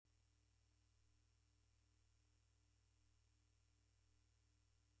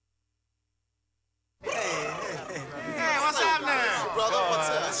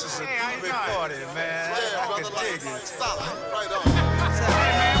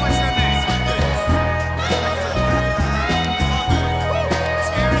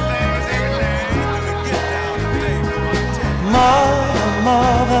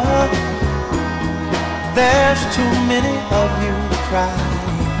There's too many of you crying.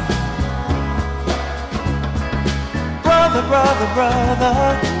 Brother, brother,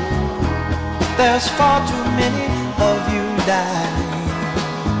 brother, there's far too many of you dying.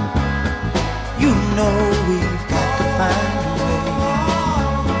 You know we've got to find a way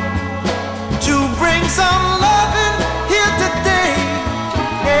to bring some loving here today.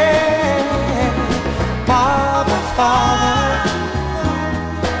 Yeah. Father, Father,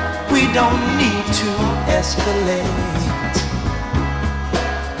 we don't need to escalate.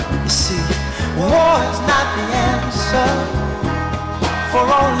 You see, war is not the answer, for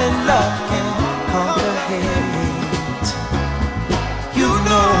only love can conquer hate. You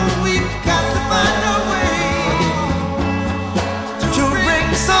know we've got to find a way to bring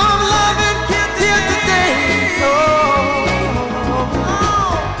some love in here today. Oh,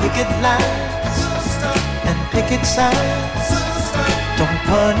 picket lines and picket signs don't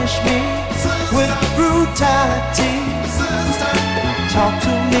punish me with brutality. Talk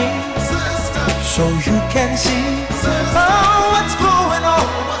to me so you can see what's going on.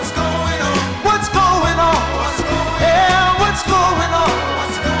 What's going on? Yeah, what's going on?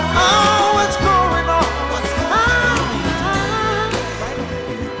 Oh, what's going on?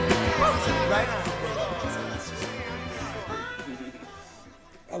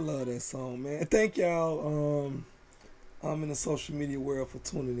 I love that song, man. Thank y'all. I'm in the social media world for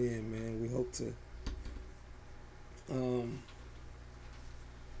tuning in, man. We hope to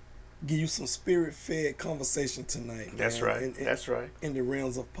give you some spirit-fed conversation tonight. That's man. right. That's right. In the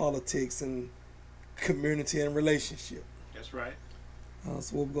realms of politics and community and relationship. That's right.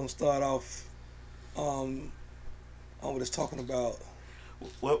 So we're gonna start off. I was just talking about.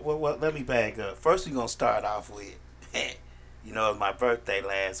 Well, let me back up. First, we're gonna start off with. You know, it was my birthday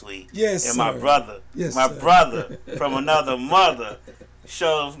last week. Yes, and sir. my brother, brother from another mother,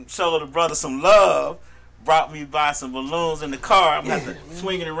 showed the brother some love. Brought me by some balloons in the car. I'm gonna have to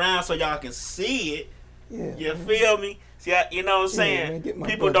swing it around so y'all can see it. Yeah, you feel me? See, you know what I'm saying? Man,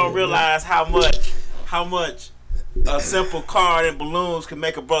 people don't realize how much a simple card and balloons can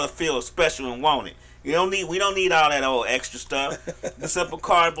make a brother feel special and want it. We don't need all that old extra stuff. The simple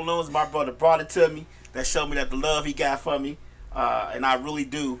card and balloons, my brother brought it to me. That showed me that the love he got for me. And I really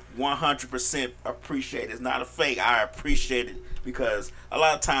do 100% appreciate it. It's not a fake. I appreciate it because a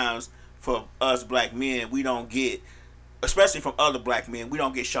lot of times for us black men, we don't get, especially from other black men, we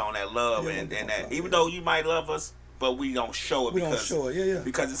don't get shown that love and that. Even though you might love us, but we don't show it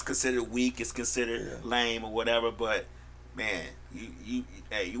because it's considered weak, it's considered lame or whatever. But man, you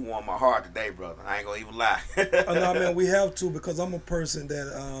warm my heart today, brother. I ain't gonna even lie. No, man, we have to because I'm a person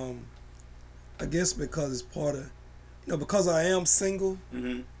that I guess because it's part of. Because I am single,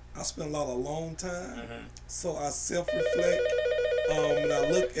 I spend a lot of alone time, so I self-reflect when I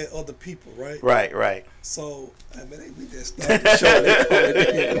look at other people, right? Right. So, I mean, we just started the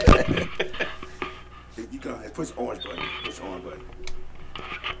show. You go ahead, push the orange button.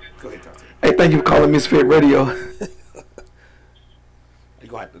 Go ahead, talk to me. Hey, thank you for calling Misfit Radio. You're going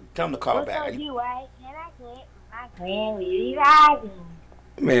to have to tell them to call back. Can I get my friend Willie Rising?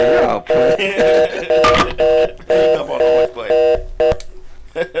 Man, y'all play.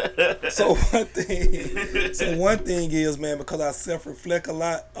 So one thing is, man, because I self-reflect a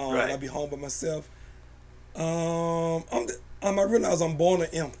lot, I be home by myself. I realize I'm born an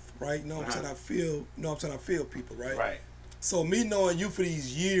empath, right? You know what I'm saying? I feel people, right? Right. So me knowing you for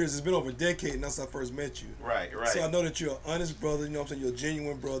these years, it's been over a decade since I first met you. Right. So I know that you're an honest brother, you know what I'm saying? You're a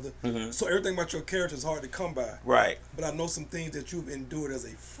genuine brother. So everything about your character is hard to come by. Right. But I know some things that you've endured as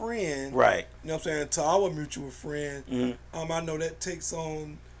a friend. Right. You know what I'm saying? To our mutual friend. I know that takes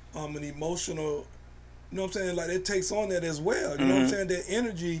on an emotional, you know what I'm saying? Like it takes on that as well. You know what I'm saying? That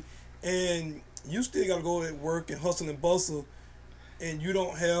energy, and you still got to go at work and hustle and bustle, and you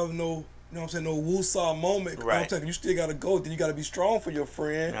don't have no, you know what I'm saying, no woo-saw moment. Right. You know what I'm saying? You still got to go. Then you got to be strong for your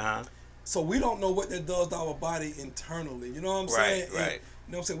friend. So we don't know what that does to our body internally. You know what I'm saying? Right. And,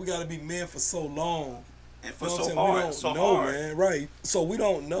 you know what I'm saying? We got to be men for so long. And for you know so hard. We don't know, man. Right. So we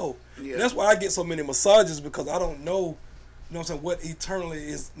don't know. Yeah. That's why I get so many massages because I don't know, you know what I'm saying, what eternally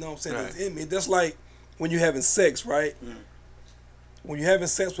is, you know what I'm saying, is in me. That's like when you're having sex, right? When you're having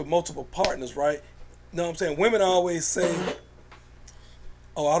sex with multiple partners, right? You know what I'm saying? Women always say,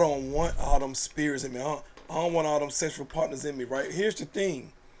 oh, I don't want all them spirits in me. I don't want all them sexual partners in me, right? Here's the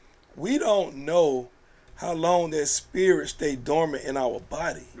thing. We don't know how long that spirit stay dormant in our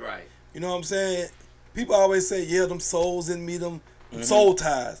body. Right. You know what I'm saying? People always say, yeah, them souls in me, them soul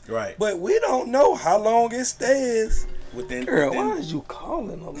ties. Right. But we don't know how long it stays. Girl, within... why is you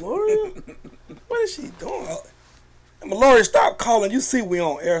calling her, Lori? What is she doing? Lori, stop calling. You see we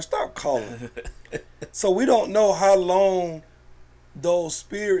on air. Stop calling. So we don't know how long those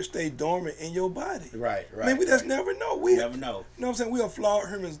spirits stay dormant in your body. Right. I mean, we just never know. We never know. You know what I'm saying? We are flawed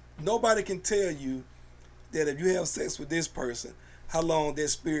humans. Nobody can tell you that if you have sex with this person, how long that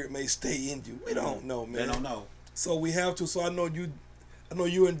spirit may stay in you. We don't know, man. They don't know. So we have to. So I know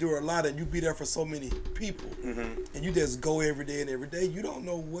you endure a lot, and you be there for so many people, and you just go every day and every day. You don't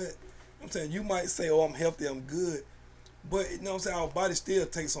know what I'm saying. You might say, "Oh, I'm healthy, I'm good," but you know what I'm saying. Our body still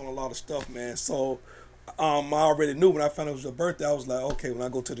takes on a lot of stuff, man. So I already knew when I found out it was your birthday. I was like, okay, when I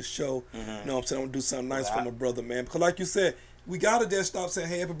go to the show, you know what I'm saying, I'm gonna do something nice for my brother, man. Because like you said, we gotta just stop saying,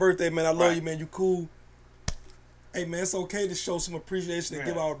 "Hey, happy birthday, man. I love you, man. You cool." Hey, man, it's okay to show some appreciation and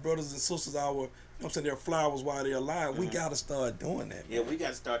give our brothers and sisters our, you know what I'm saying, their flowers while they're alive. We got to start doing that, man. Yeah, we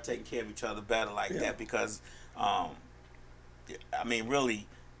got to start taking care of each other better like that because, I mean, really,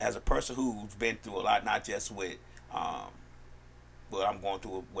 as a person who's been through a lot, not just with what I'm going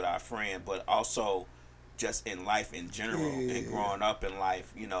through with our friend, but also just in life in general and growing up in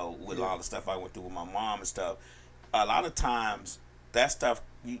life, you know, with all the stuff I went through with my mom and stuff. A lot of times, that stuff,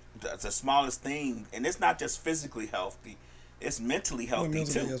 the smallest thing, and it's not just physically healthy, it's mentally healthy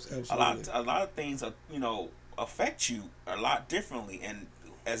too. Yes, a lot of things are, you know, affect you a lot differently, and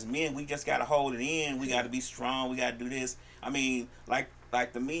as men we just gotta hold it in. We gotta be strong. We gotta do this. I mean, like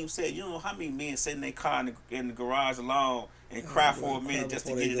the meme said, you know how many men sit in their car in the garage alone and cry for a minute just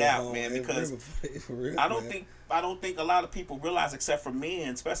to get it out, man, because I don't think a lot of people realize, except for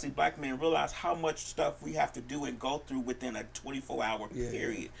men, especially black men, realize how much stuff we have to do and go through within a 24-hour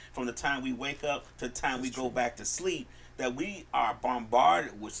period. From the time we wake up to the time we go back to sleep, that we are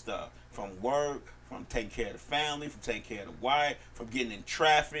bombarded with stuff, from work, from taking care of the family, from taking care of the wife, from getting in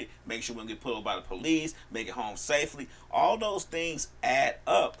traffic, making sure we don't get pulled over by the police, make it home safely. All those things add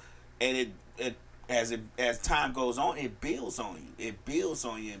up, and as time goes on, it builds on you. It builds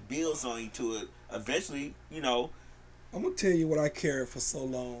on you and builds on you to it. Eventually, you know. I'm gonna tell you what I carried for so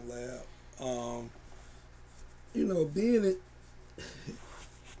long, Lab. You know, being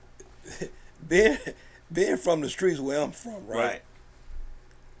from the streets where I'm from, right?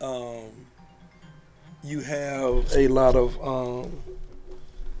 You have a lot of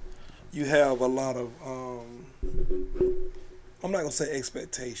I'm not gonna say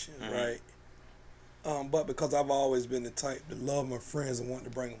expectation, right? But because I've always been the type to love my friends and want to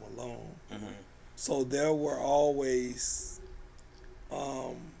bring them along, so there were always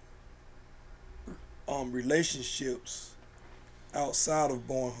relationships outside of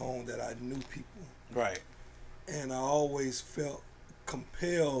Born Home that I knew people, right? And I always felt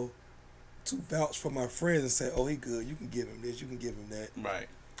compelled to vouch for my friends and say, "Oh, he good. You can give him this. You can give him that." Right.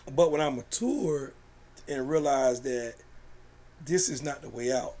 But when I matured and realized that this is not the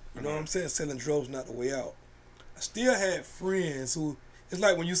way out, you know what I'm saying? Selling drugs not the way out. I still had friends who, it's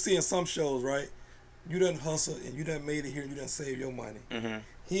like when you see in some shows, right? You done hustle and you done made it here and you done save your money.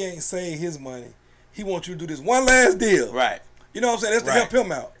 He ain't saved his money. He wants you to do this one last deal. Right. You know what I'm saying? That's to help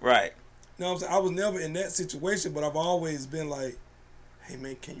him out. Right. You know what I'm saying? I was never in that situation, but I've always been like, "Hey,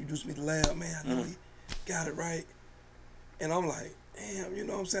 man, can you do me the lab? Man, I know he got it right." And I'm like, damn, you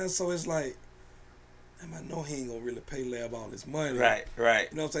know what I'm saying? So it's like, damn, I know he ain't gonna really pay Lab all his money. Right. You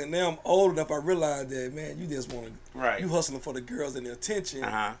know what I'm saying? Now I'm old enough, I realize that, man, you just want to, you hustling for the girls and the attention.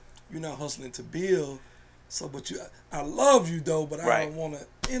 You're not hustling to build. So, but I love you though, but I don't want to,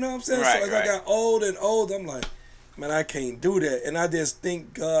 you know what I'm saying? So as I got old and old, I'm like, man, I can't do that. And I just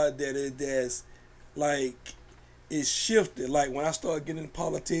thank God that it has, like, it shifted. Like when I started getting into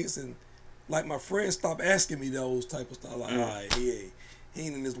politics and like my friends stopped asking me those type of stuff. Like, all right, he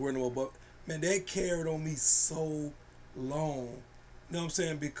ain't in this world no more. But man, that carried on me so long. You know what I'm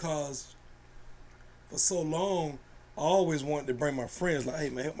saying? Because for so long, I always wanted to bring my friends. Like, hey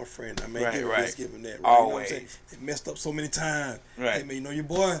man, help my friend. I mean, give him this, give him that. Right? Always. You know what I'm saying? They messed up so many times. Hey man, you know your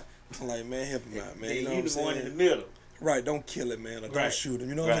boy? I'm like, man, help him out, man. You know what I'm saying? You the one in the middle. Right, don't kill it, man, or don't shoot him.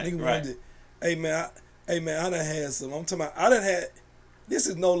 You know what I'm saying? Hey man, I done had some. I'm talking about, I done had, this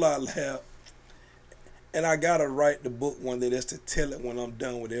is no lie, Lab. And I gotta write the book one day just to tell it when I'm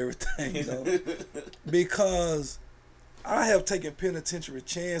done with everything, you know? Because I have taken penitentiary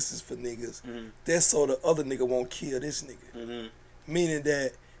chances for niggas. That's so the other nigga won't kill this nigga. Meaning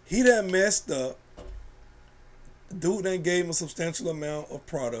that he done messed up. Dude done gave him a substantial amount of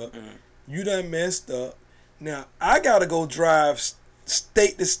product. You done messed up. Now I gotta go drive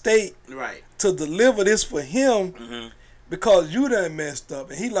state to state to deliver this for him because you done messed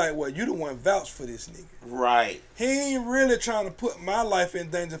up. And he like, well, you the one vouch for this nigga. Right. He ain't really trying to put my life in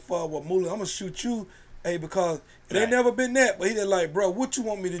danger for, well, Moolah, I'm gonna shoot you, hey, because it ain't never been that. But he just like, bro, what you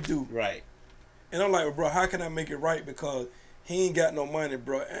want me to do? Right. And I'm like, well, bro, how can I make it right? Because he ain't got no money,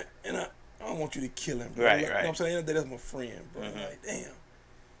 bro. And I don't want you to kill him, bro. Right, like, right. You know what I'm saying? That's my friend, bro. Like, damn.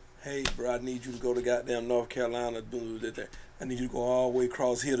 Hey, bro, I need you to go to goddamn North Carolina, do that. I need you to go all the way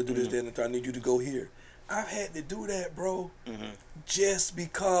across here to do this, that, and the third. I need you to go here. I've had to do that, bro, just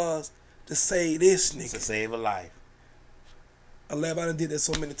because to save this nigga. To save a life. I done did that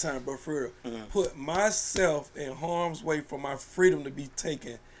so many times, bro, for real. Put myself in harm's way for my freedom to be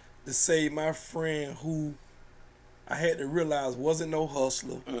taken to save my friend who I had to realize wasn't no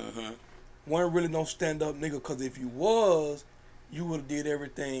hustler. Wasn't really no stand-up nigga, because if you was, you would have did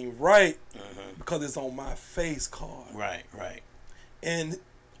everything right because it's on my face card. Right. And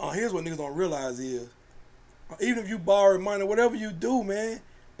here's what niggas don't realize is, even if you borrow money, whatever you do, man,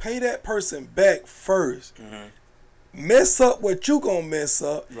 pay that person back first. Mess up what you gonna mess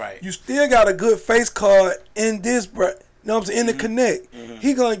up. Right. You still got a good face card in this, bro. You know what I'm saying? In the connect.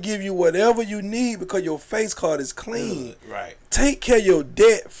 He gonna give you whatever you need because your face card is clean. Right. Take care of your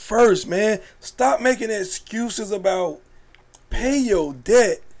debt first, man. Stop making excuses about pay your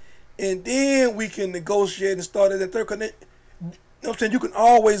debt, and then we can negotiate and start at the third connect. You know what I'm saying? You can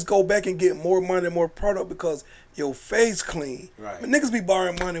always go back and get more money, more product because your face clean. Right. But niggas be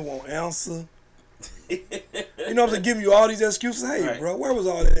borrowing money, won't answer. You know what I'm saying? Giving you all these excuses. Hey, bro, where was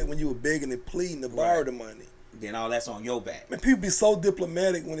all that when you were begging and pleading to borrow the money? Then all that's on your back. Man, people be so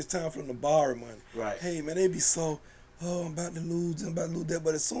diplomatic when it's time for them to borrow money. Right. Hey, man, they be so, I'm about to lose that.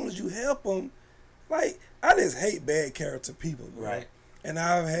 But as soon as you help them, like, I just hate bad character people, bro. Right. And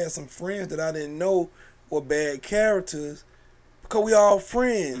I've had some friends that I didn't know were bad characters because we all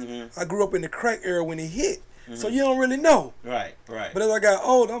friends. I grew up in the crack era when it hit. So you don't really know. Right. But as I got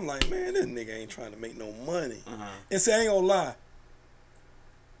older, I'm like, man, this nigga ain't trying to make no money. And say, I ain't gonna lie,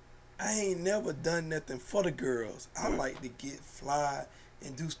 I ain't never done nothing for the girls. I like to get fly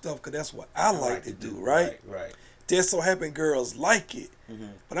and do stuff because that's what I like to do, right? Just so happen girls like it.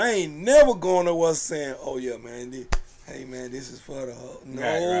 But I ain't never going to us saying, oh yeah, man, hey man, this is for the hoe.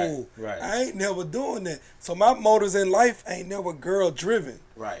 No. Right. I ain't never doing that. So my motives in life ain't never girl driven.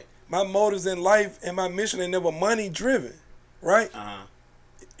 Right. My motives in life and my mission ain't never money driven, right?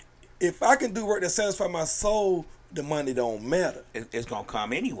 If I can do work that satisfy my soul, the money don't matter. It's gonna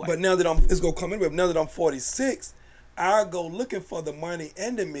come anyway. But now that it's gonna come anyway. But now that I'm 46, I go looking for the money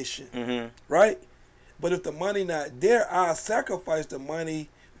and the mission, right? But if the money not there, I sacrifice the money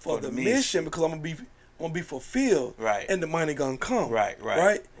for the mission because I'm gonna be fulfilled, right? And the money gonna come, right.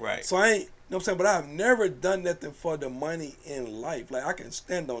 So I ain't. You know what I'm saying? But I've never done nothing for the money in life. Like, I can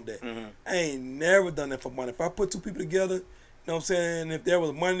stand on that. I ain't never done that for money. If I put two people together, you know what I'm saying? If there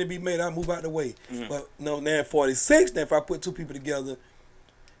was money to be made, I'd move out the way. But no, now at 46, then if I put two people together,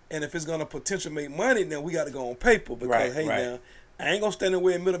 and if it's going to potentially make money, then we got to go on paper. Because, now, I ain't going to stand in the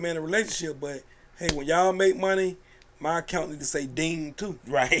way of middleman in a relationship, but, hey, when y'all make money, my account need to say ding, too.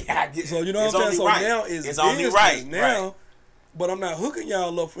 Right. So, you know what I'm saying? So now it's only right. Now. But I'm not hooking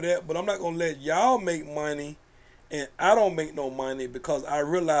y'all up for that. But I'm not going to let y'all make money and I don't make no money because I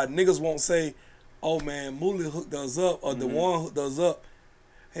realize niggas won't say, oh, man, Mooly hooked us up or the one hooked us up.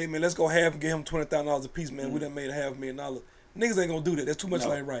 Hey, man, let's go half and get him $20,000 a piece, man. We done made $500,000. Niggas ain't going to do that. That's too much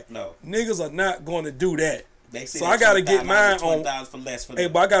like right. No. Niggas are not going to do that. So I got to get mine on. For less for hey,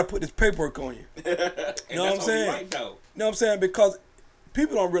 but I got to put this paperwork on you. You know what I'm saying? Right, though. You know what I'm saying? Because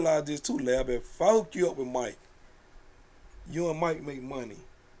people don't realize this too, Lab. If I hook you up with Mike, you and Mike make money.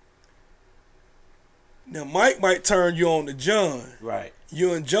 Now, Mike might turn you on to John. Right.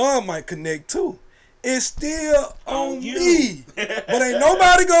 You and John might connect too. It's still on me. But ain't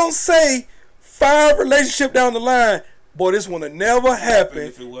nobody gonna say 5 relationship down the line, boy, this would have never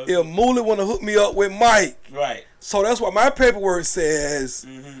happened if Mooly wanna hook me up with Mike. Right. So that's what my paperwork says.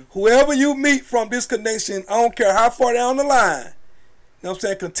 Whoever you meet from this connection, I don't care how far down the line. You know what I'm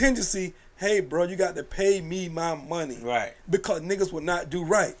saying? Contingency. Hey, bro, you got to pay me my money. Right. Because niggas will not do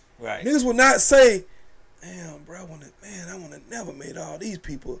right. Right. Niggas will not say, damn, bro, I want to never made all these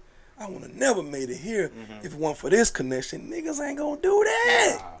people. I want to never made it here if it weren't for this connection. Niggas ain't going to do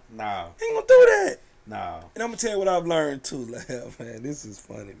that. No. Ain't going to do that. No. And I'm going to tell you what I've learned too, man. This is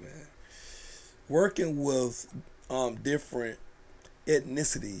funny, man. Working with different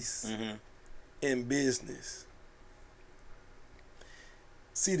ethnicities in business.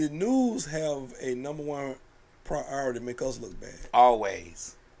 See, the news have a number one priority to make us look bad.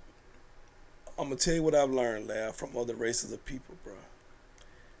 Always. I'm going to tell you what I've learned, Lab, from other races of people, bro.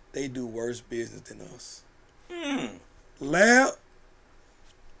 They do worse business than us. Lab,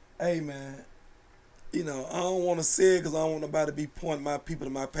 hey, man, you know, I don't want to say it because I don't want nobody to be pointing my people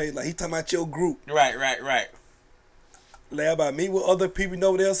to my page. Like, he talking about your group. Right. Lab, I meet with other people, you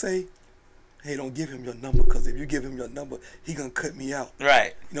know what they'll say? hey, don't give him your number, because if you give him your number, he gonna cut me out.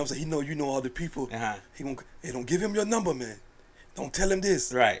 Right. You know what I'm saying? He know you know all the people. Uh-huh. He gonna, hey, don't give him your number, man. Don't tell him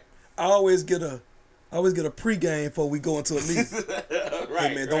this. Right. I always get a pregame before we go into a meeting. Right.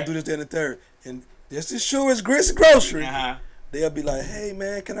 Hey man, don't do this, that, and the third. And this is sure as grits grocery. Uh-huh. They'll be like, hey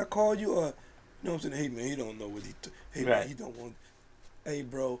man, can I call you? Or, you know what I'm saying? Hey man, he don't know what hey man, he don't want. Hey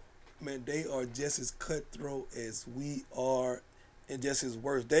bro, man, they are just as cutthroat as we are, and just as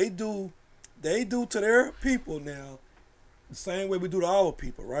worse. They do to their people now the same way we do to our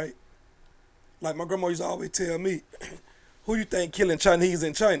people, right? Like my grandma used to always tell me, who you think killing Chinese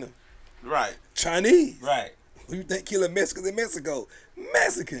in China? Right. Chinese. Right. Who you think killing Mexicans in Mexico?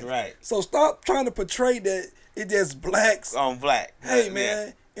 Mexican. Right. So stop trying to portray that it just blacks on black. Hey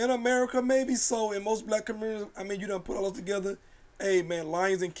man, in America maybe so. In most black communities, I mean, you done put all those together. Hey man,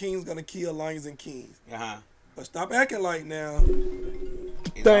 lions and kings gonna kill lions and kings. But stop acting like now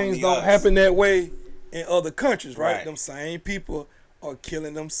things don't happen that way in other countries, right? Them same people are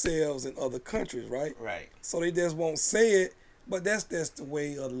killing themselves in other countries, right? Right. So they just won't say it, but that's the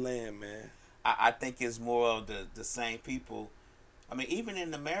way of the land, man. I think it's more of the same people. I mean, even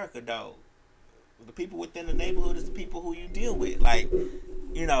in America though, the people within the neighborhood is the people who you deal with. Like,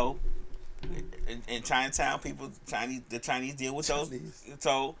 you know, in Chinatown, the Chinese deal with those.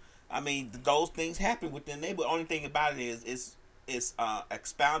 So I mean, those things happen within the neighborhood. Only thing about it is it's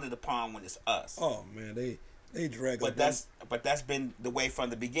expounded upon when it's us. Oh man, they drag. But that's been the way from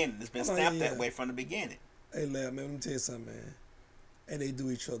the beginning. It's been stamped that way from the beginning. Hey, lad, man, let me tell you something, man. And they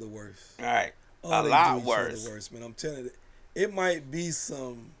do each other worse. All right, a lot worse. Worse, man. I'm telling you, it might be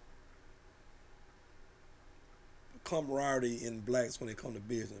some camaraderie in blacks when they come to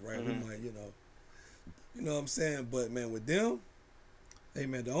business, right? Mm-hmm. We might, you know what I'm saying. But man, with them, hey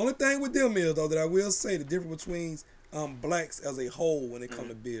man, the only thing with them is though that I will say the difference between blacks as a whole when they come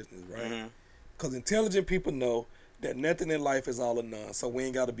to business, right? Because intelligent people know that nothing in life is all or none. So we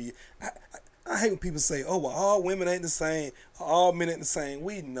ain't got to be. I hate when people say, "Oh, well, all women ain't the same, all men ain't the same."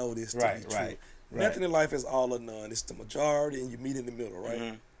 We know this to be true. Right. Nothing in life is all or none. It's the majority, and you meet in the middle,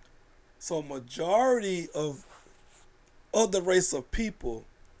 right? So, majority of other race of people,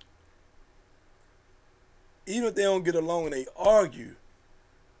 even if they don't get along and they argue,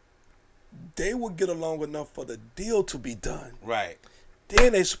 they will get along enough for the deal to be done. Right.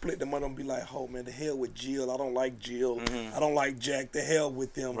 Then they split the money and be like, "Oh man, the hell with Jill. I don't like Jill. I don't like Jack. The hell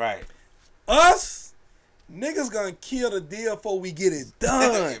with them." Right. Us niggas gonna kill the deal before we get it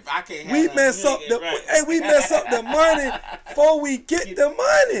done. If I can't we mess up the hey, we mess up the money before we get the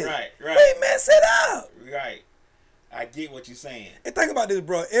money. Right. We mess it up. Right. I get what you're saying. And think about this,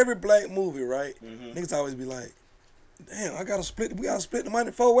 bro. Every black movie, right? Niggas always be like, "Damn, we gotta split the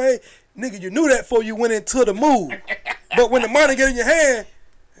money 4 ways." Nigga, you knew that before you went into the move. But when the money get in your hand,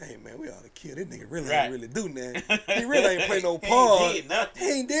 hey man, we ought to kill this nigga. Really ain't really do nothing. He really ain't play no part. He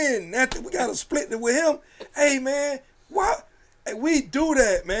ain't did nothing. We gotta split it with him. Hey man, what? Hey, we do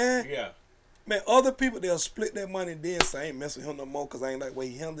that, man. Yeah. Man, other people, they'll split that money and then say, I ain't messing with him no more because I ain't like the way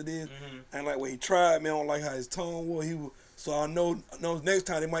he handled this. I ain't like the way he tried. Man, I don't like how his tone was. So I know next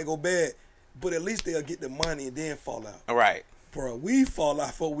time it might go bad. But at least they'll get the money and then fall out. All right. Bro, we fall out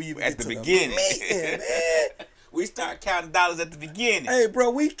before we even at get the to beginning. The meeting, man. We start counting dollars at the beginning. Hey,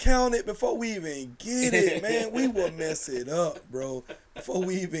 bro, we count it before we even get it, man. We will mess it up, bro, before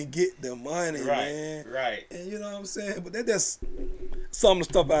we even get the money, man. Right. And you know what I'm saying? But that's some of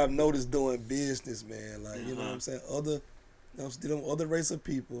the stuff I've noticed doing business, man. Like, you know what I'm saying? Dealing with other race of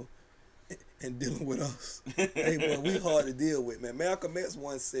people and dealing with us. Hey, boy, we hard to deal with, man. Malcolm X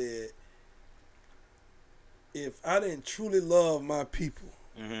once said, if I didn't truly love my people,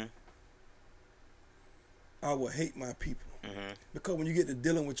 I will hate my people. Because when you get to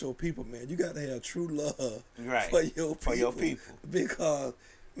dealing with your people, man, you got to have true love for your people. Because,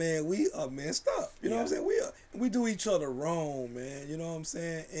 man, we are messed up. You know what I'm saying? We do each other wrong, man. You know what I'm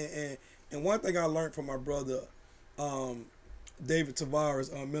saying? And one thing I learned from my brother, David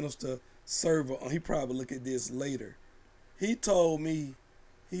Tavares, Minister Server, he probably look at this later. He told me,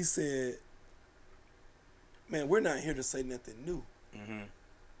 he said, man, we're not here to say nothing new.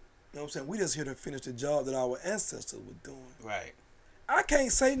 You know what I'm saying? We just here to finish the job that our ancestors were doing. Right. I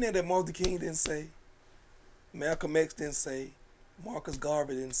can't say nothing that Martin Luther King didn't say, Malcolm X didn't say, Marcus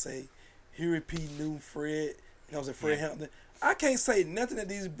Garvey didn't say, Huey P. Newton, Fred, you know what I'm saying, Fred Hampton. I can't say nothing that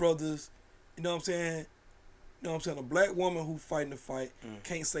these brothers, you know what I'm saying, you know what I'm saying, a black woman who fighting the fight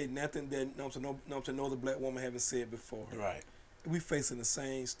can't say nothing that, you know what I'm saying, no other black woman haven't said before. Right. We facing the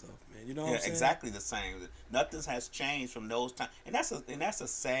same stuff, man. You know what I'm saying? Exactly the same. Nothing has changed from those times, and that's a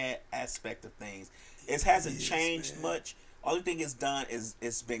sad aspect of things. It hasn't changed much, Only thing it's done is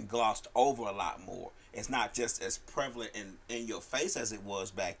it's been glossed over a lot more. It's not just as prevalent in your face as it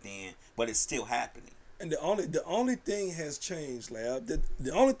was back then, but it's still happening. And the only thing has changed, Lab.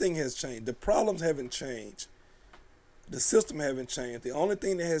 The only thing has changed. The problems haven't changed. The system haven't changed. The only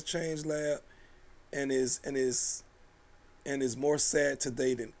thing that has changed, Lab, and is more sad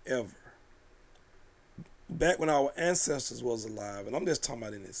today than ever. Back when our ancestors was alive, and I'm just talking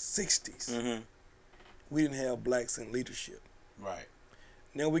about in the 60s, we didn't have blacks in leadership. Right.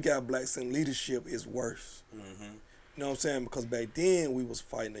 Now we got blacks in leadership is worse. You know what I'm saying? Because back then we was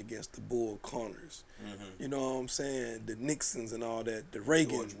fighting against the Bull Connors. You know what I'm saying? The Nixons and all that, the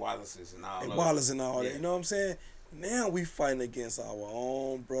Reagan. George Wallace's and all that. Wallace and all that. You know what I'm saying? Now we fighting against our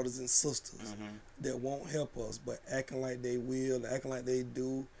own brothers and sisters that won't help us, but acting like they will, acting like they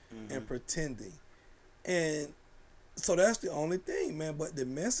do, and pretending. And so that's the only thing, man. But the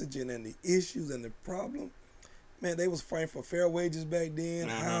messaging and the issues and the problem, man, they was fighting for fair wages back then,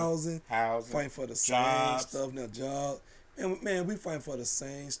 housing, fighting for the jobs. same stuff now, jobs. And man, we fighting for the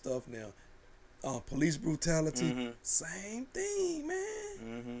same stuff now. Police brutality, same thing,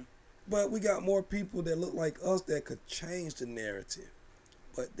 man. But we got more people that look like us that could change the narrative,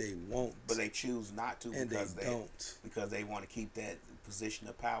 but they won't. But they choose not to and because they don't. Because they want to keep that position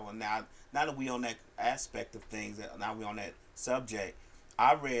of power. Now that we on that aspect of things, now we on that subject,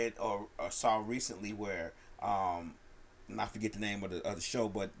 I read or saw recently where, and I forget the name of the show,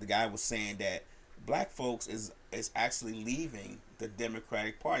 but the guy was saying that black folks is actually leaving the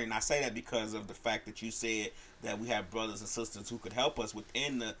Democratic Party. And I say that because of the fact that you said that we have brothers and sisters who could help us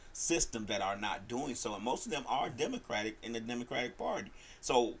within the system that are not doing so. And most of them are Democratic in the Democratic Party.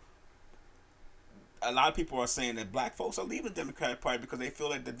 So a lot of people are saying that black folks are leaving the Democratic Party because they feel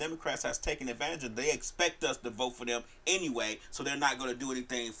like the Democrats has taken advantage of. They expect us to vote for them anyway, so they're not going to do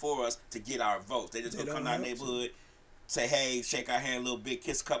anything for us to get our votes. They just going to come to our neighborhood, say, hey, shake our hand a little bit,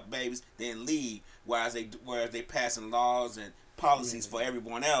 kiss a couple babies, then leave. Whereas they passing laws and policies for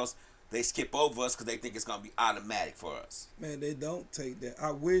everyone else, they skip over us because they think it's going to be automatic for us. Man, they don't take that.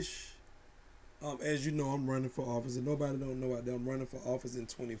 I wish, as you know, I'm running for office, and nobody don't know out there, I'm running for office in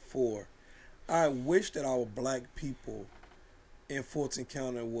 24. I wish that our black people in Fulton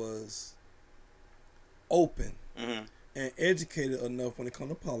County was open and educated enough when it comes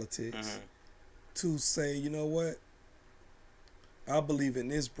to politics to say, you know what, I believe in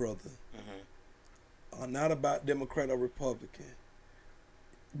this brother. Not about Democrat or Republican.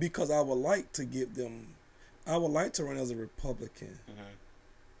 Because I would like to run as a Republican.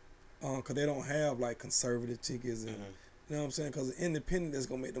 Because they don't have like conservative tickets and you know what I'm saying? Because the independent is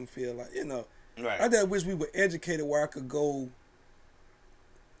going to make them feel like, you know. Right. I just wish we were educated where I could go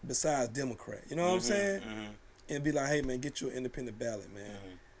besides Democrat. You know what I'm saying? And be like, hey, man, get your independent ballot,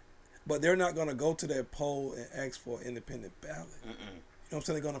 man. But they're not going to go to that poll and ask for an independent ballot. You know what I'm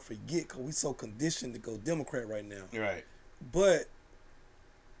saying? They're going to forget because we so conditioned to go Democrat right now. Right. But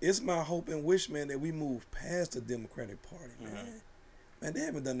it's my hope and wish, man, that we move past the Democratic Party, man. Man, they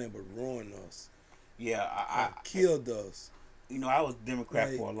haven't done nothing but ruin us. Yeah, I killed us. You know, I was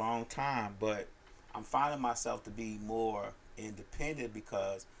Democrat for a long time, but I'm finding myself to be more independent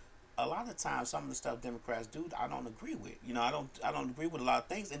because a lot of times some of the stuff Democrats do, I don't agree with. You know, I don't agree with a lot of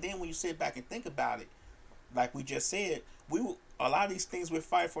things. And then when you sit back and think about it, like we just said, a lot of these things we're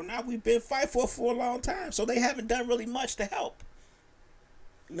fighting for now, we've been fighting for a long time. So they haven't done really much to help.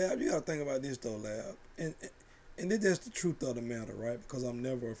 Lab, you gotta think about this though, Lab, and it's just the truth of the matter, right? Because I'm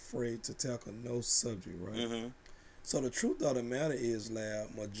never afraid to tackle no subject, right? So the truth of the matter is,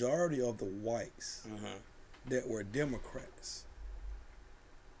 Lab, majority of the whites that were Democrats,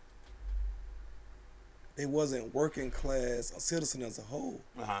 they wasn't working class, a citizen as a whole.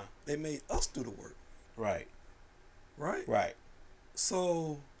 They made us do the work. Right. Right? Right.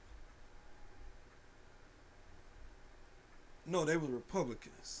 So, no, they were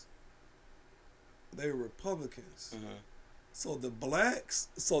Republicans. They were Republicans. So the blacks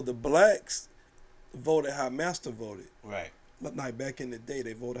voted how Master voted. Right. Like back in the day,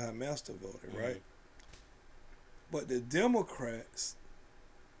 they voted how Master voted, right? But the Democrats,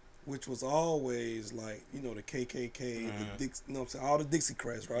 which was always like, you know, the KKK, the you know what I'm saying, all the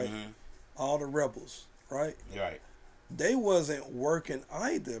Dixiecrats, right? All the rebels, right? Right. They wasn't working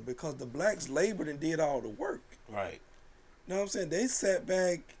either because the blacks labored and did all the work. Right. You know what I'm saying? They sat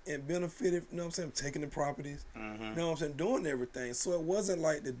back and benefited, you know what I'm saying, taking the properties, you know what I'm saying, doing everything. So it wasn't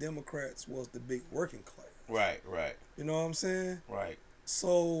like the Democrats was the big working class. Right, right. You know what I'm saying? Right.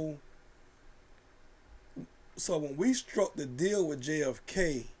 So when we struck the deal with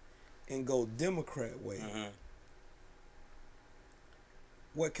JFK and go Democrat way,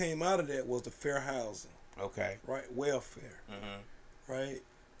 what came out of that was the fair housing. Okay. right? Welfare, right?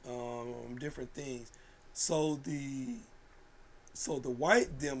 Different things. So the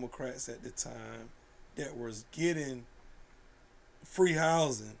white Democrats at the time that was getting free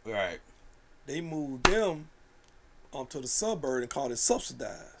housing, Right. they moved them to the suburb and called it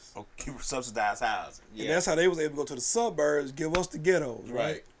subsidized. Okay. Subsidized housing. Yeah. And that's how they was able to go to the suburbs, give us the ghettos, right?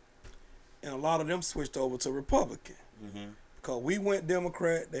 Right. And a lot of them switched over to Republican. Because we went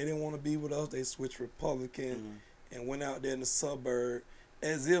Democrat, they didn't want to be with us, they switched Republican and went out there in the suburb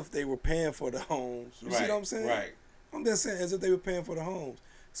as if they were paying for the homes. You see what I'm saying? Right. I'm just saying, as if they were paying for the homes.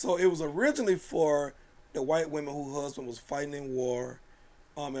 So it was originally for the white women whose husband was fighting in war,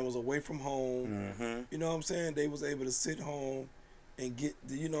 and was away from home. You know what I'm saying? They was able to sit home and get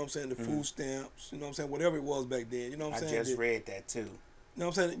the, you know what I'm saying, the food stamps. You know what I'm saying? Whatever it was back then. You know what I'm saying? I just read that too. You know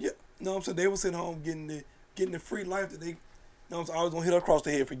what I'm saying? Yeah. You know what I'm saying? They were sitting home getting the free life that they. You know what I'm saying? I was gonna hit her across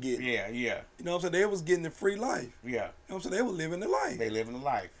the head for getting. Yeah. Yeah. You know what I'm saying? They was getting the free life. Yeah. You know what I'm saying? They were living the life. They living the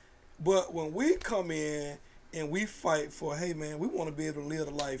life. But when we come in and we fight for, hey man, we want to be able to live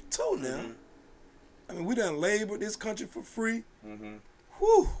the life too now. I mean, we done labored this country for free.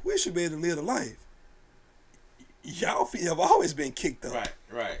 Whew, we should be able to live the life. Y'all have always been kicked up. Right.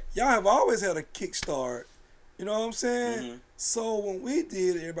 Right. Y'all have always had a kickstart. You know what I'm saying? So when we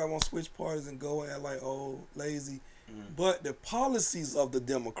did, everybody want to switch parties and go and act like, oh, lazy. But the policies of the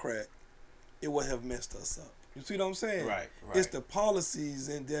Democrat, it would have messed us up. You see what I'm saying? Right. It's the policies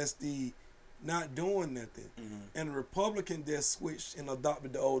and that's the not doing nothing. And the Republican just switched and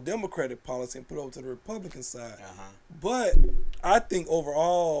adopted the old Democratic policy and put it over to the Republican side. But I think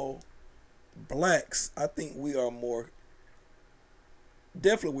overall, blacks, I think we are more,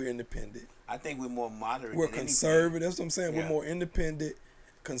 definitely we're independent. I think we're more moderate. We're than conservative. That's what I'm saying. Yeah. We're more independent,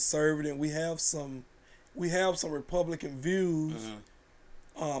 conservative. We have some Republican views,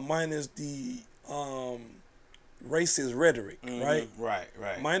 minus the racist rhetoric, right?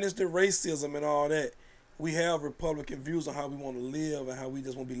 Right. Minus the racism and all that. We have Republican views on how we want to live and how we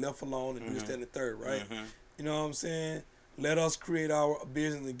just want to be left alone and do this, that, and the third, right? You know what I'm saying? Let us create our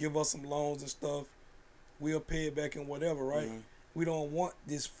business and give us some loans and stuff. We'll pay it back and whatever, right? We don't want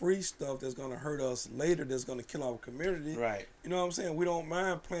this free stuff that's going to hurt us later, that's going to kill our community. Right. You know what I'm saying? We don't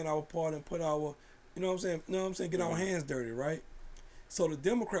mind playing our part and put our, you know what I'm saying? You know what I'm saying? Get our hands dirty, right? So the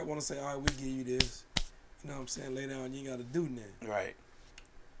Democrat want to say, all right, we give you this. You know what I'm saying? Lay down, you ain't got to do nothing. Right.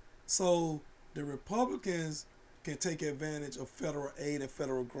 So the Republicans can take advantage of federal aid and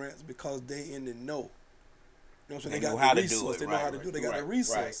federal grants because they in the know. You know what I'm saying? They got the resources. They know how to do it. They got the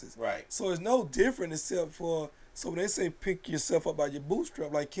resources. Right. So it's no different except for, so when they say pick yourself up by your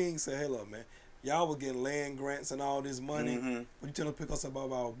bootstrap, like King said, hey, look, man, y'all were getting land grants and all this money. When you tell them to pick us up by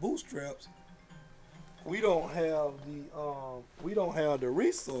our bootstraps, we don't have the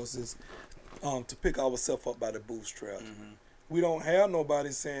resources to pick ourselves up by the bootstraps. We don't have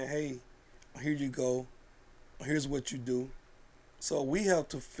nobody saying, hey, here you go, here's what you do. So we have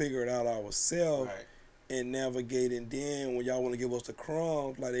to figure it out ourselves and navigate. And then when y'all want to give us the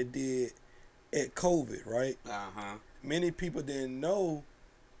crumbs like they did at COVID, right? Many people didn't know.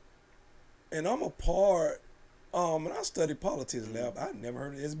 And I'm a part, and I studied politics lab. I had never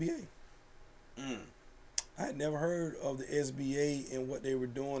heard of the SBA. I had never heard of the SBA and what they were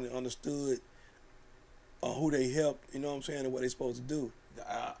doing and understood who they helped, you know what I'm saying, and what they're supposed to do.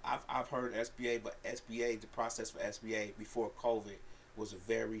 I've heard SBA, but SBA, the process for SBA before COVID was a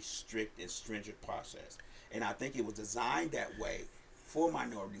very strict and stringent process. And I think it was designed that way for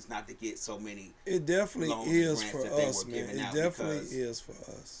minorities not to get so many. It definitely loans is and for grants that they us, were man. giving It out definitely because is for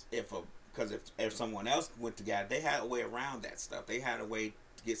us. Because if someone else went together, they had a way around that stuff. They had a way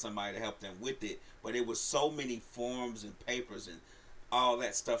to get somebody to help them with it. But it was so many forms and papers and all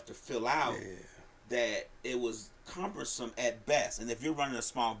that stuff to fill out that it was cumbersome at best. And if you're running a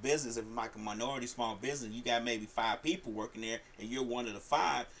small business, if it's like a minority small business, you got maybe 5 people working there and you're one of the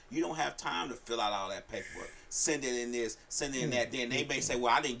 5, you don't have time to fill out all that paperwork. Send it in this, send it in that. Then they may say,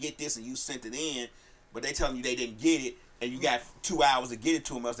 well, I didn't get this and you sent it in, but they telling you they didn't get it and you got 2 hours to get it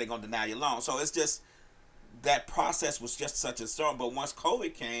to them else they're going to deny your loan. So it's just, that process was just such a storm. But once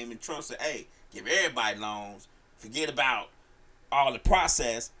COVID came and Trump said, hey, give everybody loans, forget about all the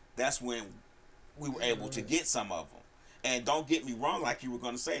process, that's when we were able to get some of them. And don't get me wrong, like you were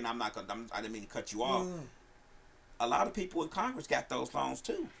going to say, and I didn't mean to cut you off. A lot of people in Congress got those loans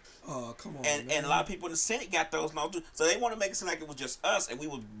too. Oh, come on. And a lot of people in the Senate got those loans too. So they want to make it seem like it was just us and we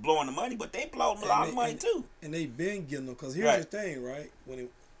were blowing the money, but they blowed a lot of money too. And they been getting them, because here's the thing, right?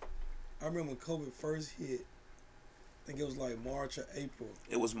 I remember when COVID first hit, I think it was like March or April.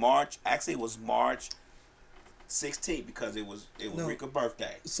 It was March. Actually, it was March 16th because it was Rika's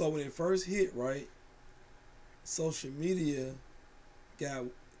birthday. So when it first hit, right, social media got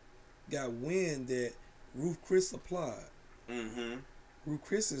wind that Ruth Chris applied. Mm-hmm. Ruth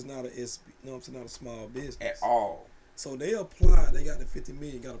Chris is not a SB, no, I'm saying not a small business At all. So they applied. They got the 50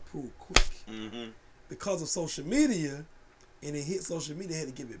 million. Got approved quick Mm-hmm. because of social media, and it hit social media. They had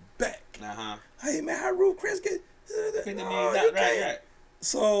to give it back. Uh-huh. Hey man, how Ruth Chris get? 50 million. Oh, you can't.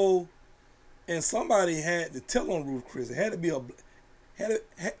 So, and somebody had to tell on Ruth Chris. It had to be had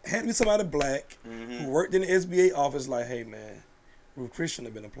to be somebody black who worked in the SBA office. Like, hey man, Ruth Chris shouldn't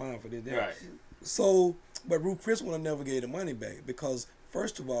have been applying for this. Right. So, but Ruth Chris would have never gave the money back because,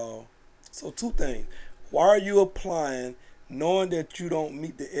 first of all, so two things. Why are you applying knowing that you don't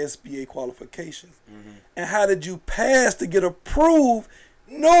meet the SBA qualifications? Mm-hmm. And how did you pass to get approved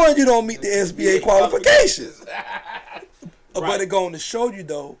knowing you don't meet the SBA qualifications? But it going to show you,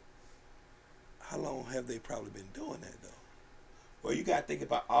 though, how long have they probably been doing that, though? Well, you got to think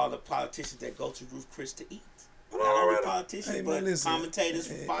about all the politicians that go to Ruth Chris to eat. Not only politicians, hey, but man, listen, commentators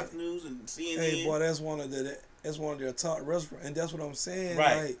from Fox News and CNN. Hey, boy, that's one of their top restaurants, and that's what I'm saying.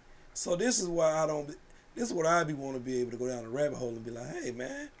 Right. Like, so this is why this is what I want to be able to go down the rabbit hole and be like, hey,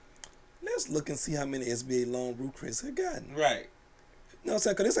 man, let's look and see how many SBA loan Ruth Chris have gotten. Right. You know what I'm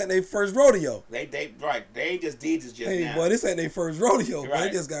saying? Because this ain't their first rodeo. They ain't just did this just hey, now. boy, this ain't their first rodeo. Right. But they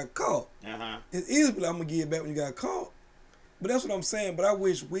just got caught. Uh-huh. It's easy, but I'm going to give it back when you got caught. But that's what I'm saying. But I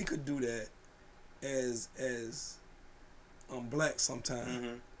wish we could do that as black sometime.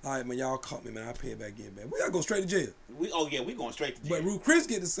 Mm-hmm. All right, man, y'all caught me, man. I pay it back, get it back. We got to go straight to jail. We going straight to jail. But Ruth Chris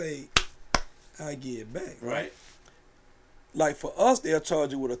get to say, I get it back. Right. Like for us, they'll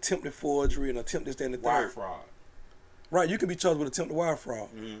charge you with attempted forgery and attempted stand the third. Wire fraud. Right, you can be charged with attempted wire fraud.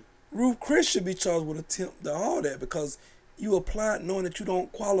 Mm-hmm. Ruth Chris should be charged with attempt to all that because you applied knowing that you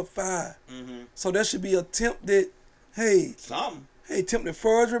don't qualify. Mm-hmm. So that should be attempted, attempted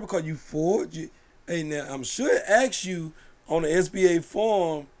forgery because you forged. Hey, now I'm sure it asks you on the SBA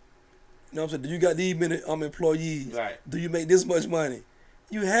form, you know what I'm saying, do you got these many employees? Right. Do you make this much money?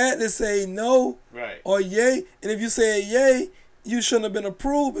 You had to say no or yay. And if you said yay, you shouldn't have been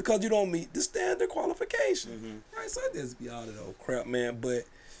approved because you don't meet the standard qualification. Mm-hmm. Right? So it just be all that old crap, man. But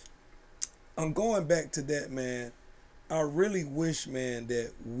I'm going back to that, man. I really wish, man,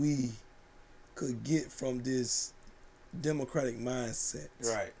 that we could get from this democratic mindset.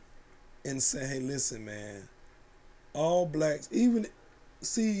 Right. And say, hey, listen, man, all blacks, even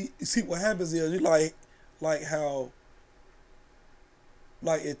see what happens is you like how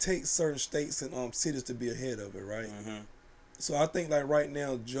like it takes certain states and cities to be ahead of it, right? Mm-hmm. So I think like right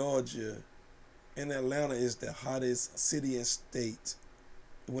now Georgia and Atlanta is the hottest city and state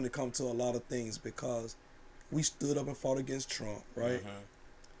when it comes to a lot of things because we stood up and fought against Trump, right?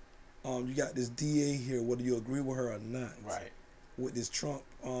 Mm-hmm. You got this DA here, whether you agree with her or not, right? With this Trump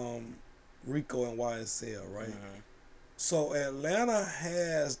RICO and YSL, right? Mm-hmm. So Atlanta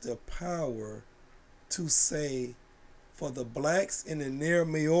has the power to say for the blacks in the near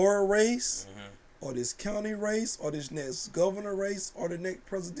mayoral race or this county race or this next governor race or the next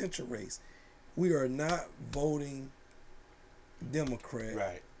presidential race, we are not voting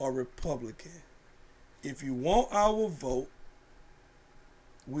Democrat or Republican. If you want our vote,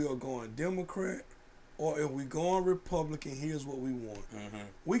 we are going Democrat, or if we going Republican, here's what we want. Mm-hmm.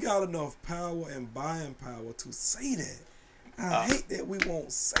 We got enough power and buying power to say that. I hate that we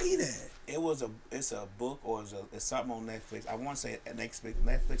won't say that. It's a book or it's something on Netflix. I want to say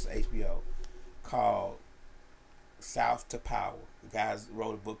Netflix or HBO called South to Power. The guys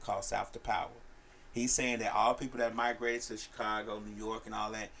wrote a book called South to Power. He's saying that all people that migrated to Chicago, New York, and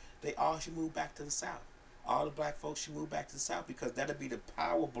all that, they all should move back to the South. All the black folks should move back to the South because that'll be the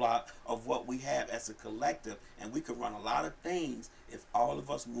power block of what we have as a collective, and we could run a lot of things if all of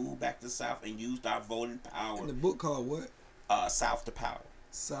us move back to the South and used our voting power. And the book called what? South to Power.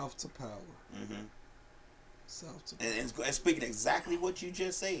 South to Power. Mm-hmm. South to Power. And speaking exactly what you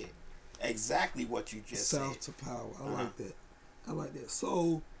just said. Exactly what you just said. South to Power. I like that. I like that.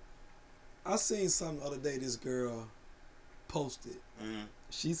 So, I seen something the other day this girl posted. Mm-hmm.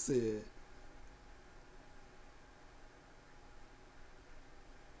 She said,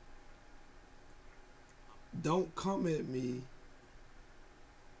 don't come at me.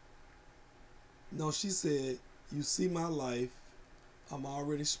 No, she said, you see my life. I'm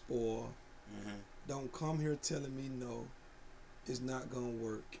already spoiled. Mm-hmm. Don't come here telling me no. It's not going to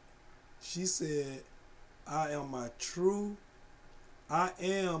work. She said, I am my true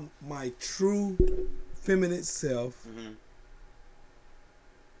feminine self. Mm-hmm.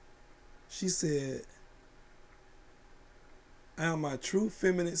 She said, I am my true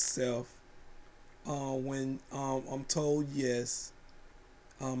feminine self when I'm told yes,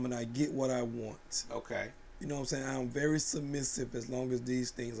 and I get what I want. Okay. You know what I'm saying? I'm very submissive as long as these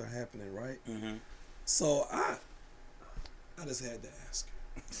things are happening, right? Mm-hmm. So I just had to ask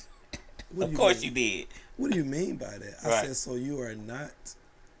her. Of course you did. What do you mean by that? I Right. said, so you are not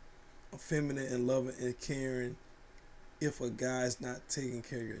feminine and loving and caring if a guy's not taking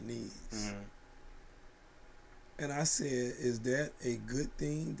care of your needs. Mm-hmm. And I said, is that a good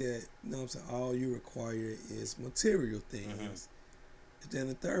thing that, you know what I'm saying, all you require is material things? Mm-hmm. Then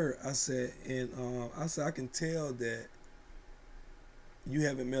the third, I said, I can tell that you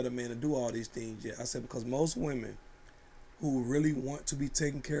haven't met a man to do all these things yet. I said, because most women who really want to be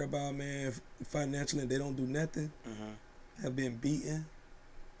taken care of by a man financially and they don't do nothing, have been beaten,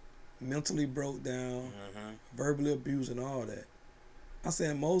 mentally broke down, verbally abused, and all that. I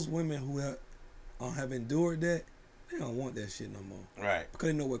said, most women who have endured that, they don't want that shit no more. Right. Because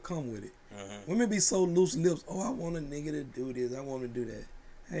they know what come with it. Mm-hmm. Women be so loose lips. Oh, I want a nigga to do this. I want to do that.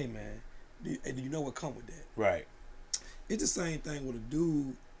 Hey, man, do you know what come with that? Right. It's the same thing with a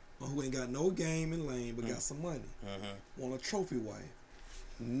dude who ain't got no game in lane but got some money. Want a trophy wife.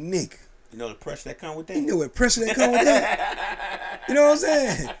 Nigga. You know the pressure that come with that? You know what pressure that come with that? You know what I'm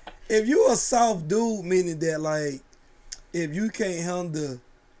saying? If you a soft dude, meaning that, like, if you can't handle,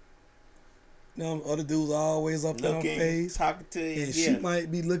 you know, other dudes always up in her face. Talking to you. And she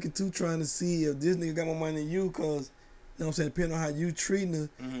might be looking too, trying to see if this nigga got more money than you, because, you know what I'm saying, depending on how you treating her,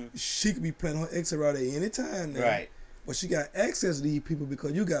 she could be planning her exit route at any time now. Right. But she got access to these people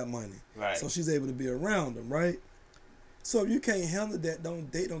because you got money. Right. So she's able to be around them, right? So if you can't handle that, don't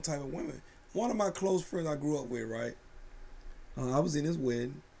date them type of women. One of my close friends I grew up with, right? I was in his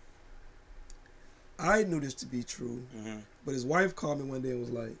wedding. I knew this to be true. But his wife called me one day and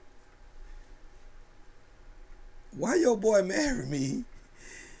was like, why your boy marry me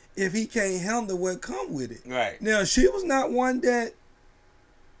if he can't handle what come with it? Right. Now, she was not one that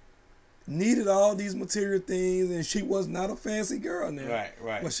needed all these material things, and she was not a fancy girl now.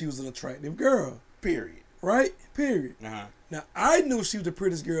 Right. But she was an attractive girl. Period. Right? Period. Uh-huh. Now, I knew she was the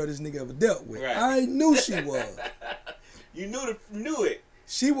prettiest girl this nigga ever dealt with. Right. I knew she was. You knew it.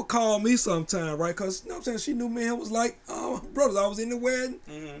 She would call me sometime, right? Because, you know what I'm saying, she knew me and was like, brothers, I was in the wedding.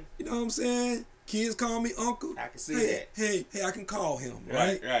 You know what I'm saying? Kids call me uncle. I can see that. Hey, I can call him,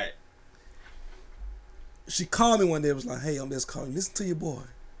 right? Right. She called me one day and was like, hey, I'm just calling. Listen to your boy.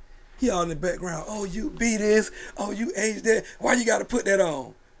 He all in the background. Oh, you be this. Oh, you age that. Why you got to put that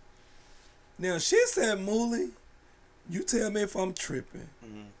on? Now, she said, Mooly, you tell me if I'm tripping.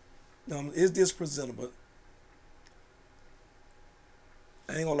 Is this presentable?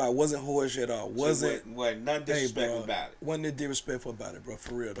 I ain't gonna lie, wasn't whorish at all. Wasn't nothing disrespectful about it. Wasn't it disrespectful about it, bro.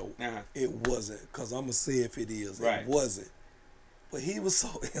 For real though. It wasn't. Cause I'm gonna say if it is. Right. It wasn't. But he was so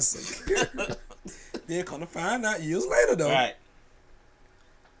insecure. Then come to find out years later though. Right.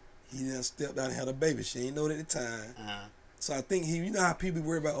 He done stepped out and had a baby. She ain't know it at the time. So I think you know how people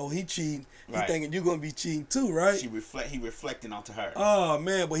worry about, he cheating. He thinking you gonna be cheating too, right? He reflecting onto her. Oh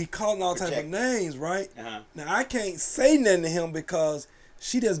man, but he calling all type of names, right? Now I can't say nothing to him because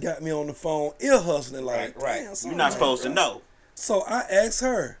she just got me on the phone ear hustling like, right. Damn, You're not supposed to know. So I asked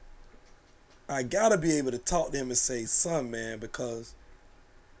her, I gotta be able to talk to him and say, son, man, because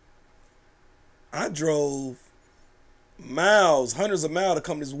I drove miles, hundreds of miles to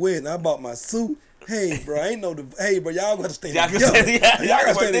come to this wedding. I bought my suit. Hey, bro, hey, bro, y'all gotta stay together. Y'all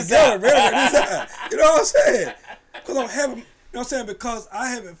gotta stay together, man. You know what I'm saying? Because I'm having, you know what I'm saying? Because I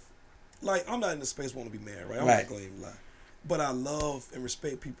haven't, like, I'm not in the space want to be married, right? I'm not gonna even lie. But I love and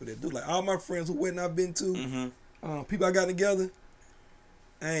respect people that do. Like, all my friends who wedding I've been to, people I got together,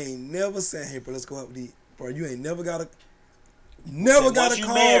 I ain't never said, hey, bro, let's go out with eat. Bro, you ain't never got a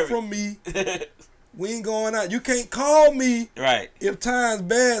call from me. We ain't going out. You can't call me. Right. If time's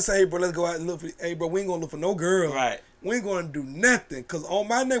bad, say, hey, bro, let's go out and look for, hey, bro, we ain't gonna look for no girl. Right. We ain't gonna do nothing. Because on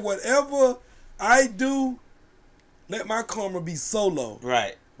my name, whatever I do, let my karma be solo.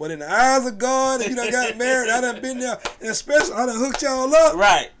 Right. But in the eyes of God, if you done got married, I done been there, and especially I done hooked y'all up.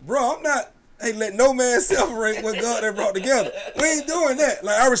 Right. Bro, I'm not, let no man separate what God done brought together. We ain't doing that.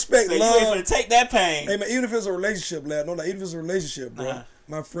 Like, I respect so love. You ain't gonna take that pain. Hey, man, even if it's a relationship, lad, no, like, even if it's a relationship, bro,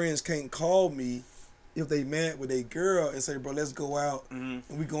 my friends can't call me if they mad with a girl and say, bro, let's go out, and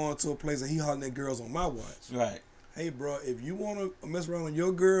we going to a place and he hollering at girls on my watch. Right. Hey, bro, if you want to mess around with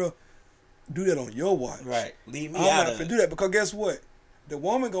your girl, do that on your watch. Right. Leave me I'm out not of finna it. do that because guess what? The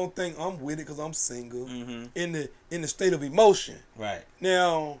woman gonna think I'm with it because I'm single in the state of emotion. Right.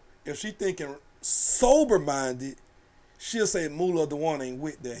 Now, if she thinking sober minded, she'll say Moolah the one ain't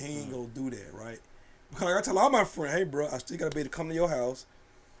with that. He ain't gonna do that, right? Because I tell all my friends, hey bro, I still gotta be able to come to your house.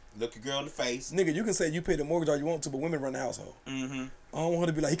 Look your girl in the face. Nigga, you can say you pay the mortgage all you want to, but women run the household. I don't want her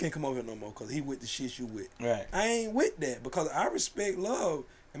to be like, he can't come over here no more because he with the shit you with. Right. I ain't with that because I respect love.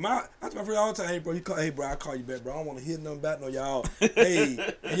 And I tell my friend all the time, hey bro, I call you back, bro. I don't want to hear nothing about no y'all. Hey,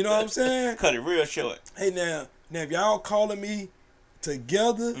 you know what I'm saying? Cut it real short. Hey now if y'all calling me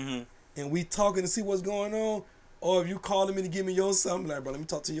together Mm-hmm. and we talking to see what's going on, or if you calling me to give me your son, I'm like, bro, let me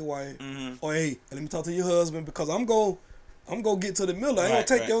talk to your wife. Mm-hmm. Or hey, let me talk to your husband because I'm gonna get to the middle. I ain't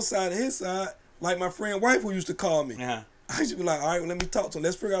gonna take your side and his side like my friend wife who used to call me. Uh-huh. I used to be like, all right, well, let me talk to him.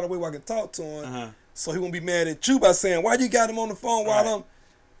 Let's figure out a way where I can talk to him. Uh-huh. So he won't be mad at you by saying, why you got him on the phone while Right. I'm...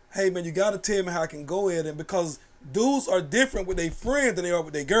 Hey, man, you got to tell me how I can go at him because dudes are different with their friends than they are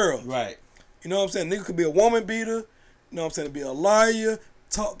with their girls. Right. You know what I'm saying? Nigga could be a woman beater. You know what I'm saying? To be a liar.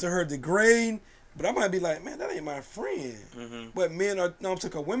 Talk to her degrading. But I might be like, man, that ain't my friend. Mm-hmm. But men are... No, I'm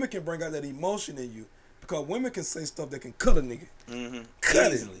saying, because women can bring out that emotion in you. Because women can say stuff that can cut a nigga. Mm-hmm.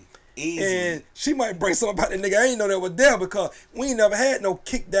 Cut Easily. it. Easily. And she might bring something about that nigga. I ain't know that was there because we ain't never had no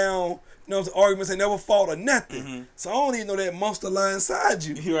kick down, you know, arguments. They never fought or nothing. Mm-hmm. So I don't even know that monster lie inside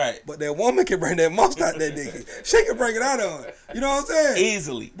you. You're right. But that woman can bring that monster out that nigga. She can bring it out on her. You know what I'm saying?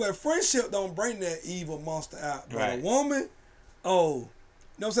 Easily. But friendship don't bring that evil monster out. But Right. a woman, oh, you know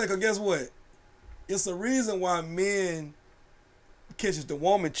what I'm saying? Because guess what? It's a reason why men catches the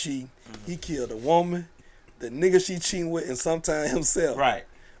woman cheating. Mm-hmm. He killed the woman, the nigga she cheating with, and sometimes himself. Right.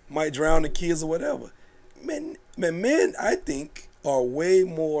 Might drown the kids or whatever. Men, I think, are way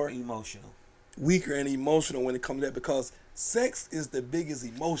more Emotional. weaker and emotional when it comes to that because sex is the biggest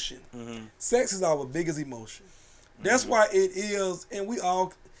emotion. Mm-hmm. Sex is our biggest emotion. That's why it is, and we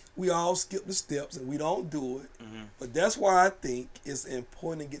all skip the steps and we don't do it. Mm-hmm. But that's why I think it's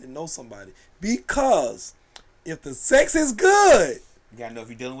important to get to know somebody because if the sex is good, You gotta know if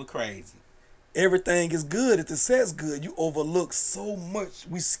you're dealing with crazy. everything is good. If the sex good, you overlook so much.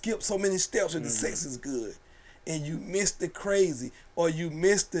 We skip so many steps if the Mm-hmm. sex is good. And you miss the crazy. Or you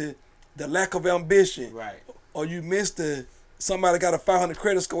miss the lack of ambition. Right. Or you miss somebody got a 500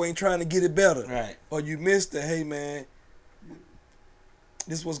 credit score ain't trying to get it better. Right. Or you miss hey man,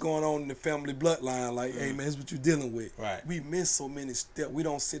 this is what's going on in the family bloodline. Like, hey man, this is what you're dealing with. Right. We miss so many steps. We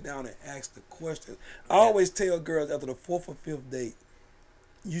don't sit down and ask the questions. I always tell girls after the 4th or 5th date,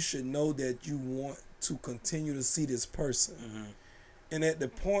 you should know that you want to continue to see this person. Mm-hmm. And at the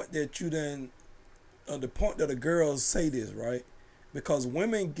point that the point that the girls say this, right? Because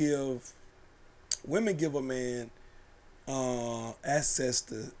women give a man access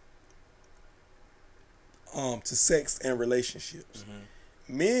to sex and relationships.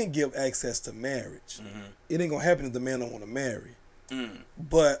 Mm-hmm. Men give access to marriage. Mm-hmm. It ain't gonna happen if the man don't want to marry. Mm.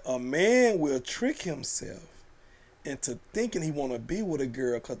 But a man will trick himself into thinking he want to be with a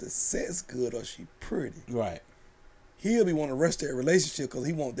girl because the sex good or she pretty. Right. He'll be want to rush that relationship because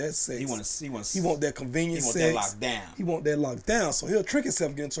he want that sex. He want that convenient sex. that locked down. He want that locked down. So he'll trick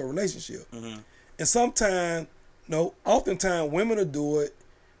himself to get into a relationship. Mm-hmm. And sometimes, oftentimes women will do it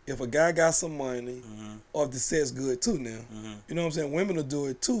if a guy got some money Mm-hmm. or if the sex good too now. Mm-hmm. You know what I'm saying? Women will do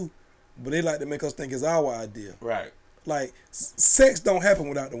it too, but they like to make us think it's our idea. Right. Like, sex don't happen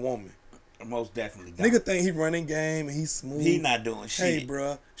without the woman. Most definitely. Don't. Nigga think he running game and he's smooth. He not doing shit. Hey,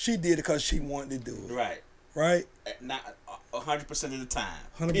 bruh, she did it because she wanted to do it. Right. Right? Not 100% of the time.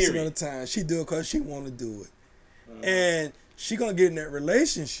 100% of Period. the time. She do it because she want to do it. And she going to get in that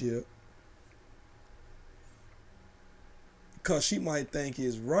relationship because she might think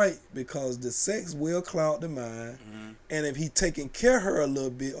it's right because the sex will cloud the mind. Mm-hmm. And if he taking care of her a little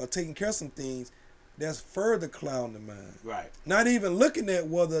bit or taking care of some things, that's further clouding the mind. Right. Not even looking at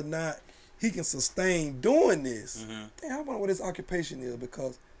whether or not he can sustain doing this. Mm-hmm. Damn, I wonder what his occupation is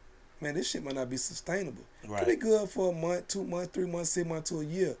because, man, this shit might not be sustainable. Right. Could be good for a month, 2 months, 3 months, 6 months to a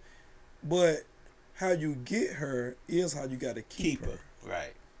year. But how you get her is how you got to keep her.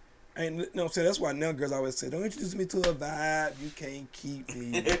 Right. And you know what I'm saying? That's why now girls always say, don't introduce me to a vibe. You can't keep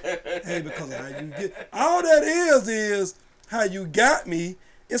me. Hey, because of how you get. All that is how you got me.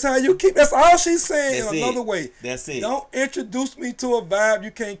 It's how you keep. That's all she's saying That's in it. another way. That's it. Don't introduce me to a vibe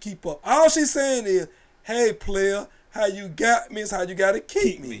you can't keep up. All she's saying is, hey, player, how you got me is how you got to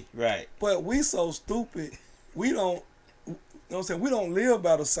keep me. Right. But we so stupid. We don't, you know what I'm saying? We don't live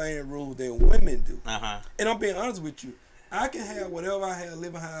by the same rules that women do. Uh-huh. And I'm being honest with you. I can have whatever I have,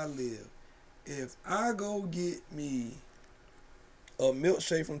 living how I live. If I go get me a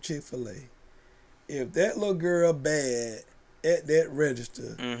milkshake from Chick-fil-A, if that little girl bad at that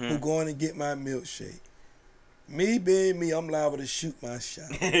register who going to get my milkshake, me being me, I'm liable to shoot my shot.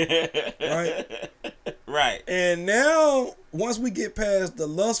 Right? Right. And now, once we get past the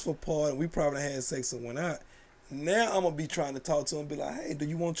lustful part, and we probably had sex and went out, now I'm going to be trying to talk to him and be like, hey, do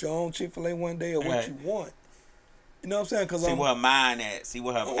you want your own Chick-fil-A one day or what Right. you want? You know what I'm saying? Cause See where her mind at. See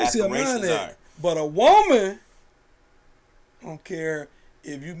what her see her mind aspirations at. are. But a woman, I don't care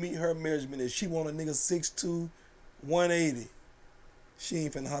if you meet her measurement. If she want a nigga 6'2", 180, she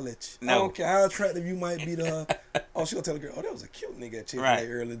ain't finna holler at you. No. I don't care how attractive you might be to her. Oh, she gonna tell the girl, oh, that was a cute nigga at Chick-fil-A Right.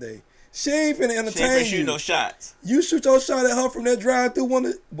 early day. She ain't finna She entertain ain't finna you. shoot no shots. You shoot your shot at her from that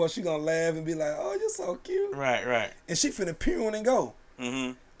drive-through but she gonna laugh and be like, oh, you're so cute. Right, right. And she finna pew and go.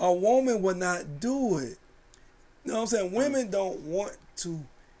 Mm-hmm. A woman would not do it. You know what I'm saying? Women don't want to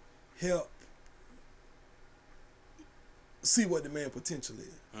help see what the man potential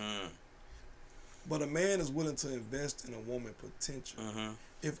is. Mm. But a man is willing to invest in a woman potential. Mm-hmm.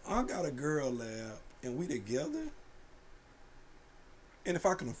 If I got a girl lab and we together, and if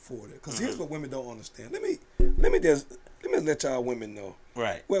I can afford it, because here's what women don't understand. Let me let y'all women know.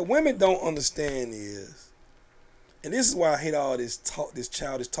 Right. What women don't understand is, and this is why I hate all this talk, this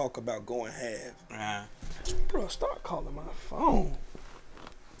childish talk about going half. Uh-huh. Bro, start calling my phone.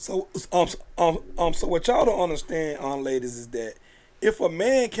 So what y'all don't understand, ladies, is that if a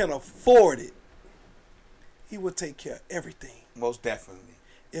man can afford it, he will take care of everything. Most definitely.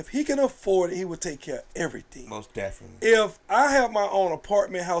 If he can afford it, he will take care of everything. Most definitely. If I have my own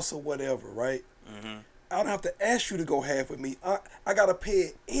apartment, house, or whatever, right? Mm-hmm. I don't have to ask you to go half with me. I gotta pay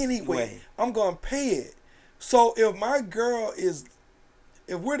it anyway. I'm gonna pay it. So if my girl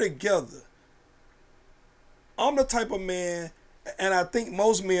if we're together, I'm the type of man, and I think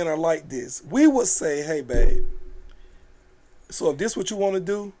most men are like this. We would say, hey, babe, so if this what you want to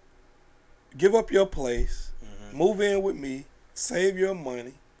do, give up your place, move in with me, save your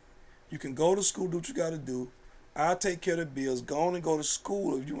money. You can go to school, do what you got to do. I'll take care of the bills. Go on and go to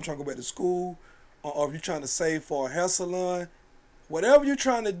school. If you want to go back to school, or if you're trying to save for a hair salon, whatever you're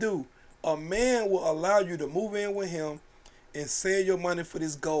trying to do, a man will allow you to move in with him and save your money for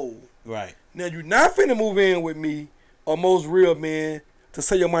this goal. Right. Now, you're not finna move in with me, or most real men, to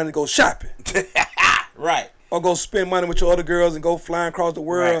save your money to go shopping. Right. Or go spend money with your other girls and go flying across the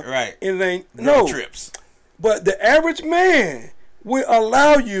world. Right. And it ain't, No no. trips. But the average man will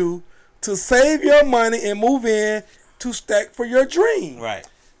allow you to save your money and move in to stack for your dream. Right.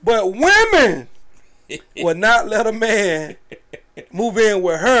 But women will not let a man move in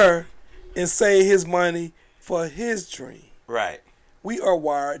with her and save his money for his dream. Right. We are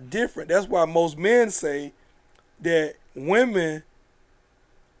wired different. That's why most men say that women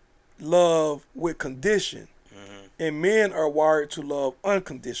love with condition, and men are wired to love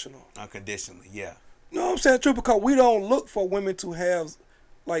unconditional. Unconditionally, yeah. You know what I'm saying? True, because we don't look for women to have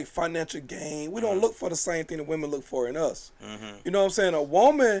like financial gain. We don't look for the same thing that women look for in us. You know what I'm saying? A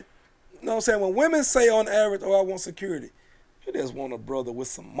woman, you know what I'm saying? When women say on average, oh, I want security, you just want a brother with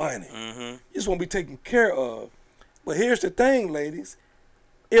some money. You just want to be taken care of. But here's the thing, ladies.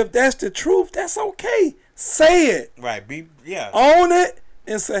 If that's the truth, that's okay. Say it. Right. Own it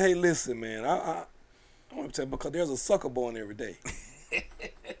and say, hey, listen, man, I want to tell you, because there's a sucker born every day.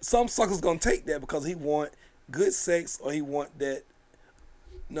 Some sucker's going to take that because he want good sex or he want that,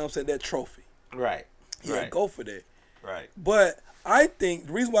 you know what I'm saying, that trophy. Right. He'll go for that. Right. But I think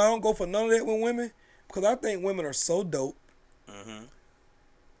the reason why I don't go for none of that with women, because I think women are so dope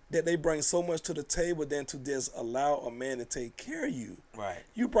that they bring so much to the table than to just allow a man to take care of you. Right.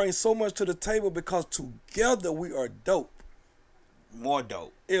 You bring so much to the table because together we are dope. More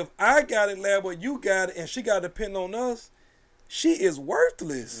dope. If I got it, lab, or you got it, and she got to depend on us, she is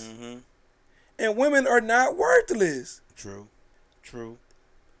worthless. And women are not worthless. True.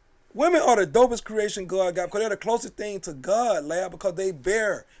 Women are the dopest creation God got because they're the closest thing to God, lab, because they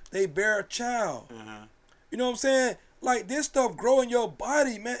bear a child. You know what I'm saying? Like, this stuff grow in your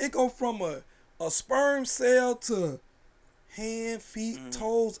body, man. It go from a sperm cell to hand, feet,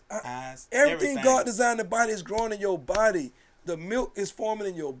 toes, Eyes, everything everything. God designed the body is growing in your body. The milk is forming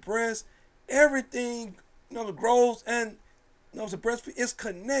in your breast. Everything, grows, and the breastfeed is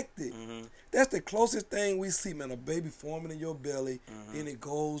connected. That's the closest thing we see, man. A baby forming in your belly, then it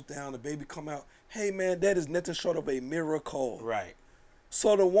goes down, the baby come out. Hey, man, that is nothing short of a miracle. Right.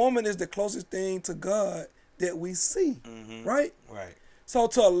 So the woman is the closest thing to God that we see, right? Right. So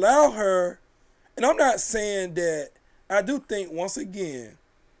to allow her, and I'm not saying that, I do think, once again,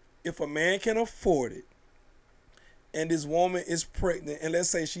 if a man can afford it, and this woman is pregnant, and let's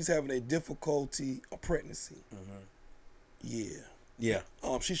say she's having a difficulty of pregnancy, Yeah.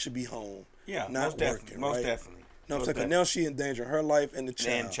 she should be home, Yeah. not Most definitely. working, Most right? definitely. No, I'm Most saying, 'cause definitely. now she endangering her life and the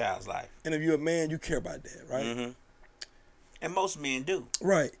child. And child's life. And if you're a man, you care about that, right? And most men do.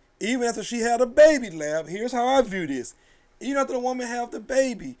 Right. Even after she had a baby, lab, here's how I view this. Even after the woman have the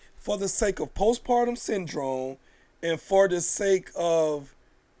baby, for the sake of postpartum syndrome and for the sake of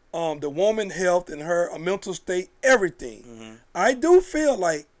the woman health and her mental state, everything. Mm-hmm. I do feel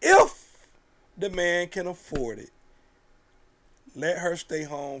like if the man can afford it, let her stay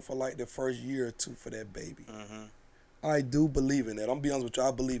home for like the first year or two for that baby. Mm-hmm. I do believe in that. I'm gonna be honest with you.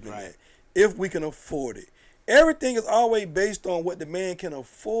 I believe in Right. that. If we can afford it. Everything is always based on what the man can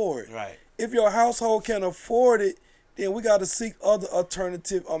afford. Right. If your household can afford it, then we got to seek other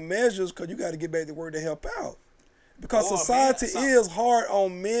alternative measures because you got to get back to work to help out. Because society is hard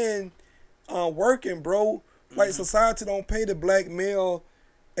on men working, bro. Like society don't pay the black male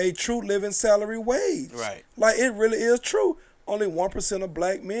a true living salary wage. Right. Like it really is true. Only 1% of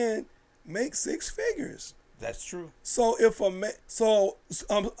black men make 6 figures. That's true. So if a man, so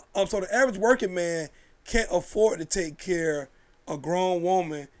the average working man can't afford to take care of a grown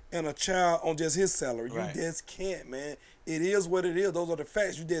woman and a child on just his salary. Right. You just can't, man. It is what it is. Those are the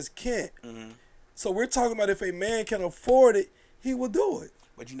facts. You just can't. Mm-hmm. So we're talking about if a man can afford it, he will do it.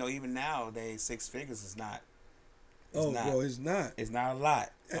 But you know, even nowadays, 6 figures is not. Bro, it's not. It's not a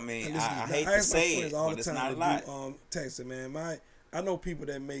lot. I mean, And listen, I hate to ask my say friends it, all but the it's time not a to lot. do, texting, man. I know people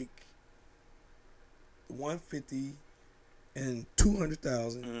that make $150,000 and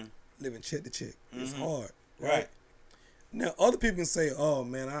 $200,000 living check to check. It's hard, right? Now other people can say, "Oh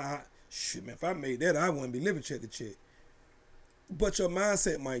man, shit, man, if I made that, I wouldn't be living check to check." But your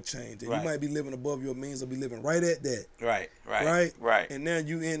mindset might change. And Right. You might be living above your means or be living right at that. Right. And now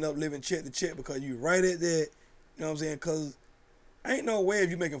you end up living check to check because you right at that. You know what I'm saying? Because ain't no way if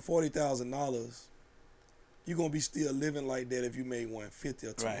you making $40,000, you're going to be still living like that if you made $150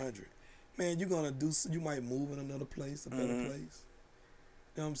 or $200. Right. Man, you're going to you might move in another place, a better place.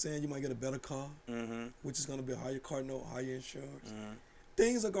 You know what I'm saying? You might get a better car, which is going to be a higher car note, higher insurance.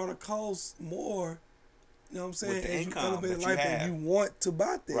 Things are going to cost more. You know what I'm saying? With the as income you elevate that you life have. and you want to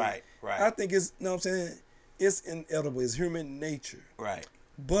buy things. Right. I think it's, you know what I'm saying? It's inevitable. It's human nature. Right.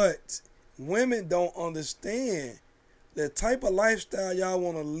 But women don't understand the type of lifestyle y'all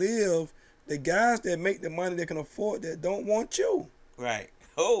want to live. The guys that make the money that can afford that don't want you. Right.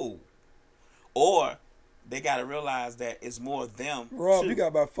 Oh. Or they got to realize that it's more them. Rob, too. you got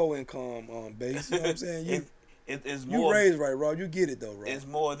about 4 income base. You know what I'm saying? It's you more. raised right, Rob. You get it though, Rob. It's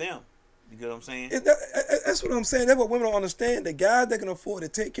more them. You get what I'm saying? That's what I'm saying. That's what women don't understand. The guys that can afford to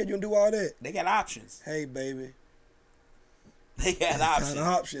take care of you and do all that. They got options. Hey, baby. They got options.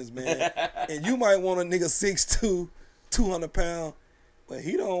 Got options, man. And you might want a nigga 6'2", 200 pounds, but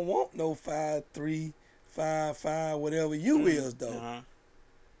he don't want no 5'3", 5'5", whatever you is though.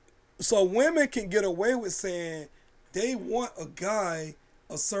 So women can get away with saying they want a guy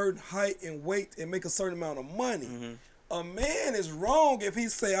a certain height and weight and make a certain amount of money. A man is wrong if he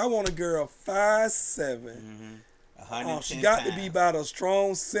say, I want a girl 5'7". She got to be about a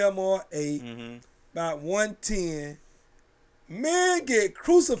strong 7 or 8, about 110. Men get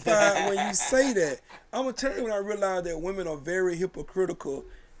crucified when you say that. I'm going to tell you when I realized that women are very hypocritical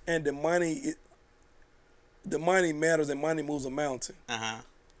and the money matters and money moves a mountain.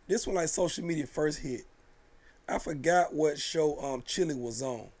 This one like social media first hit. I forgot what show Chili was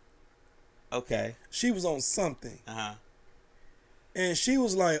on. Okay. She was on something. And she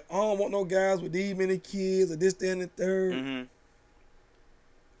was like, I don't want no guys with these many kids or this, that, and the third.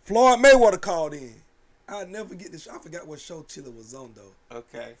 Floyd Mayweather called in. I'll never get this. I forgot what show Chili was on, though.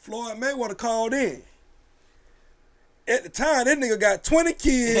 Okay. Floyd Mayweather called in. At the time, that nigga got 20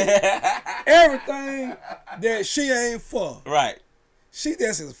 kids, everything that she ain't for. Right. She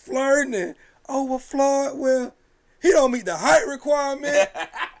just is flirting and, well, Floyd, well, he don't meet the height requirement.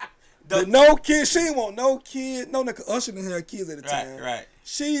 The no kids, she ain't want no kid. No nigga, Usher didn't have kids at the time. Right.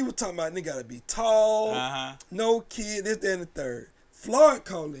 She was talking about nigga gotta be tall, no kid, this, that, and the third. Floyd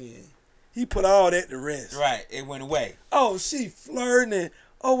called in. He put all that to rest. Right. It went away. Oh, she flirting and,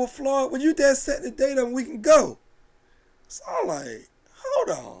 well, Floyd, when you just set the date up, we can go. So I'm like, hold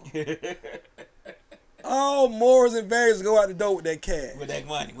on. All morals and values go out the door with that cash. With that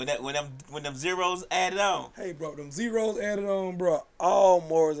money. When them zeros added on. Hey, bro, them zeros added on, bro. All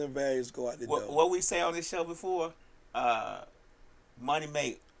morals and values go out the door. What we say on this show before, money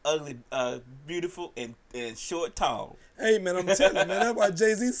make ugly, beautiful, and short, tall. Hey, man, I'm telling you, man, that's why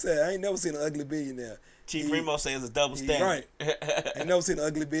Jay-Z said, I ain't never seen an ugly billionaire. Chief Remo says it's a double standard. Right. Ain't never seen an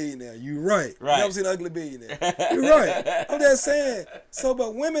ugly billionaire. You right. Right. Never seen an ugly billionaire. You right. I'm just saying. So,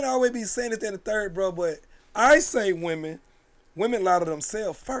 but women always be saying it in the third, bro. But I say women lie to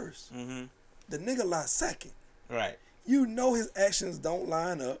themselves first. The nigga lie second. Right. You know his actions don't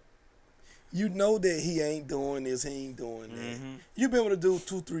line up. You know that he ain't doing this, he ain't doing that. You been with a dude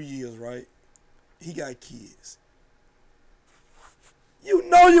 2-3 years, right? He got kids. You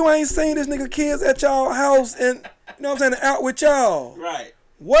know you ain't seen this nigga kids at y'all house and, you know what I'm saying, out with y'all. Right.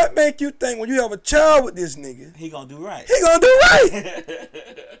 What make you think when you have a child with this nigga, He gonna do right. he gonna do right?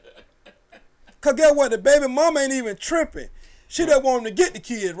 Cause guess what? The baby mama ain't even tripping. She just want him to get the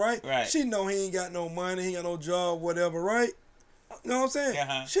kid, right? Right. She know he ain't got no money, he ain't got no job, whatever, right? You know what I'm saying?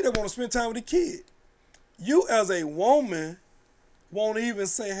 Uh-huh. She just want to spend time with the kid. You as a woman won't even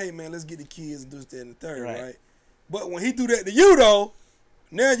say, hey man, let's get the kids and do this, that, and the third, right? But when he do that to you though,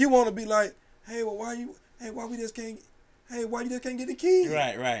 now you want to be like, hey, well, why you just can't get the kid?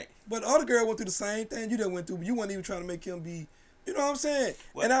 Right. But the other girl went through the same thing you just went through, but you wasn't even trying to make him be, you know what I'm saying?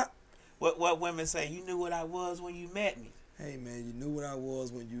 What women say, you knew what I was when you met me. Hey man, you knew what I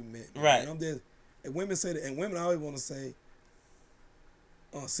was when you met me. Right. And women say that, and women always want to say,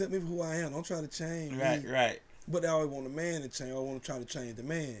 accept me for who I am. Don't try to change me. Right. But they always want a man to change. Or want to try to change the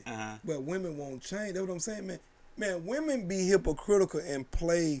man. Uh-huh. But women won't change. That's what I'm saying, man. Man, women be hypocritical and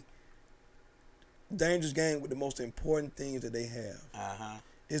play dangerous game with the most important things that they have. Uh-huh.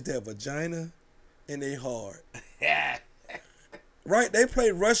 It's their vagina and their heart. Yeah. Right? They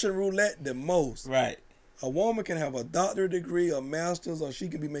play Russian roulette the most. Right. A woman can have a doctorate degree, a master's, or she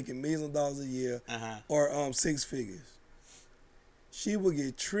can be making millions of dollars a year, or 6 figures. She will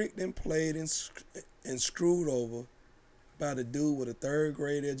get tricked and played and screwed over by the dude with a 3rd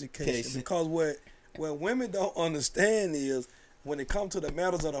grade education. Because what women don't understand is when it comes to the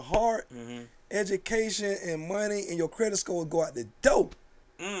matters of the heart, education and money and your credit score will go out the door.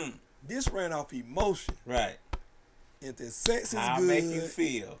 This ran off emotion. Right. If the sex is How good, make you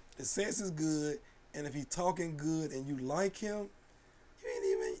feel? The sex is good, and if he's talking good and you like him,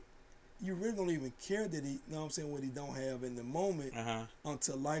 you really don't even care that he, you know what I'm saying, what he don't have in the moment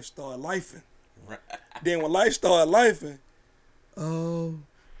until life start lifing. Right. Then when life start lifing, you know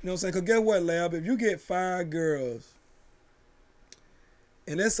what I'm saying? Because guess what, Lab? If you get 5 girls,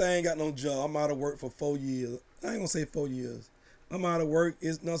 and let's say I ain't got no job, I'm out of work for 4 years. I ain't gonna say 4 years. I'm out of work. You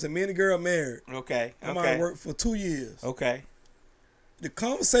know what I'm saying? Me and the girl married. Okay. I'm out of work for 2 years. Okay. The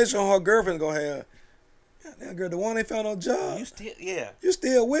conversation her girlfriend gonna have, that girl, the one ain't found no job. You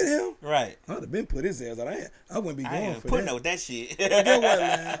still with him? Right. I'd have been put his ass out. I wouldn't be going for putting that. with that shit. Get what,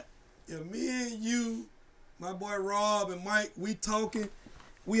 man? If me and you, my boy Rob and Mike, we talking,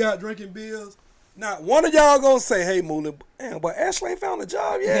 we out drinking beers. Not one of y'all gonna say, "Hey, Moolin, damn, but Ashley ain't found a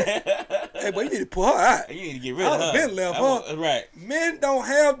job yet." Hey, but you need to pull her out. You need to get rid of her. I'd have been left her. Right. Men don't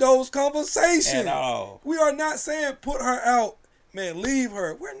have those conversations at all. We are not saying put her out, man. Leave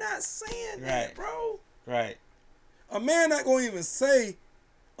her. We're not saying that, bro. Right. A man not gonna even say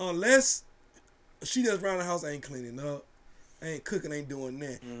unless she just around the house ain't cleaning up, ain't cooking, ain't doing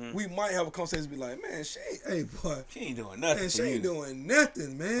that. We might have a conversation and be like, man, she ain't doing nothing. Man, she ain't doing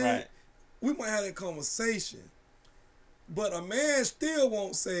nothing, man. Right. We might have that conversation. But a man still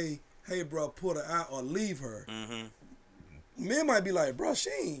won't say, hey, bro, put her out or leave her. Men might be like, bro, she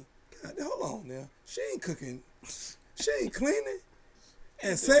ain't, God, hold on now. She ain't cooking. She ain't cleaning.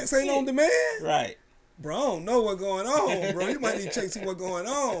 And sex ain't on demand. Right. Bro, I don't know what's going on, bro. You might need to check see what's going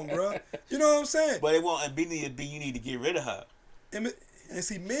on, bro. You know what I'm saying? But it won't be you need to get rid of her. And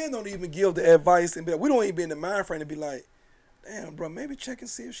see, men don't even give the advice, and we don't even be in the mind frame to be like, damn, bro, maybe check and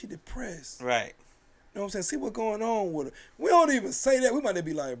see if she depressed. Right. You know what I'm saying? See what's going on with her. We don't even say that. We might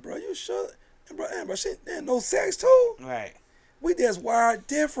be like, bro, you sure? Bro, she no sex too? Right. We just wired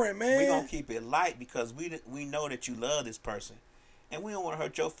different, man. We gonna keep it light because we know that you love this person. And we don't want to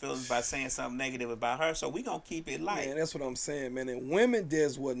hurt your feelings by saying something negative about her, so we gonna keep it light. Man, that's what I'm saying, man. And women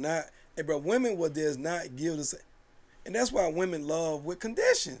would not does not give the same. And that's why women love with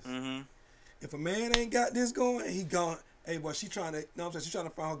conditions. If a man ain't got this going, he gone. Hey, boy, she trying to, you know what I'm saying? She trying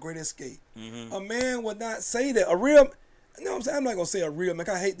to find her great escape. A man would not say that. A real, you know what I'm saying? I'm not gonna say a real man.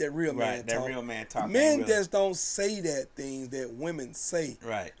 I hate that real man talk. That real man talk. Men just don't say that things that women say.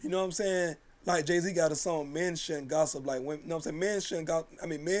 Right. You know what I'm saying? Like Jay-Z got a song, men shouldn't gossip like women. You know what I'm saying? Men shouldn't gossip. I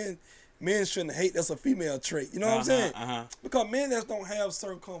mean, men shouldn't hate. That's a female trait. You know what I'm saying? Because men just don't have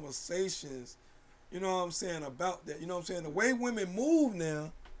certain conversations, you know what I'm saying, about that. You know what I'm saying? The way women move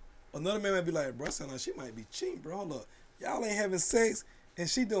now, another man might be like, bro, sound like she might be cheating, bro. Hold up. Y'all ain't having sex and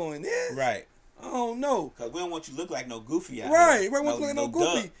she doing this? Right. I don't know. Because we don't want you to look like no goofy out here. Right. We don't want you to look like no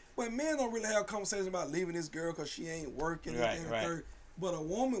goofy. Duck. But men don't really have conversations about leaving this girl because she ain't working. Right. But a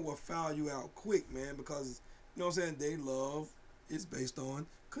woman will foul you out quick, man, because, you know what I'm saying, they love is based on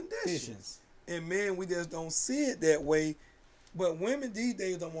conditions. And men, we just don't see it that way. But women these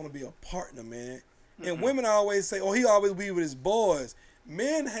days don't want to be a partner, man. And women always say, oh, he always be with his boys.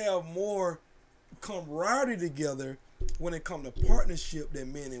 Men have more camaraderie together when it comes to partnership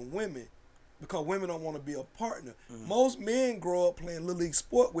than men and women, because women don't want to be a partner. Most men grow up playing little league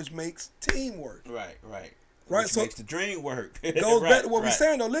sport, which makes teamwork. Right. You know right? Which So makes the dream work. goes Right, back to what we're right.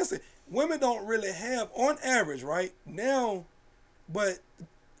 saying though. Listen, women don't really have, on average, right now, but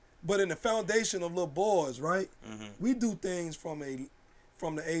in the foundation of little boys, right? Mm-hmm. We do things from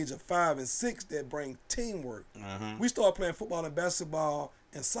the age of 5 and 6 that bring teamwork. Mm-hmm. We start playing football and basketball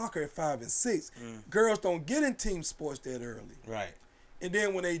and soccer at 5 and 6. Girls don't get in team sports that early. Right. And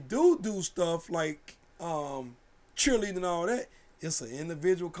then when they do stuff like cheerleading and all that, it's an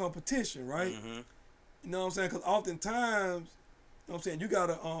individual competition, right? Mm-hmm. You know what I'm saying? Because oftentimes, you know what I'm saying, you got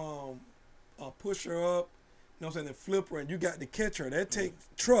to push her up, you know what I'm saying, and flip her, and you got to catch her. That takes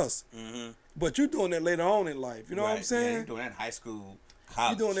trust. Mm-hmm. But you're doing that later on in life. You know what I'm Yeah, saying? you're doing that in high school,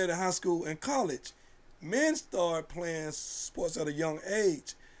 college. You're doing that in high school and college. Men start playing sports at a young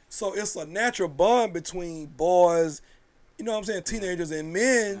age. So it's a natural bond between boys, you know what I'm saying, teenagers and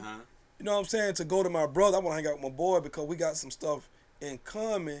men. Uh-huh. You know what I'm saying? To go to my brother, I want to hang out with my boy because we got some stuff in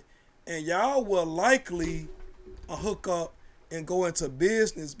common. And y'all will likely hook up and go into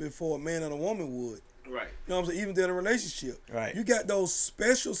business before a man and a woman would. Right. You know what I'm saying? Even in a relationship. Right. You got those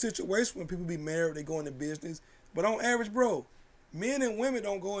special situations when people be married, they go into business. But on average, bro, men and women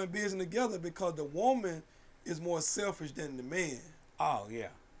don't go in business together because the woman is more selfish than the man. Oh, yeah.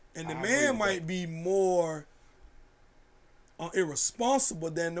 And the I agree man with might that. be more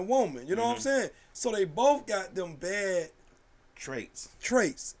irresponsible than the woman. You know what I'm saying? So they both got them bad Traits.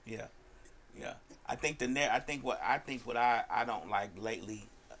 traits. Yeah. Yeah. I think what I don't like lately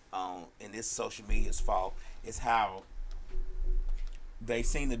in this social media's fault is how they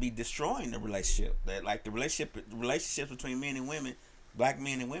seem to be destroying the relationship. That like the relationships between men and women, black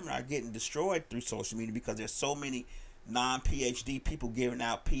men and women are getting destroyed through social media because there's so many non-PhD people giving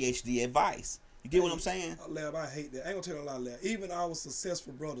out PhD advice. You get what I'm saying? Lab, I hate that. I ain't gonna tell you a lot, Lab. Even our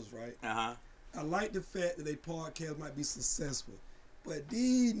successful brothers, right? Uh-huh. I like the fact that they podcast might be successful. But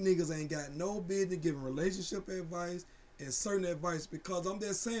these niggas ain't got no business giving relationship advice and certain advice because I'm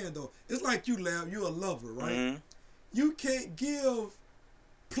just saying though, it's like you, Lab, you're a lover, right? Mm-hmm. You can't give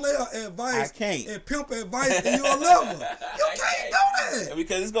player advice I can't. and pimp advice and you're a lover. You can't do that.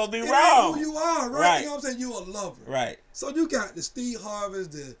 Because it's gonna be It ain't wrong. who you are, right? Right. You know what I'm saying? You're a lover. Right. So you got the Steve Harveys,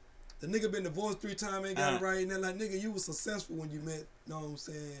 the nigga been divorced 3 times, ain't got it right. And then like, nigga, you was successful when you met, you know what I'm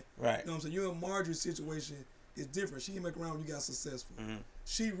saying? Right. You know what I'm saying? You and Marjorie's situation is different. She didn't make around when you got successful. Mm-hmm.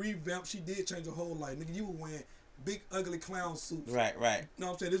 She revamped, she did change her whole life. Nigga, you were wearing big, ugly clown suits. Right. Right. You know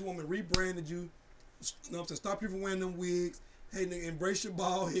what I'm saying? This woman rebranded you. You know what I'm saying? Stop you from wearing them wigs. Hey, nigga, embrace your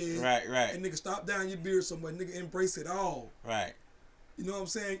bald head. Right. Right. And nigga, stop down your beard somewhere. Nigga, embrace it all. Right. You know what I'm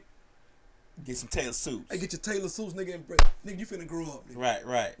saying? Get some tailor suits. Hey, get your Taylor suits, nigga. Nigga, you finna grow up, nigga. Right.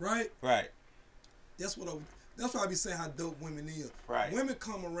 Right. Right? Right. That's why I be saying how dope women is. Right. Women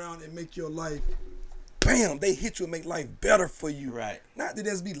come around and make your life, bam, they hit you and make life better for you. Right. Not that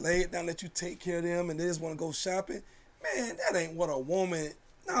just be laid down, let you take care of them and they just want to go shopping. Man, that ain't what a woman,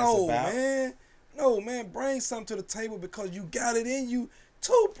 no, about. man. No, man, bring something to the table because you got it in you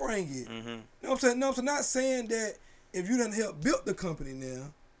to bring it. Mm-hmm. You know what I'm saying? No, I'm not saying that if you done help build the company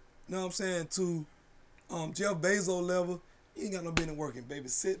now, you know what I'm saying, to Jeff Bezos level, you ain't got no business working, baby.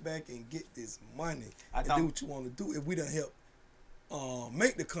 Sit back and get this money and do what you want to do. If we done help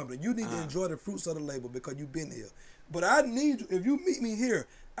make the company, you need to enjoy the fruits of the labor because you've been here. But I need you, if you meet me here,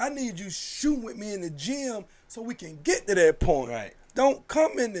 I need you shooting with me in the gym so we can get to that point. Right. Don't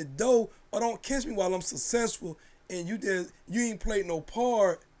come in the door or don't catch me while I'm successful and you ain't played no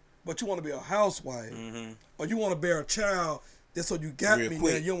part, but you want to be a housewife or you want to bear a child. That's so you got Real me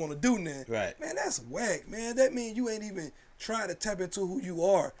quick. now. You don't want to do nothing. Right. Man, that's whack, man. That means you ain't even trying to tap into who you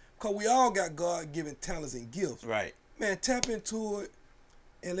are. Because we all got God-given talents and gifts. Right. Man, tap into it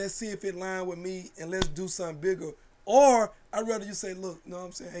and let's see if it line with me and let's do something bigger. Or I'd rather you say, look, you know what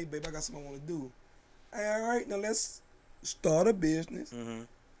I'm saying? Hey, babe, I got something I want to do. Hey, all right, now let's start a business. Mm-hmm.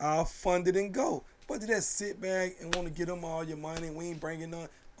 I'll fund it and go. But to just sit back and want to get them all your money and we ain't bringing none.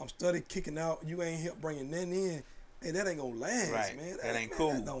 I'm studying kicking out. You ain't help bringing nothing in. Hey, that ain't gonna last, Right. man. That ain't man,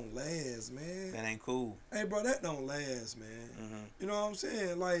 cool. That don't last, man. That ain't cool. Hey, bro, that don't last, man. Mm-hmm. You know what I'm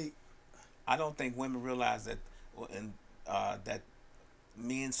saying? Like, I don't think women realize that, that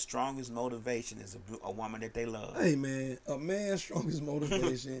men's strongest motivation is a woman that they love. hey, man, a man's strongest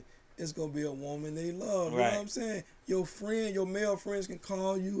motivation is gonna be a woman they love. You Right. know what I'm saying? Your friend, your male friends can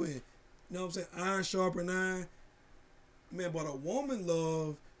call you and, you know what I'm saying, iron sharpen iron. Man, but a woman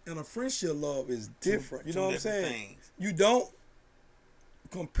love and a friendship love is different. You know what I'm saying? Things. You don't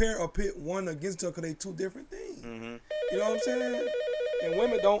compare or pit one against the other because they two different things. Mm-hmm. You know what I'm saying? And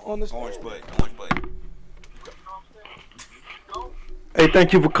women don't understand. Orange button. Hey,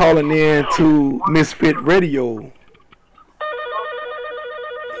 thank you for calling in to Misfit Radio.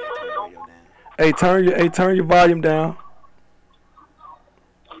 Turn your volume down.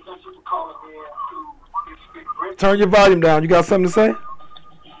 Turn your volume down. You got something to say?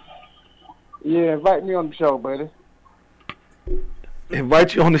 Yeah, invite me on the show, buddy.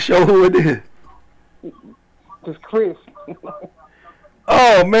 Invite you on the show. Who it is? It's Chris.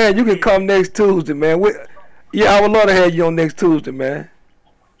 Oh man, you can come next Tuesday, man. Yeah, I would love to have you on next Tuesday, man.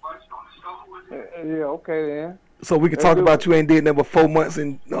 Yeah, okay then. So we can talk about you ain't did nothing but 4 months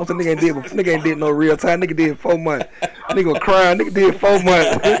and no, nigga ain't did no real time. Nigga did 4 months. Nigga crying. Nigga did 4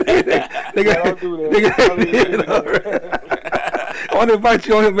 months. I want to invite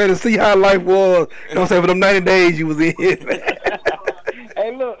you on here, man, to see how life was. You know what I'm saying? For them 90 days you was in here, man.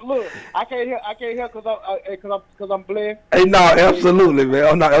 Hey, look! I can't hear because I'm blessed. Hey, no, absolutely,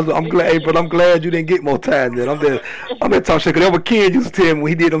 man. I'm glad, hey, but I'm glad you didn't get more time. Then I'm just talking shit. Cause that what Ken used to tell me when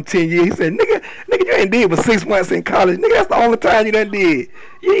he did them 10 years. He said, "Nigga, you ain't did but 6 months in college. Nigga, that's the only time you done did.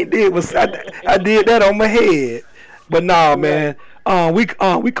 You ain't did but I did that on my head." But nah, man. We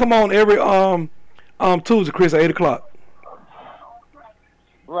come on every Tuesday, Chris, at 8:00.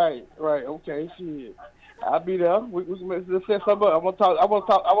 Right. Okay, shit. I'll be there. We can set something up. I want to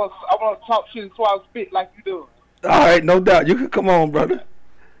talk shit and swallow spit like you do. All right, no doubt. You can come on, brother.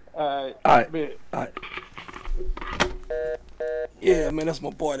 All right. Yeah, man, that's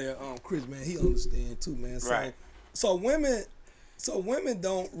my boy there, Chris, man. He understand too, man. Right. So women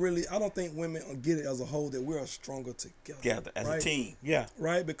don't really. I don't think women get it as a whole that we're stronger together. As a team. Yeah.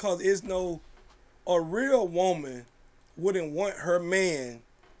 Right, because a real woman wouldn't want her man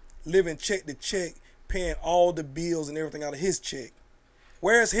living check to check, paying all the bills and everything out of his check.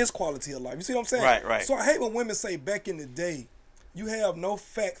 Where's his quality of life? You see what I'm saying? Right. So I hate when women say back in the day, you have no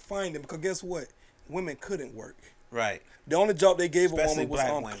fact finding, because guess what? Women couldn't work. Right. The only job they gave Especially a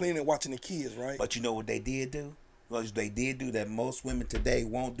woman was cleaning and watching the kids, right? But you know what they did do? Well, they did do that most women today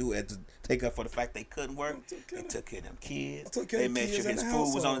won't do, as to take up for the fact they couldn't work. They took care of them kids. They made sure his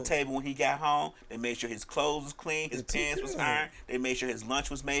food was on the table when he got home. They made sure his clothes was clean, his pants was ironed. They made sure his lunch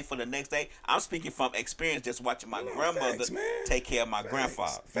was made for the next day. I'm speaking from experience, just watching my grandmother take care of my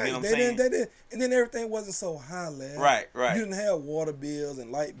grandfather. You know what I'm saying? They did. And then everything wasn't so high, lad. Right. You didn't have water bills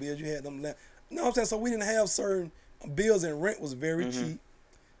and light bills. You had them. You know what I'm saying? So we didn't have certain bills, and rent was very cheap.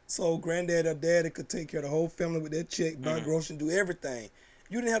 So granddad or daddy could take care of the whole family with their check, buy groceries, do everything.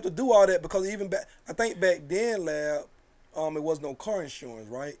 You didn't have to do all that, because even I think back then, lab, it was no car insurance,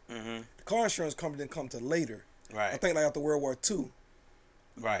 right? The car insurance company didn't come till later. Right. I think like after World War II.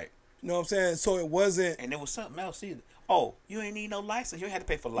 Right. You know what I'm saying? So it wasn't. And there was something else either. Oh, you ain't need no license. You ain't had to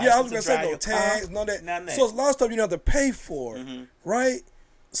pay for license. Yeah, I was gonna say no tags, none of that. None of that. So it's a lot of stuff you didn't have to pay for, right?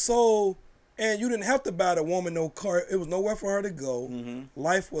 So. And you didn't have to buy the woman no car. It was nowhere for her to go.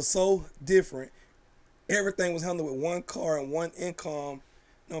 Life was so different. Everything was handled with one car and one income. You know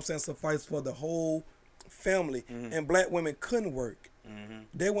what I'm saying? Suffice for the whole family. And black women couldn't work.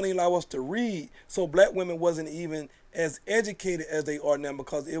 They wouldn't allow us to read. So black women wasn't even as educated as they are now,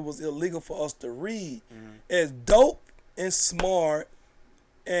 because it was illegal for us to read. As dope and smart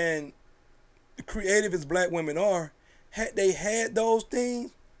and creative as black women are, had they had those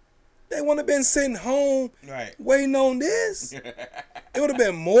things, they wouldn't have been sitting home waiting on this. It would have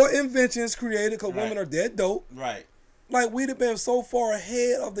been more inventions created, because women are that dope. Right. Like, we'd have been so far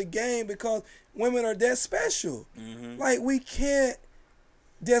ahead of the game because women are that special. Like, we can't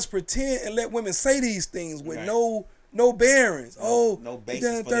just pretend and let women say these things with no bearings. No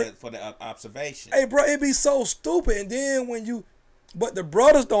basis for the observation. Hey, bro, it'd be so stupid. And then but the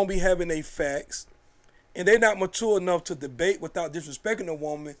brothers don't be having their facts, and they're not mature enough to debate without disrespecting a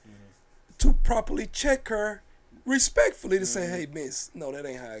woman, to properly check her respectfully, to say, hey, miss, no, that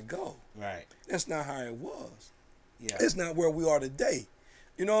ain't how it go. Right. That's not how it was. Yeah. It's not where we are today.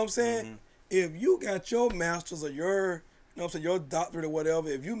 You know what I'm saying? If you got your master's or your, you know what I'm saying, your doctorate or whatever,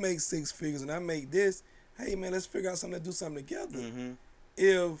 if you make 6 figures and I make this, hey, man, let's figure out something to do something together.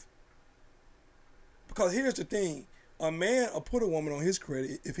 Because here's the thing. A man will put a woman on his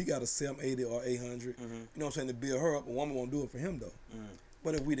credit if he got a 780 or 800, you know what I'm saying, to build her up. A woman won't do it for him, though.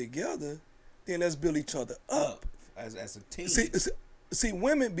 But if we together, then let's build each other up. As a team. See,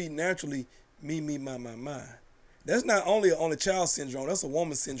 women be naturally me, my. That's not only an only child syndrome. That's a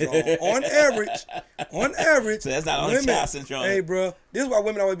woman syndrome. On average. So that's not only child syndrome. Hey, bro, this is why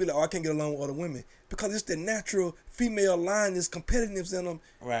women always be like, I can't get along with other women. Because it's the natural female line, this competitiveness in them.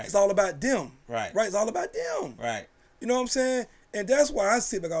 Right. It's all about them. Right. It's all about them. Right. You know what I'm saying? And that's why I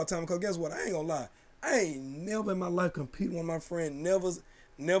sit back all the time, because guess what? I ain't gonna lie. I ain't never in my life competed with my friend.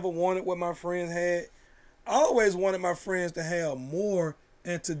 Never wanted what my friends had. I always wanted my friends to have more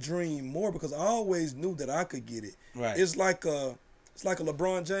and to dream more, because I always knew that I could get it. Right. It's like a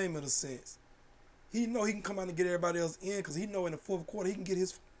LeBron James in a sense. he know he can come out and get everybody else in because he know in the fourth quarter he can get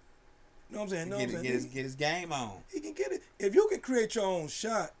his. You know what I'm saying? Get his game on. He can get it. If you can create your own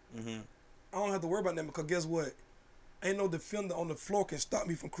shot, Mm-hmm. I don't have to worry about that because guess what? Ain't no defender on the floor can stop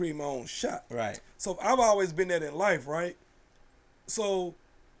me from creating my own shot. Right. So I've always been that in life, right? So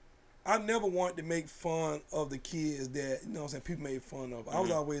I never wanted to make fun of the kids that, you know what I'm saying, people made fun of. I was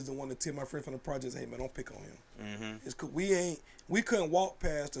always the one to tell my friend from the projects, hey man, don't pick on him. Mm-hmm. It's cool. We couldn't walk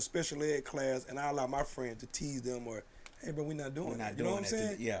past the special ed class and I allow my friend to tease them or, hey bro, we're not doing that. You know what I'm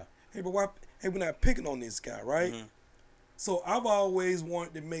saying? Yeah. Hey bro, why, hey, we're not picking on this guy, right? Mm-hmm. So I've always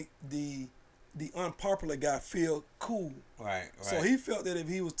wanted to make the unpopular guy feel cool. Right. So he felt that if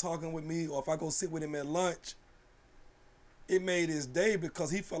he was talking with me or if I go sit with him at lunch, it made his day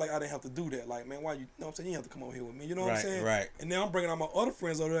because he felt like I didn't have to do that. Like, man, why you know what I'm saying? You have to come over here with me. You know what I'm saying? Right. And now I'm bringing out my other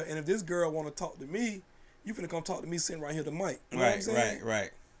friends over there. And if this girl want to talk to me, you finna come talk to me sitting right here at the mic. You know what I'm saying?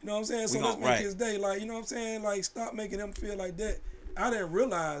 Right. You know what I'm saying? So let's make his day. Like, you know what I'm saying? Like, stop making him feel like that. I didn't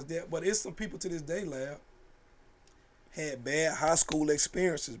realize that, but it's some people to this day, Lab, had bad high school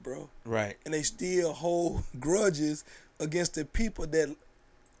experiences, bro. Right. And they still hold grudges against the people that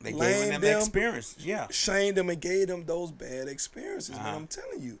they gave them experience. Yeah. Shamed them and gave them those bad experiences. Man, I'm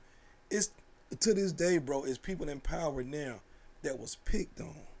telling you, it's to this day, bro. It's people in power now that was picked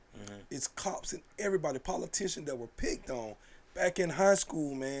on. Mm-hmm. It's cops and everybody, politicians that were picked on back in high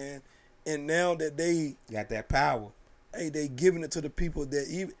school, man. And now that they got that power, hey, they giving it to the people that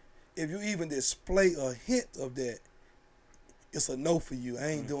even if you even display a hint of that, it's a no for you. I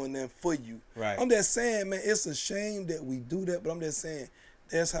ain't doing that for you. Right. I'm just saying, man, it's a shame that we do that, but I'm just saying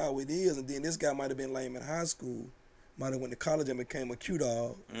that's how it is. And then this guy might have been lame in high school, might have went to college and became a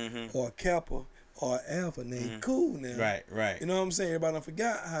Q-Dog or a Kappa or an Alpha. And they cool now. Right. You know what I'm saying? Everybody done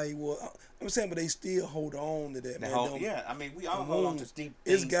forgot how he was. I'm saying, but they still hold on to that, man. I mean, we all hold on to deep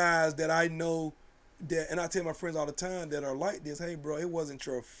things. It's guys that I know that, and I tell my friends all the time that are like this, hey, bro, it wasn't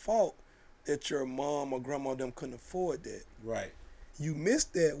your fault that your mom or grandma them couldn't afford that. Right. You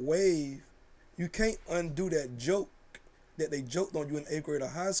missed that wave. You can't undo that joke that they joked on you in 8th grade or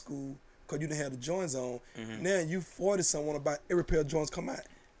high school because you didn't have the joints on. Mm-hmm. Now you 40 someone about every pair of joints come out.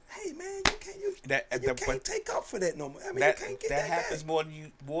 Hey man, you can't take up for that no more. I mean, you can't get that happens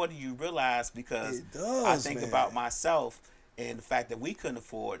back. more than you realize because it does, I think man. about myself and the fact that we couldn't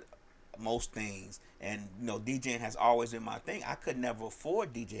afford most things. And, you know, DJing has always been my thing. I could never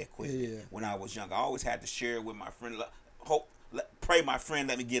afford DJ equipment when I was young. I always had to share it with my friend. Pray my friend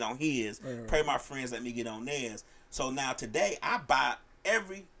let me get on his. Right. Pray my friends let me get on theirs. So now today, I buy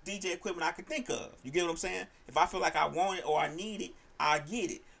every DJ equipment I can think of. You get what I'm saying? If I feel like I want it or I need it, I get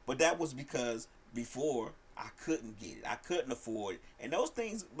it. But that was because before I couldn't get it. I couldn't afford it. And those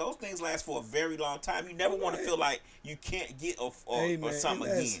things last for a very long time. You never want to feel like you can't get or something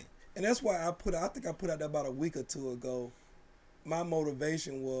again. And that's why I think I put out that about a week or two ago. My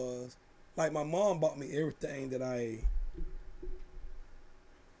motivation was, like, my mom bought me everything that I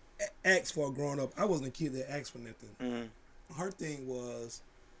asked for growing up. I wasn't a kid that asked for nothing. Mm-hmm. Her thing was,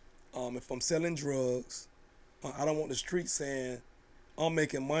 if I'm selling drugs, I don't want the street saying I'm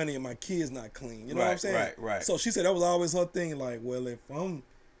making money and my kid's not clean. You know what I'm saying? Right. So she said that was always her thing. Like, well, if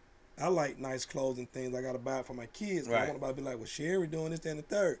I like nice clothes and things, I got to buy it for my kids. Right. I want to be like, well, Sherry doing this, that, and the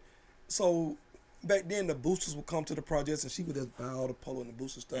third. So back then, the boosters would come to the projects and she would just buy all the polo and the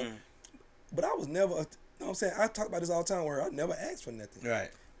booster stuff. But I was never, you know what I'm saying? I talk about this all the time where I never asked for nothing. Right.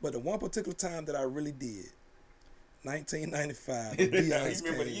 But the one particular time that I really did, 1995, the Dion's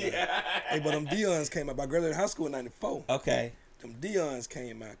came out. Hey, but them Dion's came out. I graduated high school in 94. Okay. Them Dion's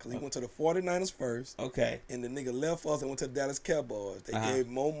came out because he went to the 49ers first. Okay. And the nigga left us and went to the Dallas Cowboys. They gave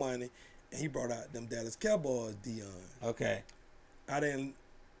him more money, and he brought out them Dallas Cowboys Dion. Okay.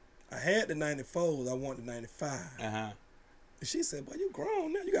 I had the 94s. I wanted the 95. And she said, "Boy, you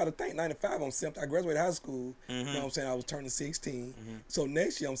grown now. You got to think 95. I'm 17. I graduated high school. You know what I'm saying? I was turning 16. So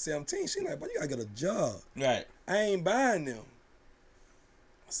next year I'm 17. She like, but you got to get a job. Right. I ain't buying them."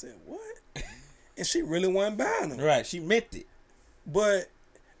 I said, "What?" And she really wasn't buying them. Right. She meant it. But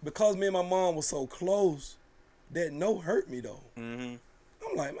because me and my mom was so close, that no hurt me though. I'm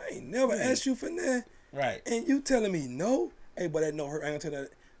like, man, I ain't never asked you for that. Right. And you telling me no? Hey, but that no hurt. I ain't gonna tell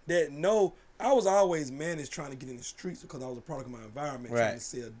that no. I was always managed trying to get in the streets because I was a product of my environment, trying to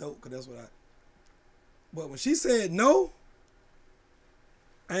sell dope, because that's what I. But when she said no,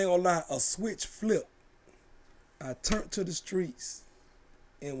 I ain't gonna lie, a switch flipped. I turned to the streets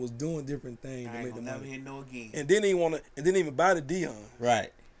and was doing different things to make the money. Never hear no again. And didn't even buy the Dion.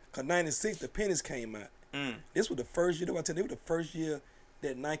 Right. Cause '96 the pennies came out. This was the first year. It was the first year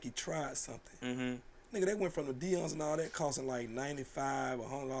that Nike tried something. Nigga, they went from the Dion's and all that costing like $95 or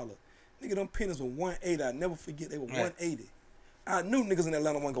 $100. Nigga, them pennies were 180. I never forget they were Right. 180. I knew niggas in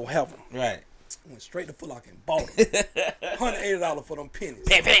Atlanta wasn't gonna have them. Right. Went straight to Foot Locker and bought them. $180 for them pennies.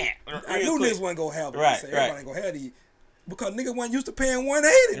 Bam, bam. I knew niggas wasn't gonna have them. Right, I said, everybody right. ain't gonna have these. Because niggas wasn't used to paying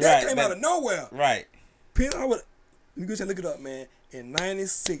 180. That Right, came that- out of nowhere. Right. Penny Hardaway, you go look it up, man. In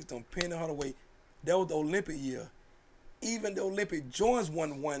 '96, them Penny Hardaway, that was the Olympic year. Even the Olympic joints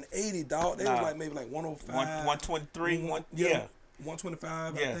won 180, dog. They was Nah. like maybe like 105. 123. Yeah.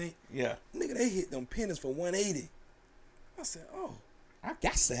 125, Yeah. I think. Yeah. Nigga, they hit them pennies for 180. I said, oh. I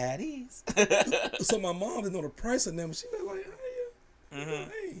got to have these. So my mom didn't know the price of them. She was like, hey, Mm-hmm.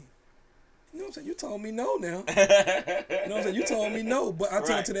 hey. You know what I'm saying? You told me no now. You know what I'm saying? You told me no. But I tell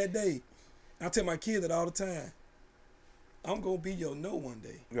her Right. to that day. I tell my kids that all the time. I'm going to be your no one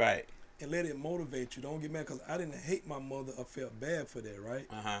day. Right. And let it motivate you. Don't get mad because I didn't hate my mother or felt bad for that, right?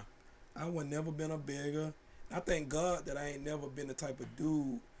 Uh-huh. I would never been a beggar. I thank God that I ain't never been the type of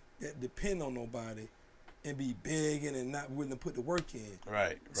dude that depend on nobody and be begging and not willing to put the work in. Right.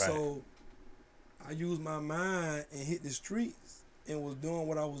 Right. So I used my mind and hit the streets and was doing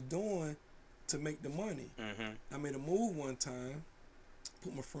what I was doing to make the money. Mm-hmm. I made a move one time,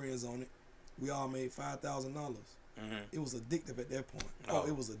 put my friends on it. We all made $5,000. Mm-hmm. It was addictive at that point. Oh. Oh,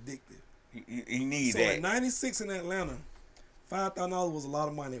 it was addictive. You need So that. in '96 in Atlanta, $5,000 was a lot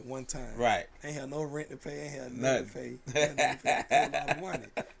of money at one time. Right. Ain't had no rent to pay, ain't had nothing to pay. Nothing. Ain't had nothing to pay. It was a lot of money.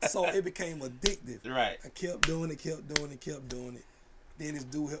 So it became addictive. Right. I kept doing it, kept doing it, kept doing it. Then this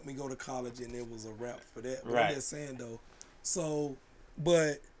dude helped me go to college, and it was a wrap for that. But Right. I'm just saying though. So,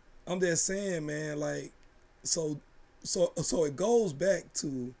 but I'm just saying, man, like, so it goes back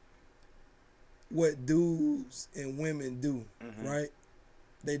to what dudes and women do, right?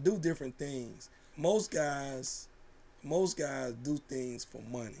 They do different things. Most guys do things for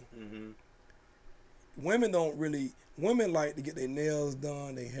money. Mm-hmm. Women don't really. Women like to get their nails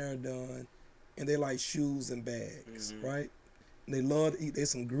done, their hair done, and they like shoes and bags, right? And they love to eat. They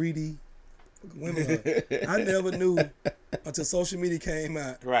some greedy women. I never knew until social media came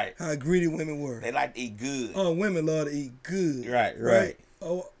out Right. how greedy women were. They like to eat good. Oh, women love to eat good. Right.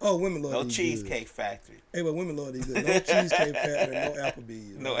 Oh, women love No to eat Cheesecake Factory. good. Hey, but women love to eat good. No Cheesecake Factory, no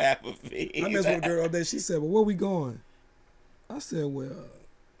Applebee's. No right? Applebee's. I messed with a girl all day. She said, well, where we going? I said, well,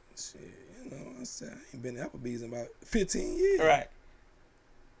 shit, you know, I said, I ain't been to Applebee's in about 15 years. Right.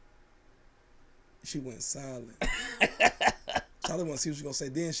 She went silent. So I didn't want to see what she was going to say.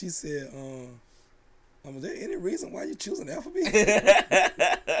 Then she said, is there any reason why you choosing Applebee's?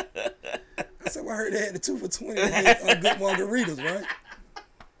 I said, well, I heard they had the 2 for $20 good margaritas, right?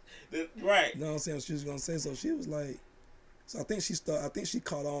 Right. You know what I'm saying? What she was going to say. So she was like, so I think she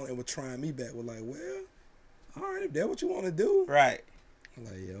caught on and was trying me back. Was like, well, all right, if that's what you want to do. Right. I'm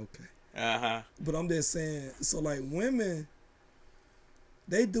like, yeah, okay. Uh-huh. But I'm just saying, so like women,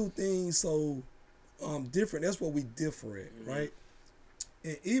 they do things so different. That's what we differ at, right?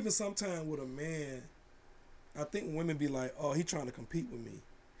 And even sometimes with a man, I think women be like, oh, he trying to compete with me.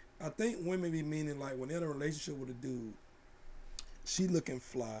 I think women be meaning like when they're in a relationship with a dude, she looking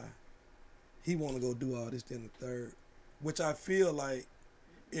fly. He want to go do all this, then the third. Which I feel like,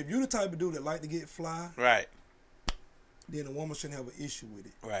 if you the type of dude that like to get fly, Right. then a woman shouldn't have an issue with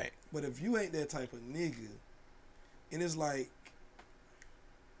it. Right. But if you ain't that type of nigga, and it's like,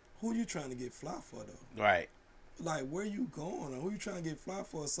 who you trying to get fly for though? Right. Like, where you going? Or who you trying to get fly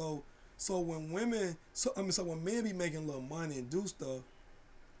for? So when women, so when men be making a little money and do stuff,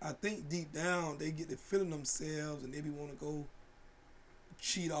 I think deep down they get the feeling themselves and they be want to go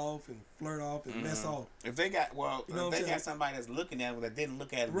cheat off and flirt off and mess off. If they got, You know if what they I'm saying? got somebody that's looking at them that didn't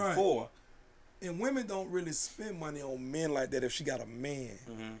look at them Right. before. And women don't really spend money on men like that if she got a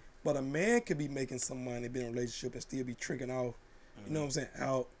man. But a man could be making some money, be in a relationship, and still be tricking off. You know what I'm saying?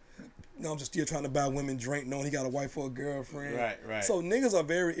 Out. You know, I'm just still trying to buy women drink, knowing he got a wife or a girlfriend. Right. So niggas are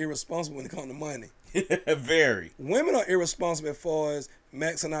very irresponsible when it comes to money. Very. Women are irresponsible as far as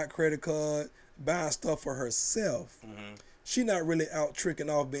maxing out credit card, buying stuff for herself. She not really out tricking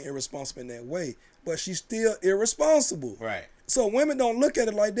off being irresponsible in that way, but she's still irresponsible. Right. So women don't look at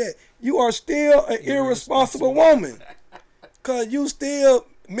it like that. You are still an irresponsible woman because you still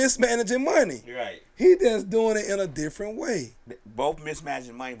mismanaging money. Right. He just doing it in a different way. Both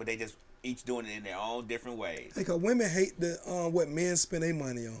mismanaging money, but they just each doing it in their own different ways. Because women hate the what men spend their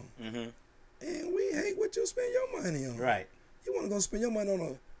money on. And we hate what you spend your money on. Right. You want to go spend your money on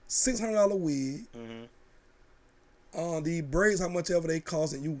a $600 wig. The braids, how much ever they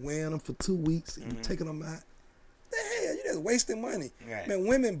cost, and you wearing them for 2 weeks and you taking them out. The hell, you just wasting money. Right. Man,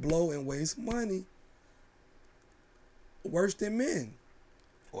 women blow and waste money worse than men.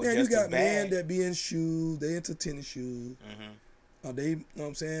 Or Man, you just as got men bad. that be in shoes, they into tennis shoes. They, you know what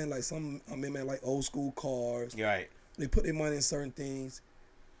I'm saying? Like some men like old school cars. Right. They put their money in certain things.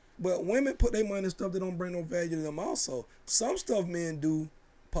 But women put their money in stuff that don't bring no value to them also. Some stuff men do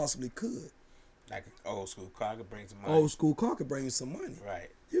possibly could. Like an old school car could bring some money. Old school car could bring you some money. Right.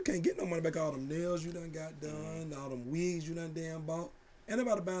 You can't get no money back. All them nails you done got done, all them wigs you done damn bought. Ain't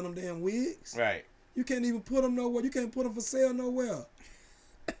nobody buying them damn wigs. Right. You can't even put them nowhere. You can't put them for sale nowhere.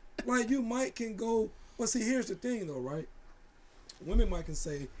 Like you might can go, but see, here's the thing though, right? Women might can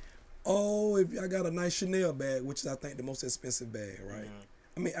say, oh, if I got a nice Chanel bag, which is I think the most expensive bag, right?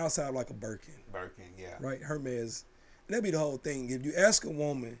 I mean, outside of like a Birkin. Birkin, yeah. Right, Hermes. That'd be the whole thing. If you ask a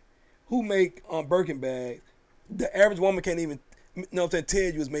woman who make Birkin bags, the average woman can't even tell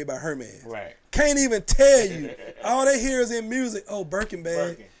you it's made by Hermes. Right. Can't even tell you. All they hear is in music, oh, Birkin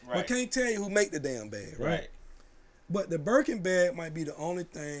bag. Birkin, But right. can't tell you who make the damn bag, right? But the Birkin bag might be the only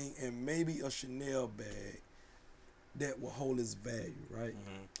thing, and maybe a Chanel bag that will hold its value, right?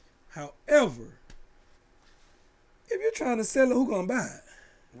 However, if you're trying to sell it, who gonna buy it?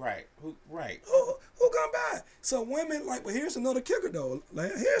 Right. Who gonna buy it? So women like, but here's another kicker though.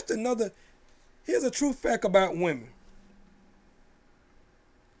 Like, here's a true fact about women.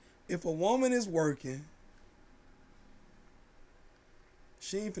 If a woman is working,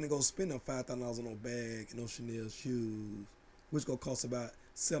 she ain't finna go spend them $5,000 on no bag and no Chanel shoes, which gonna cost about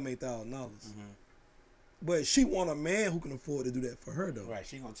 $7,000-8,000. But she want a man who can afford to do that for her though. Right.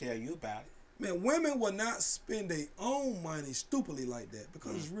 She gonna tell you about it. Man, women will not spend their own money stupidly like that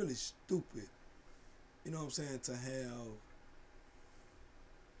because it's really stupid. You know what I'm saying? To have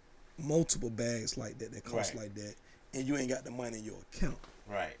multiple bags like that cost like that, and you ain't got the money in your account.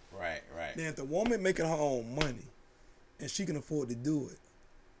 Right. Then if the woman making her own money, and she can afford to do it,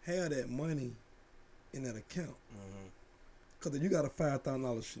 have that money in that account. Because if you got a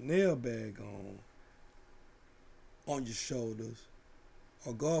 $5,000 Chanel bag on your shoulders,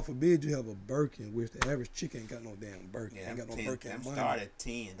 or God forbid you have a Birkin, which the average chick ain't got no damn Birkin. Yeah, ain't got no 10, Birkin them money. start at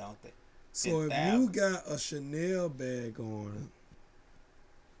 10, don't they? So 10,000. if you got a Chanel bag on,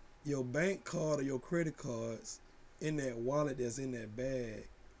 your bank card or your credit cards in that wallet that's in that bag,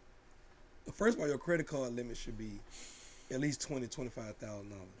 first of all, your credit card limit should be at least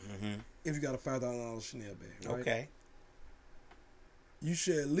 $20,000-$25,000. If you got a $5,000 Chanel bag, right? Okay. You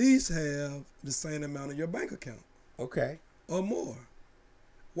should at least have the same amount in your bank account Okay. or more.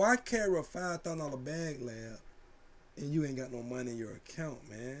 Why carry a $5,000 bag, Lab, and you ain't got no money in your account,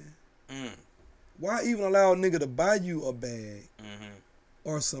 man? Why even allow a nigga to buy you a bag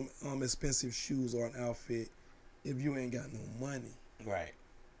or some expensive shoes or an outfit if you ain't got no money? Right.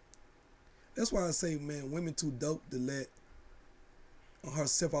 That's why I say, man, women too dope to let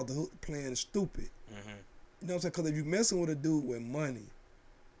herself out the hook playing stupid. You know what I'm saying? Because if you messing with a dude with money,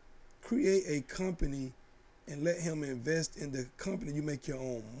 create a company and let him invest in the company. You make your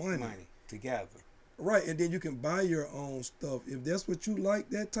own money together. Right, and then you can buy your own stuff. If that's what you like,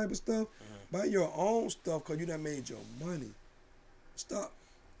 that type of stuff, buy your own stuff because you done made your money. Stop.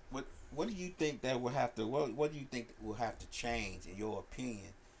 What do you think that will have to? What do you think will have to change, in your opinion,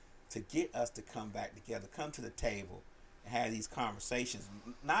 to get us to come back together, come to the table, and have these conversations?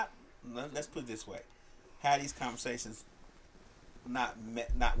 Let's put it this way: have these conversations, not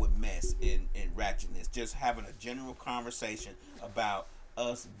with mess and ratchetness, just having a general conversation about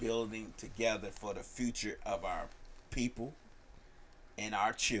us building together for the future of our people and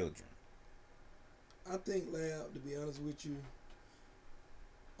our children. I think, Lab, to be honest with you,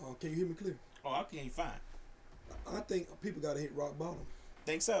 can you hear me clear? Oh, I can hear you fine. I think people got to hit rock bottom.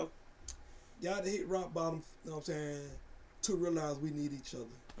 Think so? Got to hit rock bottom, you know what I'm saying, to realize we need each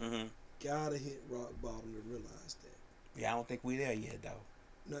other. Got to hit rock bottom to realize that. Yeah, I don't think we there yet, though.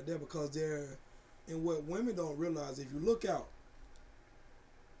 Not there because and what women don't realize, if you look out,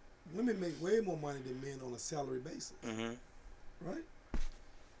 women make way more money than men on a salary basis. Right?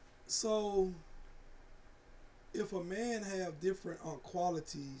 So, if a man have different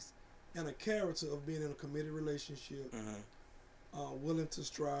qualities and a character of being in a committed relationship, willing to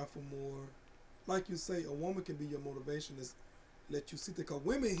strive for more, like you say, a woman can be your motivation to let you see things. Because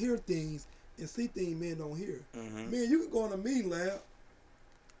women hear things and see things men don't hear. Man, you can go in a meeting, Lab,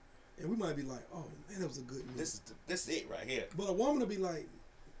 and we might be like, oh, man, that was a good meeting. This is it right here. But a woman will be like,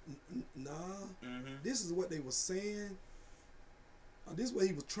 nah, this is what they were saying. This is what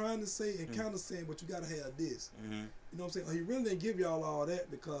he was trying to say and kind of saying, but you got to have this. You know what I'm saying? He really didn't give y'all all that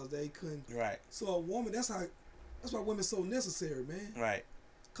because they couldn't. Right. So a woman, that's why women's so necessary, man. Right.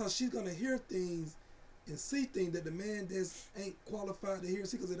 Because she's going to hear things and see things that the man just ain't qualified to hear and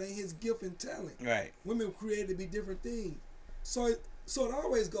see because it ain't his gift and talent. Right. Women were created to be different things. So it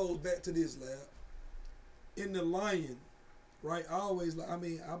always goes back to this, Lab. In The Lion, right? I always like. I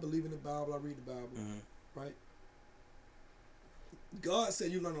mean, I believe in the Bible. I read the Bible, right? God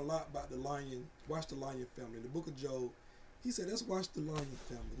said you learn a lot about the lion. Watch the lion family. In the book of Job, He said, let's watch the lion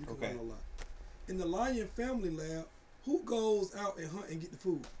family. You can learn a lot. In the lion family lab, who goes out and hunt and get the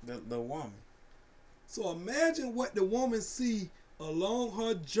food? The woman. So imagine what the woman see along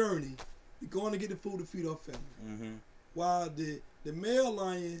her journey, going to get the food to feed her family. While the male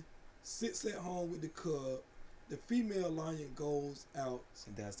lion sits at home with the cub, the female lion goes out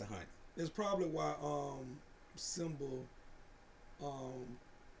and does the hunt. That's probably why Simba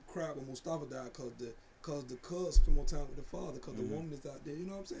cried when Mustafa died, because the cub spent more time with the father, because the woman is out there. You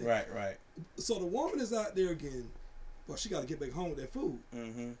know what I'm saying? Right. So the woman is out there again, but she got to get back home with that food.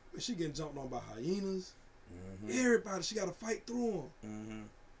 And she getting jumped on by hyenas. Everybody, she got to fight through them.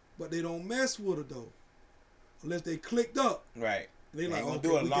 But they don't mess with her though, unless they clicked up. Right. They like,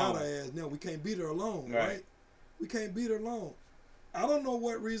 okay, we got her ass now. We can't beat her alone, right? We can't beat her alone. I don't know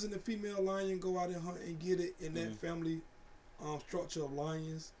what reason the female lion go out and hunt and get it in that family structure of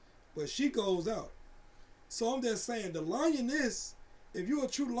lions, but she goes out. So I'm just saying, the lioness, if you're a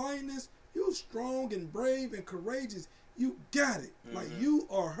true lioness, you're strong and brave and courageous. You got it. Like, you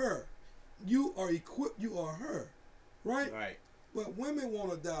are her. You are equipped. You are her. Right? Right. But women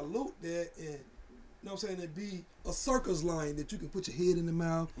want to dilute that and, you know what I'm saying, and be a circus lion that you can put your head in the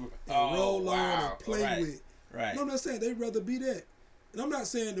mouth and roll on and play with. Right. No, I'm not saying they'd rather be that. And I'm not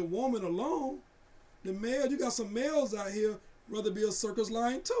saying the woman alone. The male, you got some males out here rather be a circus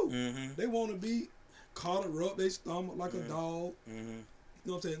lion too. They want to be collar up their stomach like a dog. You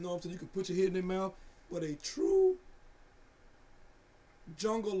know what I'm saying? You can put your head in their mouth. But a true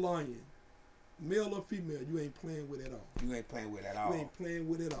jungle lion, male or female, you ain't playing with at all. You ain't playing with at all. You ain't playing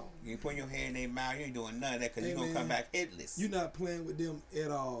with at all. You ain't putting your hand in their mouth. You ain't doing none of that because you're going to come back headless. You're not playing with them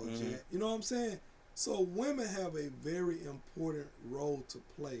at all, Jack. You know what I'm saying? So women have a very important role to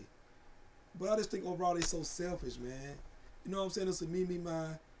play. But I just think overall they so selfish, man. You know what I'm saying? It's a me, my.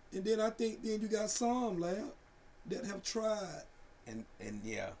 And then I think you got some, lab, that have tried. And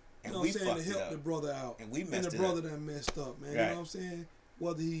yeah. And you know we what I'm saying? To help up. the brother out. And we messed and it the brother up. done messed up, man. Right. You know what I'm saying?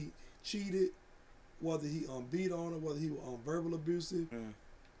 Whether he cheated, whether he beat on her, whether he was verbal abusive.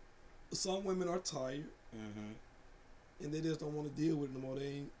 Some women are tired. And they just don't want to deal with it no more. They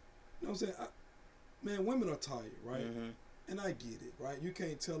ain't, you know what I'm saying? Man, women are tired, right? And I get it, right? You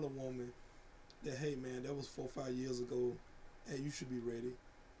can't tell a woman that, hey, man, that was 4 or 5 years ago. Hey, you should be ready.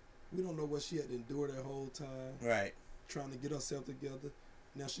 We don't know what she had to endure that whole time. Right. Trying to get herself together.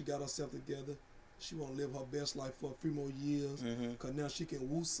 Now she got herself together. She want to live her best life for a few more years. Because now she can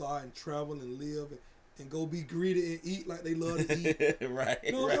woosah and travel and live and go be greedy and eat like they love to eat. Right.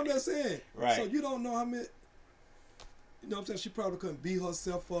 You know what I'm saying? Right. So you don't know how many... You know what I'm saying? She probably couldn't be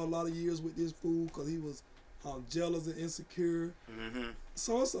herself for a lot of years with this fool because he was jealous and insecure.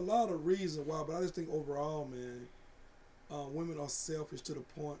 So it's a lot of reasons why, but I just think overall, man, women are selfish to the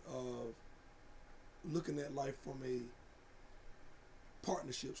point of looking at life from a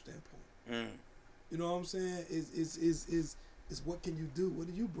partnership standpoint. You know what I'm saying? Is what can you do? What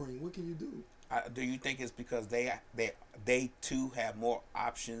do you bring? What can you do? Do you think it's because they too have more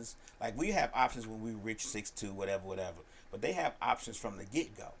options? Like we have options when we reach 6'2", whatever. But they have options from the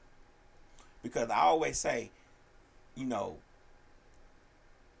get-go. Because I always say, you know,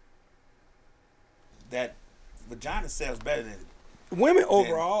 that vagina sells better than women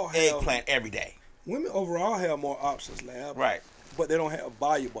overall have eggplant every day. Women overall have more options, lab. Right. But they don't have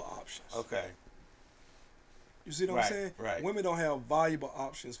valuable options. Okay. You see what I'm saying? Right. Women don't have valuable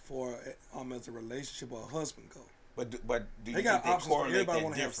options for as a relationship or a husband go. But do you they got think options for everybody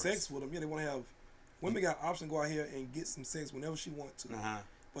want to have sex with them. Yeah, they want to have. Women got options to go out here and get some sex whenever she wants to.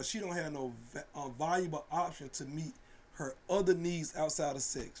 But she don't have no valuable option to meet her other needs outside of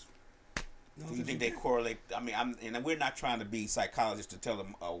sex. Do you think they correlate? I mean, and we're not trying to be psychologists to tell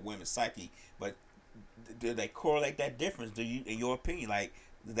them women's psyche, but do they correlate that difference? Do you, in your opinion, like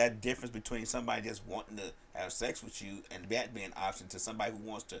that difference between somebody just wanting to have sex with you and that being an option to somebody who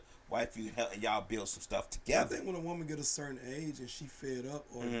wants to wife you and y'all build some stuff together? I think when a woman get a certain age and she fed up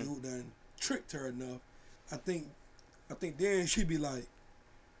or a dude done tricked her enough, I think then she'd be like,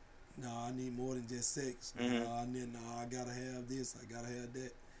 nah, I need more than just sex. Nah, I gotta have this, I gotta have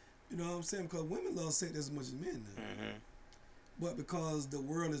that. You know what I'm saying? Because women love sex as much as men do. But because the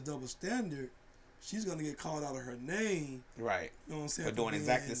world is double standard, she's gonna get called out of her name. Right. You know what I'm saying? For doing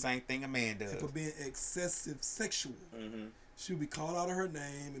exactly the same thing a man does. For being excessive sexual. She'll be called out of her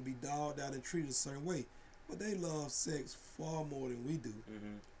name and be dogged out and treated a certain way. But they love sex far more than we do.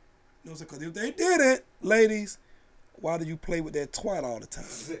 You know what I'm saying? Because if they didn't, ladies, why do you play with that twat all the time?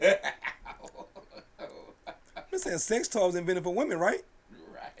 I'm just saying sex toys invented for women, right?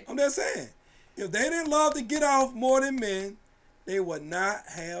 Right. I'm just saying. If they didn't love to get off more than men, they would not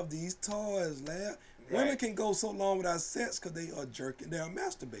have these toys, lad. Women Right. can go so long without sex because they are jerking, they are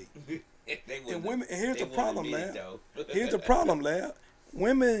masturbating. They And women, and here's they the problem, wouldn't admit lad. it, though. Here's the problem, lad.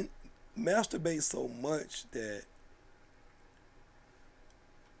 Women masturbate so much that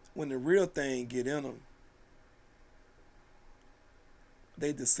when the real thing get in them,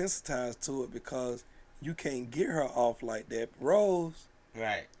 they desensitized to it because you can't get her off like that. Rose,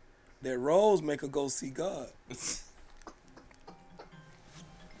 Right. that Rose make her go see God.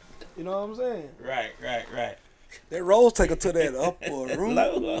 You know what I'm saying? Right. That Rose take her to that upper room.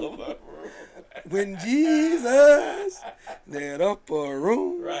 Low. When Jesus, that upper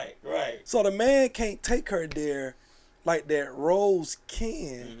room. Right. So the man can't take her there like that Rose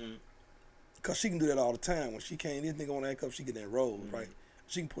can. Mm-hmm. Because she can do that all the time. When she can't, this nigga want to act up, she get that Rose, right?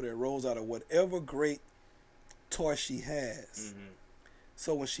 She can put that Rose out of whatever great toy she has. Mm-hmm.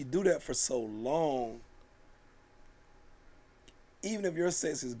 So when she do that for so long, even if your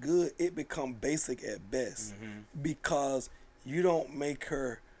sex is good, it become basic at best. Because you don't make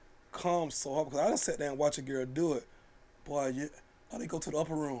her come so hard. Because I done sat down and watch a girl do it. Boy, they go to the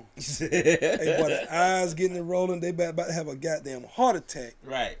upper room. Hey, boy, the eyes getting it rolling. They about to have a goddamn heart attack.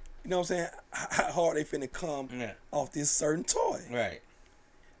 Right. You know what I'm saying? How hard they finna come off this certain toy. Right.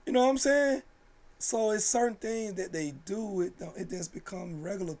 You know what I'm saying? So it's certain things that they do, it just become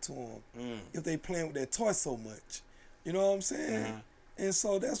regular to them if they playing with that toy so much. You know what I'm saying? And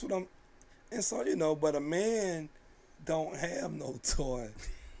so that's what and so, you know, but a man don't have no toy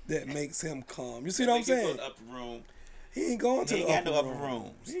that makes him calm. You see what I'm saying? Upper room. He ain't going to He the ain't got upper no upper room.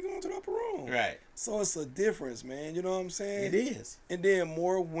 rooms. He ain't going to the upper room. Right. So it's a difference, man. You know what I'm saying? It is. And then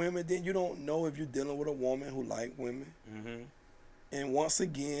more women, then you don't know if you're dealing with a woman who like women. Mm-hmm. And once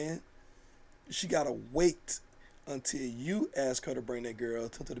again, she got to wait until you ask her to bring that girl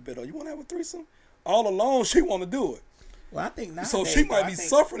to the bed. Oh, you want to have a threesome? All along, she want to do it. Well, I think nowadays. So she might be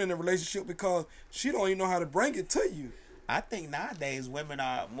suffering in the relationship because she don't even know how to bring it to you. I think nowadays women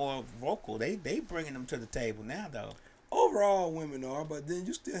are more vocal. They bringing them to the table now, though. Overall, women are, but then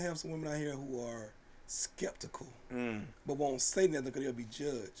you still have some women out here who are skeptical, but won't say nothing because they'll be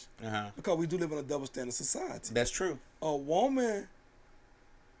judged. Because we do live in a double standard society. That's true. A woman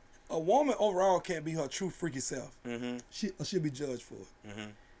overall can't be her true freaky self. She'll be judged for it.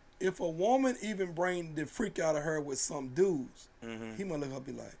 If a woman even bring the freak out of her with some dudes, he might look up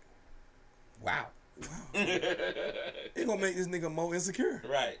and be like, wow. It gonna make this nigga more insecure.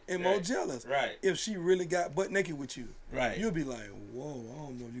 Right. And more jealous. Right. If she really got butt naked with you. Right. You'll be like, whoa, I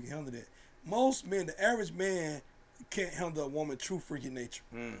don't know if you can handle that. Most men, the average man can't handle a woman's true freaky nature.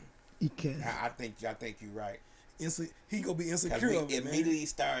 He can't. I think you're right. He gonna be insecure We of it, man. immediately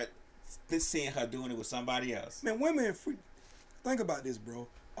start seeing her doing it with somebody else. Man, women, think about this, bro.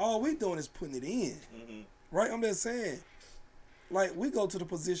 All we doing is putting it in. Right? I'm just saying. Like, we go to the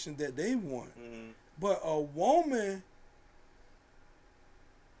position that they want. But a woman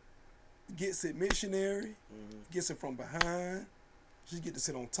gets it missionary, gets it from behind. She get to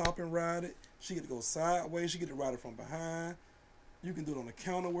sit on top and ride it. She get to go sideways. She get to ride it from behind. You can do it on the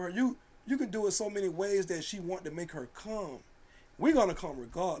counter where you can do it so many ways that she want to make her come. We're going to come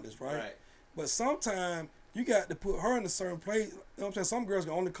regardless, right? But sometimes you got to put her in a certain place. You know what I'm saying? Some girls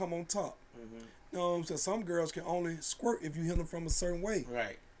can only come on top. You know what I'm saying? Some girls can only squirt if you hit them from a certain way.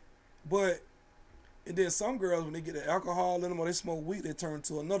 Right. But, and then some girls, when they get the alcohol in them or they smoke weed, they turn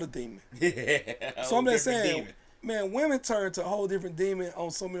to another demon. So I'm just saying, man, women turn to a whole different demon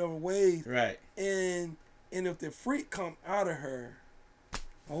on so many other ways. Right. And if the freak come out of her,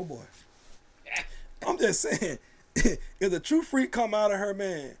 oh boy. I'm just saying, if the true freak come out of her,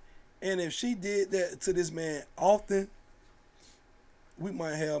 man, and if she did that to this man often, we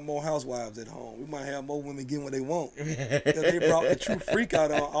might have more housewives at home. We might have more women getting what they want. If they brought the true freak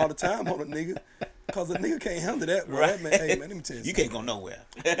out all the time on a nigga. Because a nigga can't handle that, bro. Right. Man, hey, man, let me tell you You can't go nowhere.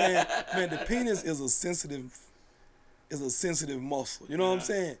 man, the penis is a sensitive muscle. You know what I'm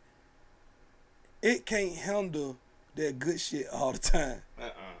saying? It can't handle that good shit all the time.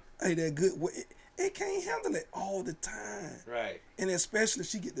 Hey, that good, it can't handle it all the time. Right. And especially if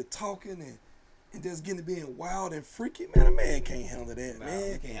she get to talking and just getting to being wild and freaky, man, a man can't handle that,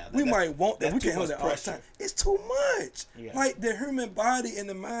 man. We might want that. We can't handle that all the time. It's too much. Yeah. Like, the human body and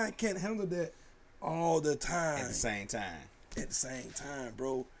the mind can't handle that all the time. At the same time. At the same time,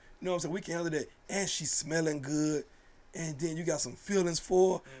 bro. You know what I'm saying? We can handle that. And she's smelling good. And then you got some feelings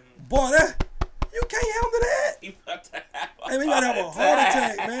for her. Boy, you can't handle that. Hey, man, you gotta have a heart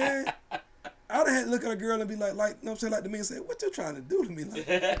attack, man. I'd have had to look at a girl and be like, you know what I'm saying, like to me and say, what you trying to do to me? Like,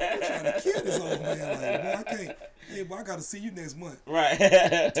 you trying to kill this old man? Like, boy, hey, boy, I gotta see you next month. Right.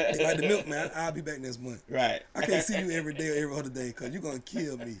 Like the milkman, I'll be back next month. Right. I can't see you every day or every other day because you're gonna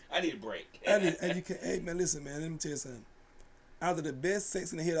kill me. I need a break. And you can, hey man, listen, man, let me tell you something. Out of the best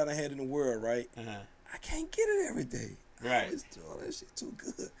sex in the head I done had in the world, right? I can't get it every day. Right. That shit too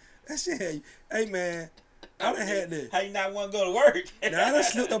good. That shit had you. Hey man, I done had that. How you not want to go to work? Now I done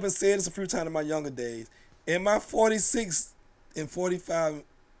slipped up and said this a few times in my younger days. In my 46 and 45,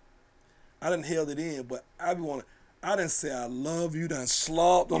 I done held it in, but I done say I love you, done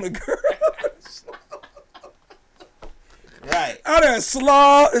slobbed on a girl. Right. I done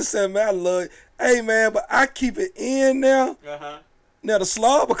slobbed and said, man, I love you. Hey man, but I keep it in now. Now the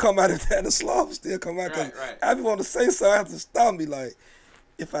slob will come out of that. The slob will still come out. Right. I be want to say something. I have to stop me. Like,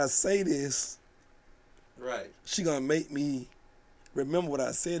 if I say this, right, she gonna make me remember what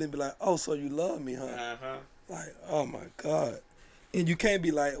I said and be like, oh, so you love me, huh? Like, oh my God. And you can't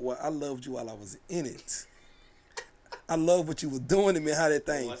be like, well, I loved you while I was in it. I love what you were doing to me, how that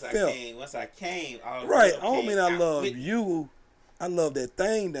thing felt. Once I came, right. I don't mean I love you. I love that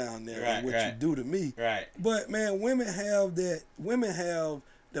thing down there and what you do to me. Right. But man, women have that. Women have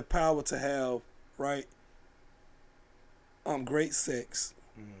the power to have, right, great sex,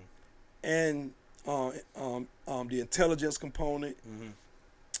 and the intelligence component.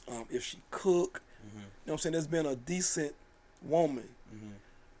 If she cook, you know what I'm saying. There's been a decent woman.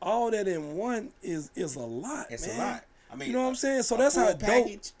 All that in one is a lot. It's man. a lot. I mean, you know what I'm saying. So that's how dope.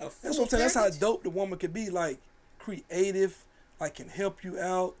 That's what I'm saying. That's how dope the woman can be. Like creative. Like can help you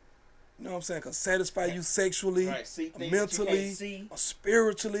out, you know what I'm saying? Can satisfy you sexually, mentally, or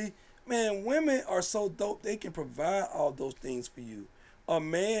spiritually. Man, women are so dope. They can provide all those things for you. A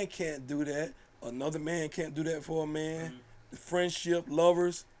man can't do that. Another man can't do that for a man. Friendship,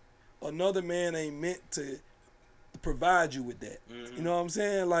 lovers. Another man ain't meant to provide you with that. You know what I'm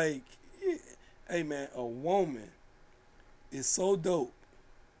saying? Like, hey man, a woman is so dope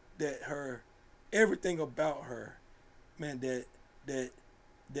that everything about her, man, that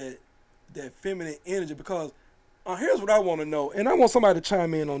feminine energy. Because here's what I want to know, and I want somebody to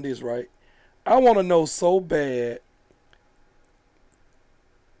chime in on this, right? I want to know so bad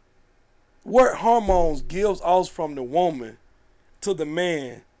what hormones gives off from the woman to the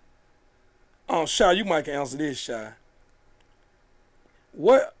man. Shy, you might can answer this, Shy.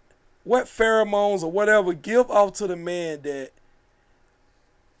 What pheromones or whatever give off to the man that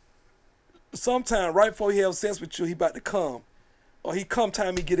sometime right before he have sex with you, he about to come. Or he come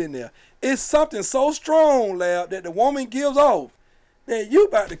time he get in there. It's something so strong, Lab, that the woman gives off that you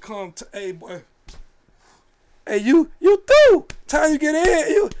about to come to, hey boy. Hey, you through. Time you get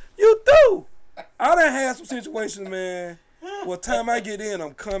in, you through. I done had some situations, man. What time I get in,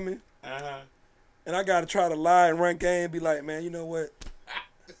 I'm coming. And I gotta try to lie and run game and be like, man, you know what?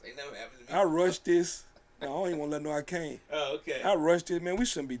 This ain't never happened to me. I rushed this. No, I don't even want to let know I came. Oh, okay. I rushed it, man. We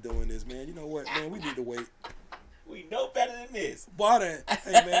shouldn't be doing this, man. You know what, man? We need to wait. We know better than this. Boy,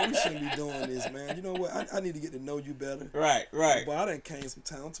 hey, man, we shouldn't be doing this, man. You know what? I need to get to know you better. Right. Boy, I done came some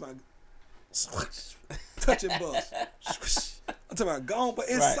time. I'm talking about touch and bust. I'm talking about gone, but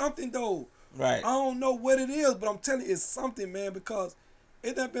it's something, though. Right. I don't know what it is, but I'm telling you, it's something, man, because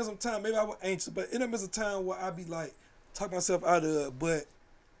it done been some time. Maybe I was anxious, but it done been some time where I be like, talk myself out of it, but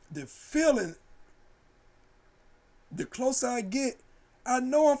the feeling, the closer I get, I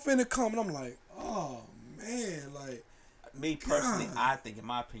know I'm finna come, and I'm like, oh man, like. Me personally, God. I think, in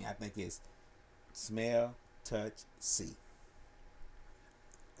my opinion, I think it's smell, touch, see.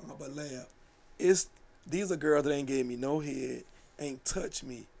 But Lab, these are girls that ain't gave me no head, ain't touched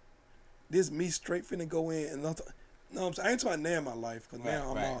me. This me straight finna go in and nothing. No, I'm saying, I ain't talking about now in my life, because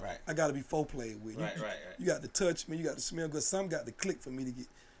now I gotta be foreplayed with. You got to touch me, you got to smell good. Some got to click for me to get.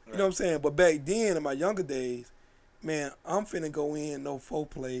 You know what I'm saying? But back then, in my younger days, man, I'm finna go in, no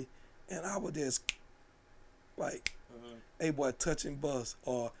foreplay, and I would just, like, hey, boy, touch and bust.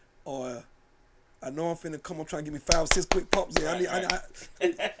 Or I know I'm finna come, I'm trying to give me 5 or 6 quick pumps in.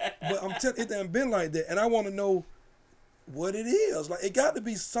 But I'm telling you, it done been like that, and I want to know what it is. Like, it got to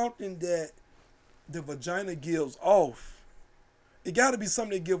be something that the vagina gives off. It got to be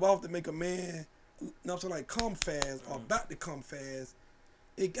something that give off to make a man, you know what I'm saying, like, come fast or about to come fast.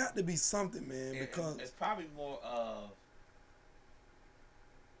 It got to be something, man, because it's probably more of.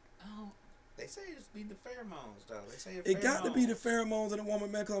 They say it's be the pheromones, though. They say it got to be the pheromones of the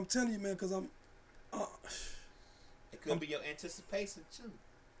woman, man. Because I'm telling you, man, because I'm. It could be your anticipation too.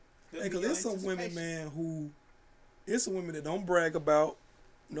 Because there's some women, man, who. It's some women that don't brag about,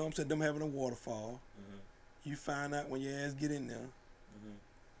 you know what I'm saying, them having a waterfall. You find out when your ass get in there.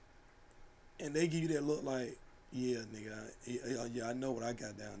 And they give you that look like, yeah, nigga, yeah, I know what I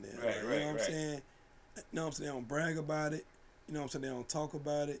got down there. Right, you know what I'm saying? You know what I'm saying? They don't brag about it. You know what I'm saying? They don't talk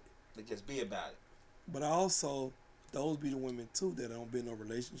about it. They just be about it. But also, those be the women too that don't be in no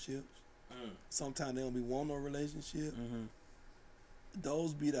relationships. Sometimes they don't be want no relationship.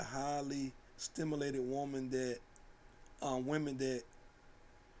 Those be the highly stimulated women that, women that,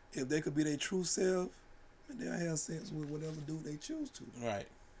 if they could be their true self, they'll have sex with whatever dude they choose to. Right.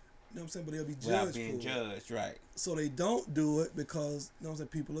 You know what I'm saying? But they'll be judged Without being for it. judged, right. So they don't do it because, you know what I'm saying,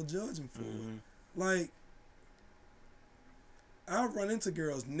 people are judging for it. Like, I run into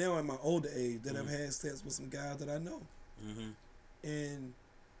girls now in my older age that have had sex with some guys that I know. And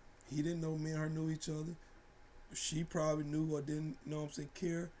he didn't know me and her knew each other. She probably knew or didn't, you know what I'm saying,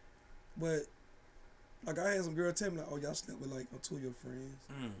 care. But, like, I had some girl tell me, like, oh, y'all slept with, like, two of your friends.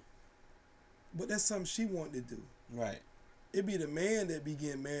 But that's something she wanted to do. Right. It be the man that be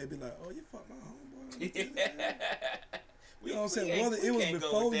getting mad, be like, oh, you fucked my homeboy. You know what I'm saying? Whether it was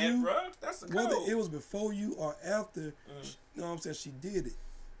before you, whether it was before you or after, you know what I'm saying, she did it.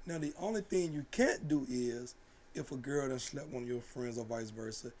 Now, the only thing you can't do is, if a girl that slept with one of your friends or vice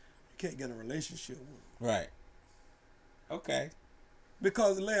versa, you can't get in a relationship with her. Right. Okay.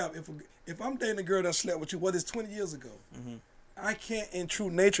 Because, Lab, if I'm dating a girl that slept with you, whether it's 20 years ago, I can't, in true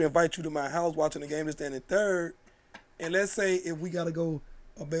nature, invite you to my house watching the game, this, that, and the third. And let's say if we got to go,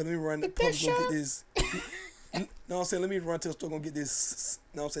 oh, baby, let me run the pub, go get this. You know what I'm saying? Let me run to the store, go get this,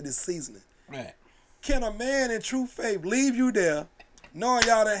 you know what I'm saying, this seasoning. Right. Can a man in true faith leave you there knowing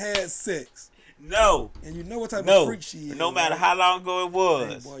y'all done had sex? No. And you know what type of freak she is. No matter how long ago it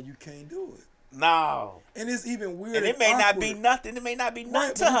was. Hey, boy, you can't do it. No. And it's even weird And it may not be nothing. It may not be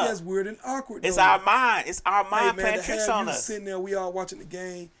nothing to her. That's weird and awkward. It's though. our mind. It's our mind hey, man, playing tricks on us. Sitting there, we all watching the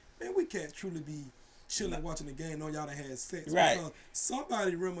game. Man, we can't truly be chilling watching the game knowing y'all done had sex. Right. Because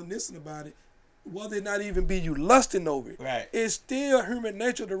somebody reminiscing about it, whether it not even be you lusting over it. Right. It's still human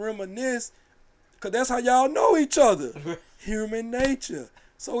nature to reminisce, because that's how y'all know each other. Human nature.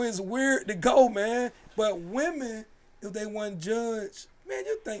 So it's weird to go, man. But women, if they weren't judged, man,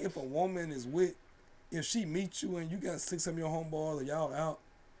 you think if a woman is with, if she meets you and you got 6 of your homeboys or y'all out,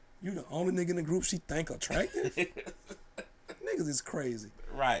 you the only nigga in the group she think attractive? Niggas is crazy.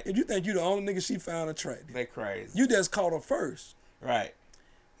 Right. If you think you the only nigga she found attractive, They crazy. you just caught her first. Right.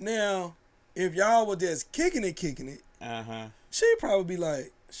 Now, if y'all were just kicking it, she'd probably be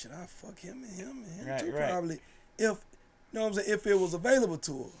like, should I fuck him and him and him Right, too? right. Probably. If, you know what I'm saying, if it was available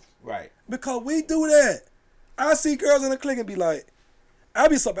to her. Right. Because we do that. I see girls in the clique and be like, I'd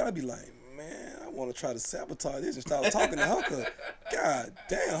be like, man, I want to try to sabotage this and start talking to her because, God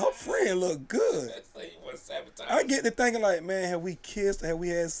damn, her friend look good. So you want to sabotage? I get to thinking like, man, have we kissed or have we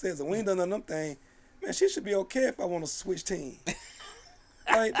had sex and we ain't done none of them things, man, she should be okay if I want to switch teams.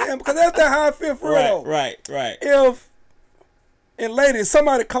 Like, damn, because that's how I feel for real. Right. And ladies,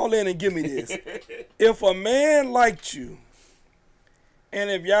 somebody call in and give me this. If a man liked you, and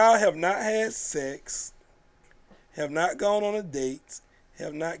if y'all have not had sex, have not gone on a date,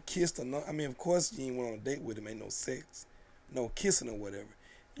 have not kissed or not, I mean, of course you ain't went on a date with him, ain't no sex, no kissing or whatever.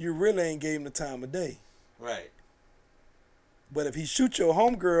 You really ain't gave him the time of day. Right. But if he shoot your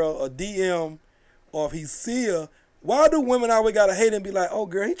homegirl a DM, or if he see her, why do women always gotta hate and be like, oh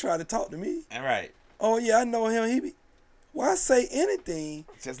girl, he tried to talk to me? All right. Oh yeah, I know him. Why say anything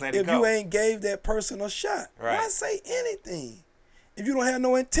Just let it if go. you ain't gave that person a shot? Right. Why say anything if you don't have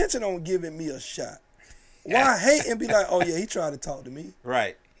no intention on giving me a shot? Why hate and be like, oh yeah, he tried to talk to me?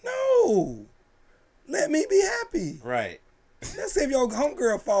 Right. No. Let me be happy. Right. Let's see if your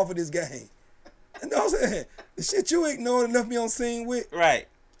homegirl fall for this game. You know what I'm saying? The shit you ignored and left me on scene with, Right.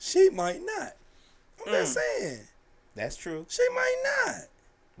 she might not. I'm just saying. That's true. She might not.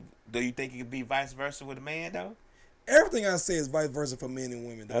 Do you think it could be vice versa with a man though? Everything I say is vice versa for men and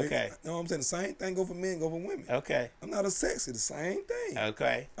women. Though. Okay. You know what I'm saying? The same thing go for men, go for women. Okay. I'm not a sexist. The same thing.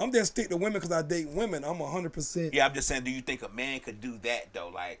 Okay. I'm just stick to women because I date women. I'm 100%. Yeah, I'm just saying. Do you think a man could do that though?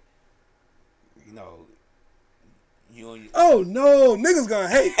 Like, you know, you and Oh no, niggas gonna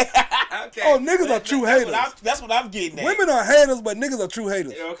hate. okay. Oh, niggas are true haters. That's what I'm getting at. Women are haters, but niggas are true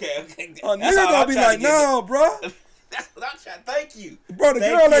haters. Okay. A That's nigga all gonna I'm be trying like, to get nah, bro. That's what I'm trying. Thank you. Bro, the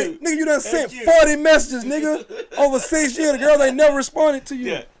Thank girl you. ain't, nigga, you done Thank sent you. 40 messages, nigga, over 6 years. The girl ain't never responded to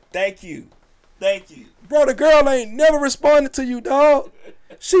you. Yeah. Thank you. Thank you. Bro, the girl ain't never responded to you, dog.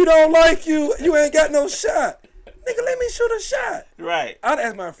 She don't like you. You ain't got no shot. Nigga, let me shoot a shot. Right. I'd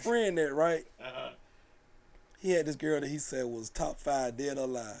ask my friend that, right? Uh-huh. He had this girl that he said was top 5 dead or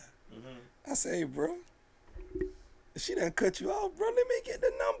alive. I said, hey, bro, if she done cut you off, bro, let me get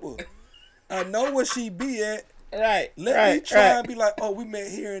the number. I know where she be at. Right. Let me try and be like, oh, we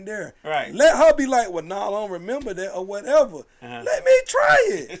met here and there. Right. Let her be like, well, nah, I don't remember that or whatever. Uh-huh. Let me try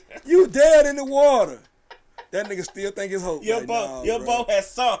it. You dead in the water. That nigga still think it's hope. Your like, boat, nah, boat has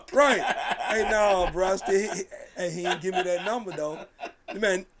sunk. Right. Hey, nah, bro. He ain't give me that number though.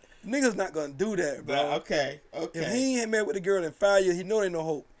 Man, niggas not gonna do that, bro. Okay. If he ain't met with the girl in 5 years, he know there ain't no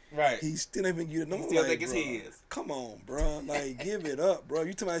hope. Right. He still ain't even give you the number. Still like, think it's bro, his. Come on, bro. Like, give it up, bro.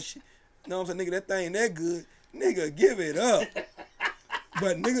 You talking about shit? You know what I'm saying, nigga? That thing that good, nigga. Give it up.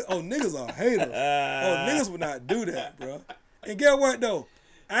 But niggas are haters. Niggas would not do that, bro. And get what though?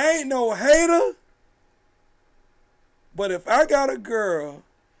 I ain't no hater. But if I got a girl,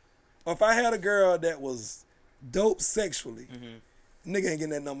 or if I had a girl that was dope sexually, nigga ain't getting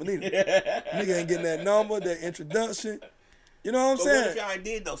that number neither. Nigga ain't getting that number, that introduction. You know what I'm But saying? what if y'all ain't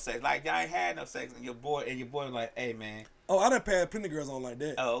did no sex? Like y'all ain't had no sex, and your boy was like, "Hey man." Oh, I done passed plenty of girls on like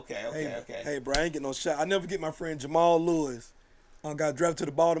that. Oh, okay. Hey, bro, I ain't get no shot. I never get my friend Jamal Lewis. Got drafted to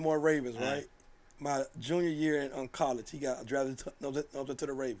the Baltimore Ravens, right? My junior year in college, he got drafted to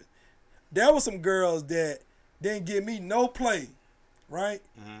the Ravens. There were some girls that didn't give me no play, right?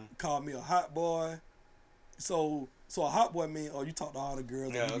 Called me a hot boy. So a hot boy mean, oh, you talk to all the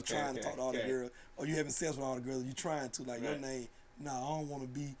girls, or you trying to talk to all the girls, or you having sex with all the girls, or you trying to, like, your name, nah, I don't want to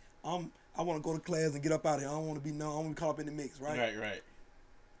be, I want to go to class and get up out of here. I don't want to be known. I don't want to be caught up in the mix, right? Right.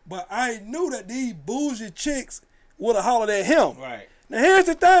 But I knew that these bougie chicks would have hollered at him. Right. Now, here's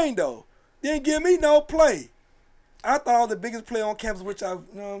the thing, though. Didn't give me no play. I thought I was the biggest player on campus, which you know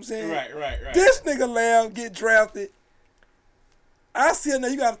what I'm saying? Right. This nigga Lamb get drafted. I see it now.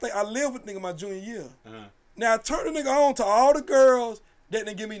 You got to think, I lived with nigga my junior year. Now, I turned the nigga on to all the girls that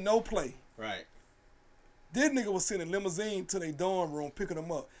didn't give me no play. Right. This nigga was sending limousine to their dorm room, picking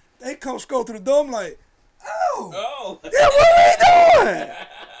them up. They come scroll through the door, I'm like, oh, yeah, what are they doing?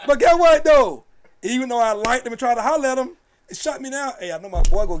 But guess what, though? Even though I liked them and tried to holler at them, it shut me down. Hey, I know my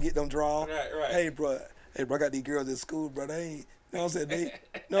boy gonna get them drawn. Right. Hey, bro, I got these girls at school, bro. They ain't, you know what I'm saying? They, you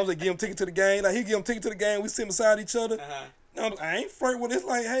know what I'm saying? Give them ticket to the game. Like, he give them ticket to the game. We sit beside each other. No, I ain't flirt with it. It's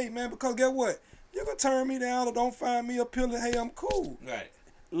like, hey, man, because guess what? You can turn me down or don't find me appealing. Hey, I'm cool. Right.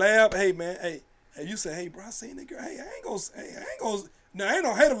 Lab, hey, man, hey, you say, hey, bro, I seen the girl. Hey, I ain't gonna. Now, I ain't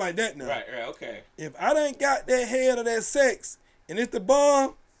no hater like that now. Right, okay. If I done got that head or that sex and it's the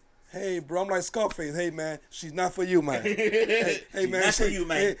bomb, hey, bro, I'm like Scarface. Hey, man, she's not for you, man. Hey, man, not for you,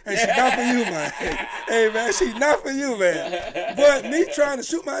 man. Hey, she's not for you, man. Hey, man, she's not for you, man. But me trying to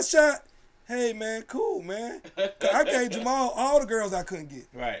shoot my shot, hey, man, cool, man. 'Cause I gave Jamal all the girls I couldn't get.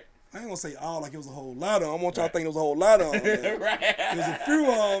 Right. I ain't gonna say all like it was a whole lot of them. I want y'all to think it was a whole lot of them. Right. There's a few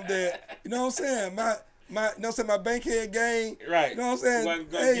of them that, you know what I'm saying? My you know what I'm saying, my bankhead game. Right. You know what I'm saying?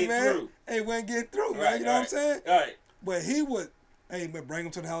 Wasn't gonna get man. through. Hey, wasn't getting through, man. Right, You know what I'm saying? Right. But he would, hey, man, bring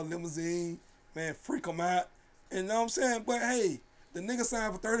him to the house limousine, man, freak him out. And you know what I'm saying? But hey, the nigga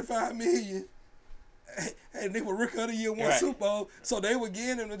signed for $35 million. Hey, they were Rookie of the Year, won Super Bowl, so they were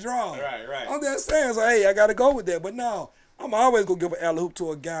getting him the draw. Right. I'm just saying, so hey, I gotta go with that. But no, I'm always gonna give an alley hoop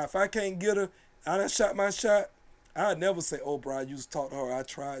to a guy. If I can't get her, I done shot my shot. I'd never say, oh, bro, I used to talk to her. I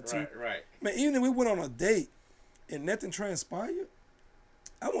tried to. Right. Man, even if we went on a date and nothing transpired,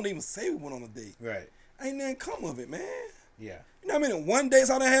 I won't even say we went on a date. Right. Ain't nothing come of it, man. Yeah. You know what I mean? One dates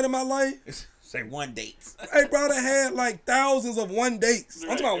I done had in my life. Say one date. Hey, bro, I done had like thousands of one dates.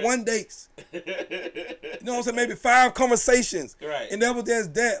 I'm talking about one dates. You know what I'm saying? Maybe 5 conversations. Right. And that was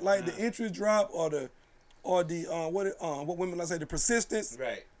just that, like the interest drop or the what women like say, the persistence,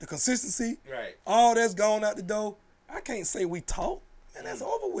 Right. the consistency, Right. all that's gone out the door. I can't say we talk, man. That's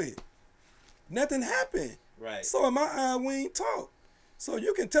over with. Nothing happened. Right. So in my eye, we ain't talk. So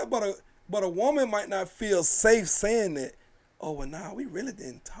you can tell, but a woman might not feel safe saying that. Oh, well, nah, we really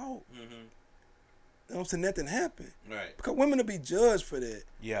didn't talk. You know what I'm saying? Nothing happened. Right. Because women will be judged for that.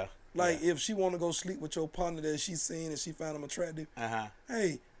 Yeah. Like if she want to go sleep with your partner that she's seen and she found him attractive.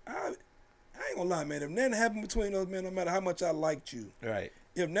 Hey, I ain't gonna lie, man. If nothing happened between us, man, no matter how much I liked you. Right.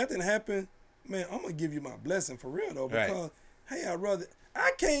 If nothing happened, man, I'm gonna give you my blessing for real though. Because hey,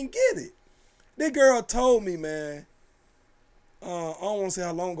 I can't get it. This girl told me, man. I don't want to say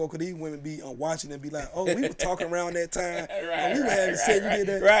how long ago, because these women be watching and be like, oh, we were talking around that time. And we were having sex. You did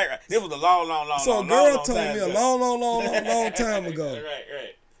that? Right. This was a long So a girl told me a long time ago.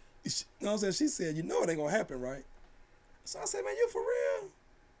 Right. You know what I'm saying? She said, you know it ain't going to happen, right? So I said, man, you for real? You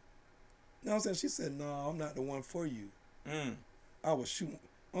know what I'm saying? She said, no, I'm not the one for you. I was shooting.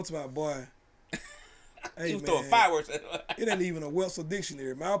 I'm talking about, boy. Hey, you was man, throwing fireworks. It ain't even a Webster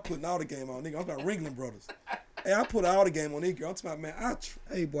dictionary, man. I'm putting all the game on, nigga. I'm talking about Ringling Brothers. Hey, I put all the game on this girl. I'm talking about, man,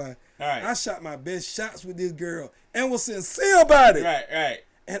 hey, boy, I shot my best shots with this girl and was sincere about it. Right.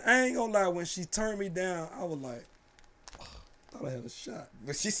 And I ain't gonna lie, when she turned me down, I was like, thought I had a shot.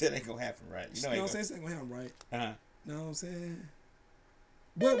 But she said it ain't gonna happen, right? You know what I'm saying? It ain't gonna happen, right? Uh-huh. You know what I'm saying?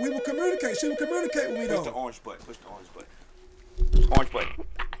 But we will communicate. She will communicate with me, though. Push the orange button. Push the orange button. Orange button.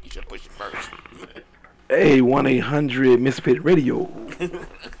 You should push it first. Hey, 1-800-MISFIT Radio.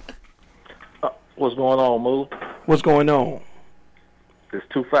 What's going on, Moo? What's going on? It's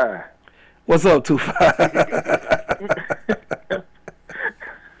 2-5. What's up, 2-5?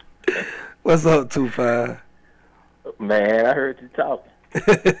 What's up, 2-5? Man, I heard you talking.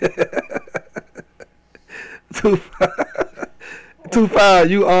 2-5. 2-5,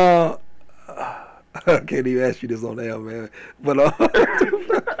 you I can't even ask you this on air, man. But I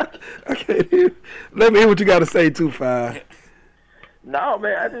can't even. Let me hear what you got to say, 2-5. No,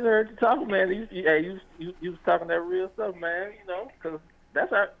 man, I just heard you talking, man. You was talking that real stuff, man. You know, because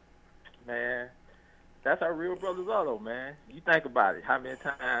that's our real brothers are, though, man. You think about it, how many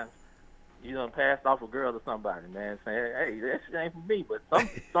times you done passed off a girl to somebody, man, saying, "Hey, that shit ain't for me." But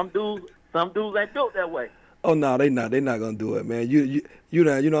some dudes ain't built that way. Oh no, they not gonna do it, man. You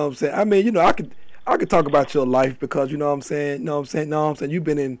know what I'm saying. I mean, I could talk about your life because you know what I'm saying. You've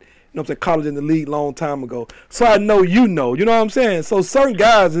been in, college in the league long time ago, so I know you know what I'm saying. So certain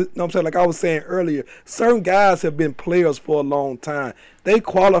guys, like I was saying earlier, certain guys have been players for a long time. They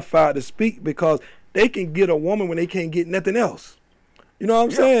qualified to speak because they can get a woman when they can't get nothing else. You know what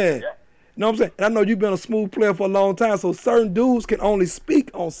I'm saying? Yeah. You know what I'm saying? And I know you've been a smooth player for a long time, so certain dudes can only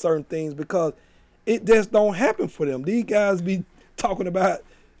speak on certain things because it just don't happen for them. These guys be talking about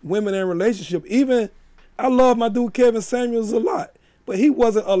women in relationship. Even, I love my dude Kevin Samuels a lot, but he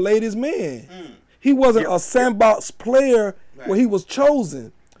wasn't a ladies' man. He wasn't a sandbox player where he was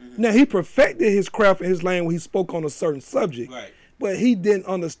chosen. Now, he perfected his craft and his lane when he spoke on a certain subject, but he didn't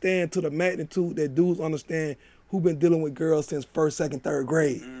understand to the magnitude that dudes understand who been dealing with girls since 1st, 2nd, 3rd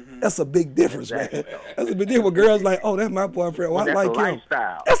grade. That's a big difference, man. That's a big difference. With girls like, oh, that's my boyfriend. Well, I like him.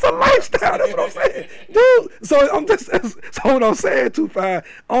 Lifestyle. That's a lifestyle. That's what I'm saying, dude. So what I'm saying, 2-5.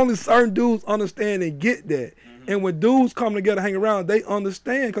 Only certain dudes understand and get that. And when dudes come together, hang around, they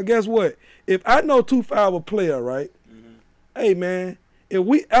understand. Cause guess what? If I know 2-5 a player, right? Hey man, if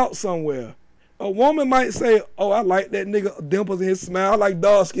we out somewhere, a woman might say, oh, I like that nigga, dimples in his smile. I like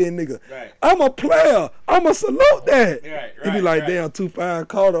dark-skinned nigga. Right. I'm a player. I'ma salute that. He be like, damn, 2-5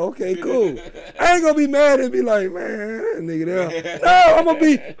 called her. Okay, cool. I ain't gonna be mad and be like, man, that nigga there. No, I'm gonna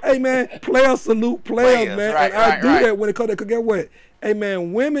be, hey, man, player salute players, man. And I do that when it comes to, cause get what? Hey,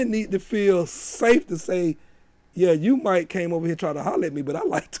 man, women need to feel safe to say, yeah, you might came over here trying to holler at me, but I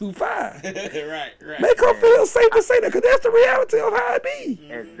like 2-5. right. Make her feel safe to say that, because that's the reality of how it be.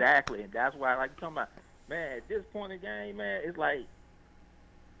 Exactly, and that's why I like talking about, man, at this point in the game, man, it's like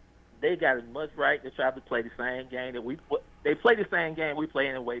they got as much right to try to play the same game that they play the same game we play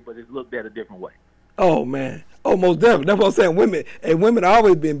in a way, but it's looked at a different way. Oh, man. Oh, most definitely. That's what I'm saying. Women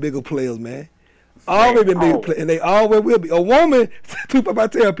always been bigger players, man. Always been bigger players, and they always will be. A woman, I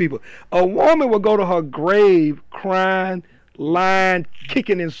tell people, a woman will go to her grave crying, lying,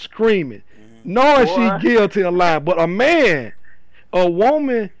 kicking and screaming, knowing she's guilty of lying. But a man, a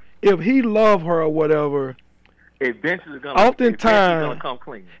woman, if he love her or whatever, eventually gonna come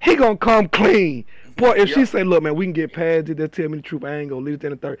clean. He gonna come clean. Boy, if she say, look, man, we can get past it, just tell me the truth, I ain't gonna leave it in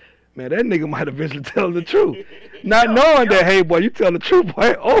the third. Man, that nigga might eventually tell the truth. Not knowing that, hey, boy, you tell the truth,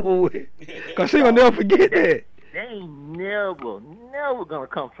 boy, over with. Because she gonna never forget that. They ain't never gonna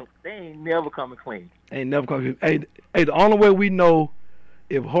come from, they ain't never coming clean. Ain't never coming clean. Hey, the only way we know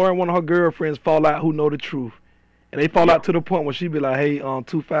if her and one of her girlfriends fall out who know the truth, and they fall out to the point where she be like, hey,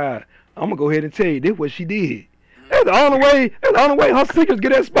 2-5, I'm gonna go ahead and tell you this what she did. That's the only way her secrets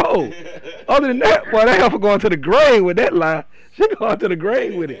get exposed. Other than that, boy, they have to go into the grave with that lie. She going to the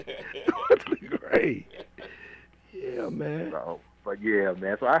grave with it. Going to the grave. Yeah, man. But yeah,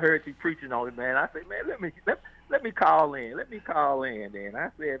 man. So I heard you preaching on it, man. I said, man, let me call in. Let me call in, then.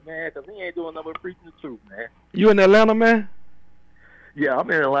 I said, man, because he ain't doing nothing but preaching the truth, man. You in Atlanta, man? Yeah,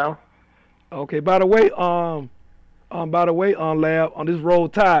 I'm in Atlanta. Okay. By the way, Lab, on this Roll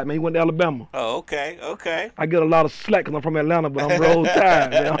Tide, man, he went to Alabama. Oh, okay. I get a lot of slack because I'm from Atlanta, but I'm Roll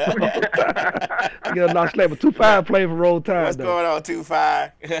Tide, man. I get a lot of slack, but 2-5 playing for Roll Tide, What's going on,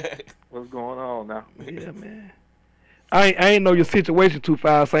 2-5? What's going on now? Yeah, man. I ain't know your situation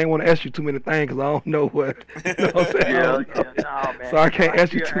 2-5, so I ain't want to ask you too many things because I don't know what. You know what I'm saying? No, man. So I can't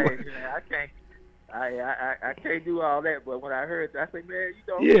ask you too much. I can't do all that, but when I heard that, I said, man, you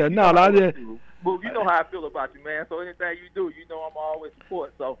know. Yeah, Well, you know how I feel about you, man. So anything you do, you know I'm always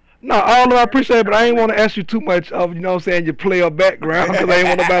support. So. No, all I appreciate it, but I ain't want to ask you too much of, you know what I'm saying, your player background, because I ain't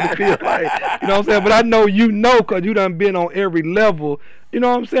want nobody to feel like, you know what I'm saying. But I know you know, because you done been on every level You know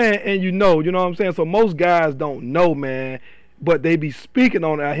what I'm saying? And you know what I'm saying? So most guys don't know, man, but they be speaking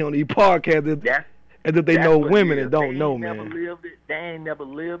on it out here on these podcasts as if they know women and don't know, man. They ain't never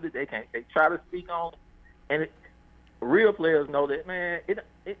lived it. They try to speak on it. And real players know that, man,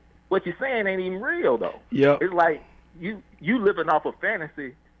 what you're saying ain't even real, though. Yep. It's like you living off a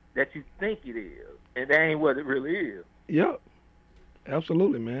fantasy that you think it is, and that ain't what it really is. Yep.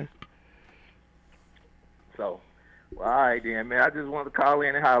 Absolutely, man. So, well, all right then, man. I just wanted to call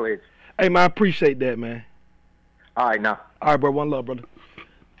in and holler at you. Hey, man, I appreciate that, man. All right, now. All right, bro. One love, brother.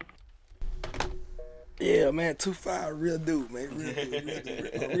 Yeah, man, 2-5, real dude, man.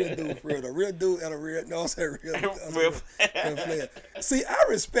 Real dude, for real. A real dude and a real, no, I'm saying real player. See, I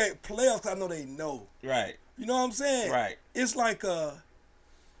respect players because I know they know. Right. You know what I'm saying? Right. It's like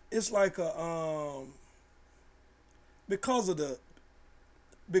because of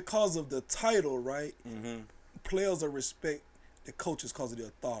the title, right? Mm-hmm. Players will respect the coaches because of the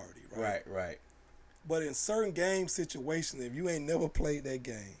authority, right? Right. But in certain game situations, if you ain't never played that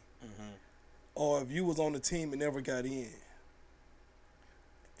game, mm-hmm. or if you was on the team and never got in,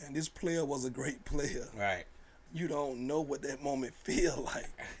 and this player was a great player, right? You don't know what that moment feel like.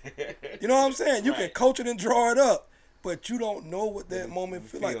 You know what I'm saying? You can coach it and draw it up, but you don't know what that moment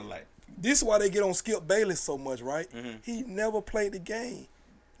feel like. This is why they get on Skip Bayless so much, right? Mm-hmm. He never played the game.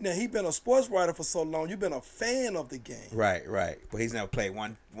 Now, he been a sports writer for so long. You've been a fan of the game. Right. But he's never played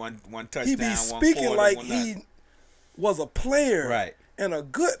one touchdown. He be speaking like he was a player, right, and a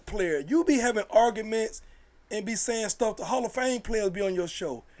good player. You be having arguments and be saying stuff. The Hall of Fame players be on your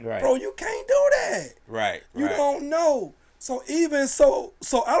show, right? Bro, you can't do that. Right. You don't know. So even so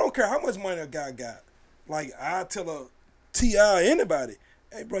I don't care how much money a guy got. Like I tell a T.I. anybody,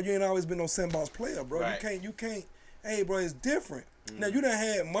 hey, bro, you ain't always been no sandbox player, bro. Right. You can't. Hey, bro, it's different. Now, you done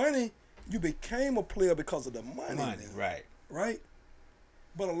had money. You became a player because of the money. Now, right?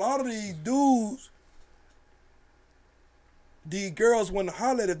 But a lot of these dudes, these girls wouldn't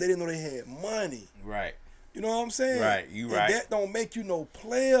holler if they didn't know they had money. Right. You know what I'm saying? Right. You right. And that don't make you no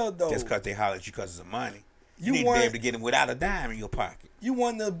player, though. Just because they holler at you because of the money. You need to be able to get them without a dime in your pocket. You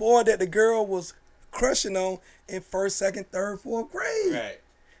want the boy that the girl was crushing on in first, second, third, fourth grade. Right.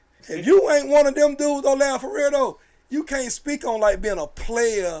 If you ain't one of them dudes, don't laugh for real, though. You can't speak on like being a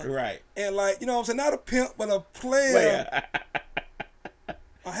player, right? And like, you know what I'm saying, not a pimp, but a player,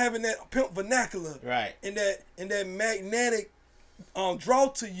 or having that pimp vernacular, right? And that magnetic draw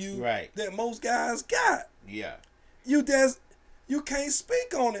to you, right? That most guys got. Yeah. You can't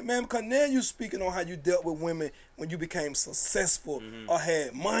speak on it, man, because now you speaking on how you dealt with women when you became successful or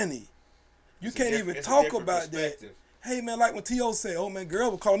had money. You can't even talk about that. Hey, man, like when T.O. said, "Oh man,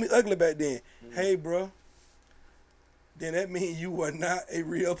 girl would call me ugly back then." Hey, bro. Then that means you were not a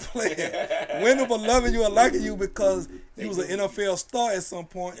real player. Women were loving you and liking you because you was an NFL star at some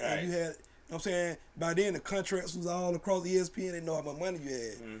point, and you had, you know what I'm saying, by then the contracts was all across ESPN. They know how much money you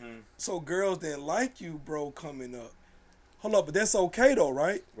had. Mm-hmm. So girls didn't like you, bro, coming up. Hold up, but that's okay though,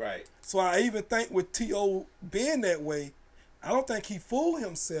 right? Right. So I even think with T.O. being that way, I don't think he fooled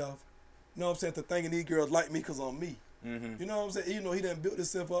himself, you know what I'm saying, to thinking these girls like me because I'm me. Mm-hmm. You know what I'm saying? Even though he done built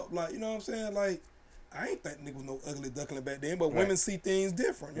himself up, like, you know what I'm saying, like, I ain't think niggas was no ugly duckling back then, but women see things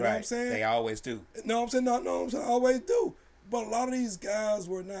different. You know what I'm saying? They always do. No, I'm saying no, I'm saying always do. But a lot of these guys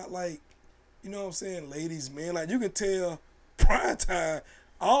were not like, you know what I'm saying, ladies, man. Like you can tell, Prime Time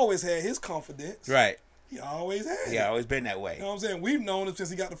always had his confidence. Right. He always had. He always been that way. You know what I'm saying? We've known him since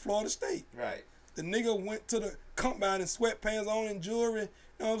he got to Florida State. Right. The nigga went to the combine in sweatpants on and jewelry. You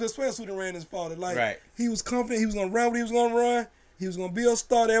know what I'm saying? Sweatsuit and ran his father. Like he was confident he was gonna run what he was gonna run. He was gonna be a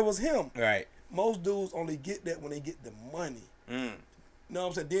star. That was him. Right. Most dudes only get that when they get the money. You know what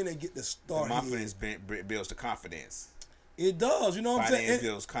I'm saying? Then they get the star. The confidence builds the confidence. It does. You know what I'm saying? Finance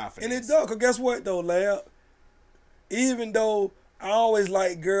builds confidence. And it does. Because guess what, though, Lab? Even though I always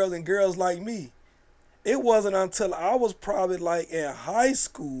like girls and girls like me, it wasn't until I was probably like in high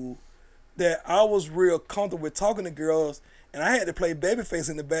school that I was real comfortable with talking to girls. And I had to play Babyface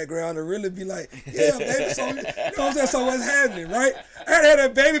in the background to really be like, yeah, baby, so, you know what I'm saying? So what's happening, right? I had to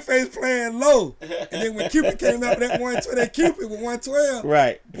have that Babyface playing low. And then when Cupid came out with that 112, that Cupid with 112,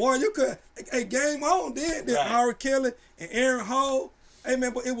 right? Boy, you could, hey, game on, then R. Kelly and Aaron Hall. Hey,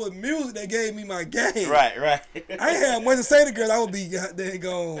 man, but it was music that gave me my game. Right. I ain't had much to say to girls. I would be goddamn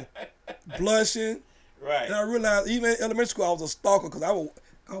going blushing. Right. And I realized, even in elementary school, I was a stalker because I would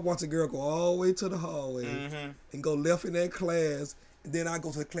watch a girl go all the way to the hallway and go left in that class, and then I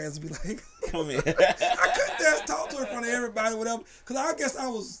go to the class and be like, come here. I couldn't dance talk to her in front of everybody, whatever, because I guess I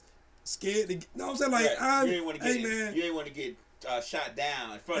was scared to get, you know what I'm saying? Like, you ain't want to get shot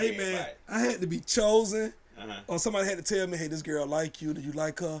down in front of everybody. I had to be chosen. Or somebody had to tell me, hey, this girl like you. Do you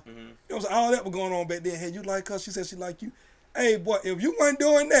like her? You know what I'm saying? All that was going on back then. Hey, you like her? She said she like you. Hey, boy, if you weren't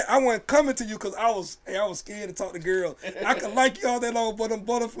doing that, I wasn't coming to you because I was scared to talk to girls. I could like you all day long, but them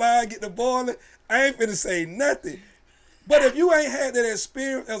butterflies get the boiling. I ain't finna say nothing. But if you ain't had that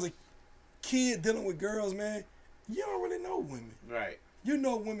experience as a kid dealing with girls, man, you don't really know women. Right. You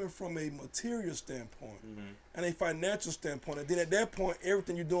know women from a material standpoint and a financial standpoint. And then at that point,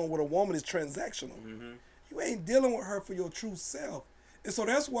 everything you're doing with a woman is transactional. You ain't dealing with her for your true self. And so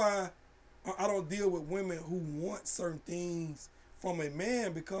that's why I don't deal with women who want certain things from a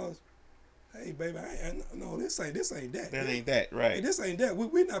man because, hey, baby, no, this ain't that. That ain't that, right. Hey, this ain't that.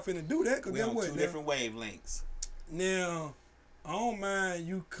 We not finna do that. Cause we guess on what, two now? different wavelengths. Now, I don't mind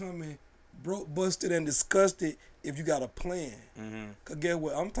you coming broke, busted, and disgusted if you got a plan. Cause guess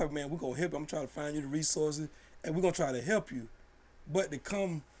what? I'm talking, man, we're gonna help you. I'm trying to find you the resources and we're gonna try to help you. But to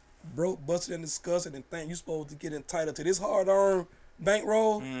come broke, busted, and disgusted and think you supposed to get entitled to this hard-earned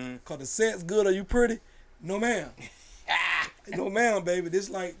bankroll cause the set's good or you pretty? No, ma'am. No, ma'am, baby. This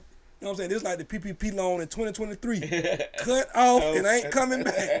like, you know what I'm saying? This like the PPP loan in 2023. Cut off and ain't coming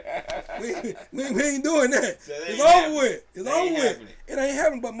back. We ain't doing that. So it's over with. It's That over ain't with. happening. It ain't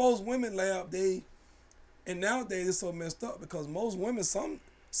happening, but most women and nowadays it's so messed up because most women, some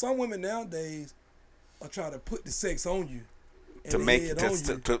women nowadays are trying to put the sex on you. And To the make head to, on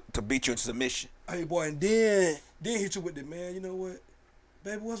to, you. to beat you into submission. Hey, boy, and then hit you with the, man, you know what?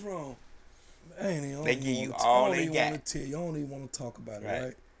 Baby, what's wrong? They give you all they got. I don't even want to tell you. I don't even want to talk about it,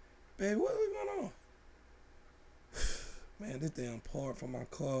 right? Baby, what's going on? Man, this damn part from my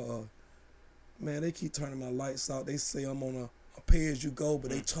car, man, they keep turning my lights out. They say I'm on a pay-as-you-go, but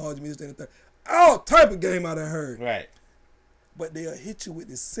they charge me this, and that. All type of game I done heard. Right. But they'll hit you with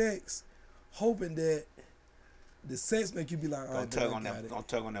the sex, hoping that the sex make you be like, all right, Don't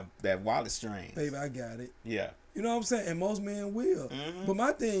tug on that wallet string. baby, I got it. Yeah. You know what I'm saying? And most men will. But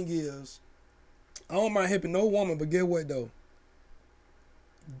my thing is, I don't mind helping no woman, but get what though?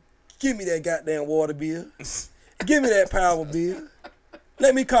 Give me that goddamn water bill. Give me that power bill.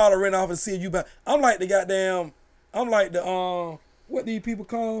 Let me call the rent off and see if you buy. I'm like the what these people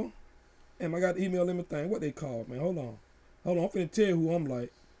call? And I got the email limit thing. What they call, man? Hold on. I'm finna tell you who I'm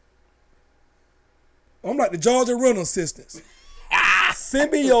like. I'm like the Georgia rental assistants.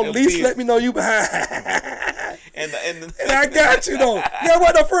 Send me your lease. Let me know you behind. And I got you though. Yeah,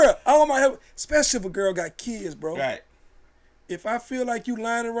 what the for real? I don't mind help, especially if a girl got kids, bro. Right. If I feel like you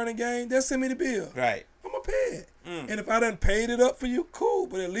lying and running game, then send me the bill. Right. I'm gonna pay it. And if I done paid it up for you, cool.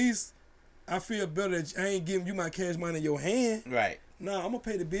 But at least I feel better that I ain't giving you my cash money in your hand. Right. Nah, I'm gonna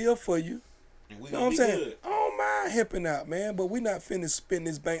pay the bill for you. And we You know gonna what I'm be saying? good. I don't mind helping out, man. But we not finna spend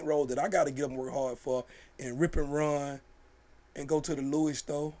this bankroll that I gotta get them work hard for and rip and run and go to the Louis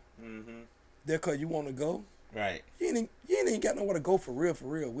store. There cause you wanna go. Right. You ain't got nowhere to go for real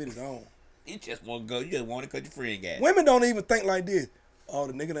with it on. You just want to go. You just want it because your friend got it. Women don't even think like this. Oh,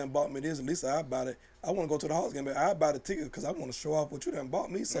 the nigga done bought me this. At least I bought it. I want to go to the Hawks game, but I buy the ticket because I want to show off what you done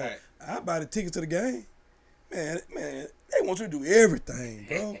bought me. So Right. I buy the ticket to the game. Man, they want you to do everything,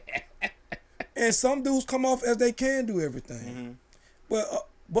 bro. And some dudes come off as they can do everything. But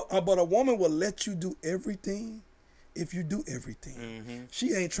a woman will let you do everything if you do everything.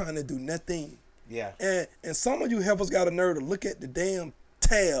 She ain't trying to do nothing. Yeah. And some of you helpers got a nerve to look at the damn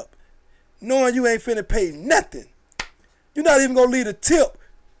tab, knowing you ain't finna pay nothing. You're not even gonna leave a tip.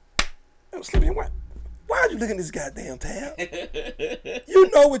 Why are you looking at this goddamn tab? You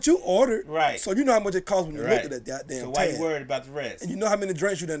know what you ordered. Right. So you know how much it costs when you look at that goddamn So tab. why you worried about the rest? And you know how many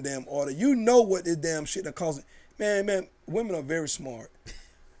drinks you done damn order. You know what this damn shit done cost. Man, women are very smart.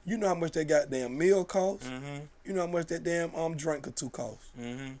 You know how much that goddamn meal costs. You know how much that damn drink or two costs.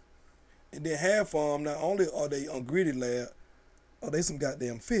 And then half of them, not only are they on greedy lab, are they some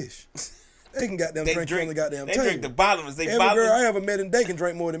goddamn fish. They can goddamn drink on the goddamn they table. drink the bottomless. Every girl I ever met in day can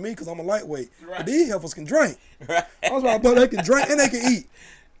drink more than me because I'm a lightweight. Right. But these heifers can drink. Right. That's why, but they can drink and they can eat.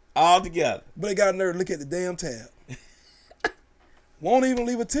 All together. But they got a nerve to look at the damn tab. Won't even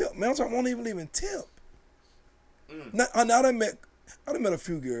leave a tip. Man, I'm talking won't even leave a tip. Now I done met a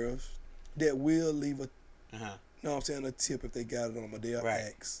few girls that will leave a, you know what I'm saying, a tip if they got it on them, but they'll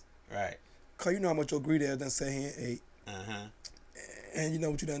ask. Right. Cause you know how much your greedy ass done say he ain't ate. And you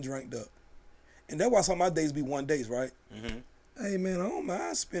know what you done drank up. And that's why some of my days be one days, right? Hey man, I don't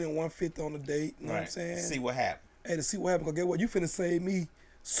mind spending $150 on a date. You know what I'm saying? See what happens. Hey, to see what happens. Cause get what? You finna save me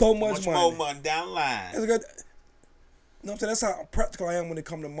so much money. more money down the line. You know what I'm saying? That's how practical I am when it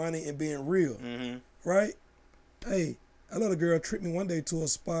comes to money and being real. Right? Hey, I let a girl treat me one day to a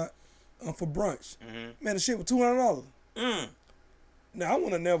spot for brunch. Man, the shit was $200. Now, I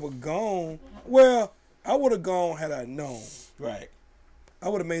would have never gone. Well, I would have gone had I known. Right. I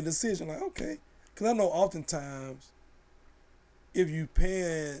would have made a decision like, okay. Because I know oftentimes if you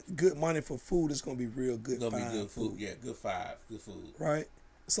paying good money for food, it's going to be real good. It's going to be good food. Yeah, good food. Right?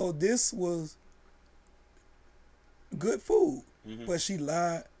 So this was good food. Mm-hmm. But she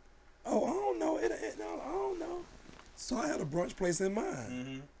lied. Oh, I don't know. I don't know. So I had a brunch place in mind.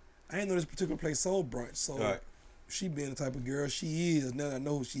 Mm-hmm. I didn't know this particular place sold brunch. So Right. she being the type of girl she is, now that I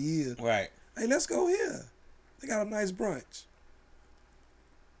know who she is. Right. Hey, let's go here. They got a nice brunch.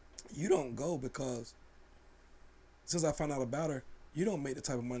 You don't go because since I found out about her, you don't make the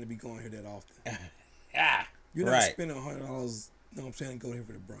type of money to be going here that often. Ah. You're not Right. spending $100, you know what I'm saying, to go here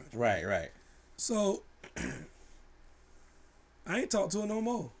for the brunch. Right, right. So I ain't talked to her no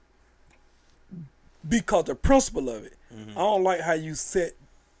more. Because the principle of it, I don't like how you set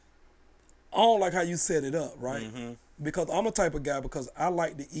it up, right? Mm-hmm. Because I'm the type of guy, because I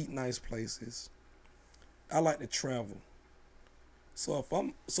like to eat nice places. I like to travel. So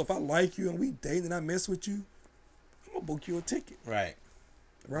if I like you and we date and I mess with you, I'm gonna book you a ticket. Right.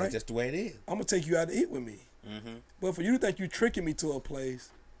 Right? That's just the way it is. I'm gonna take you out to eat with me. Mm-hmm. But for you to think you tricking me to a place,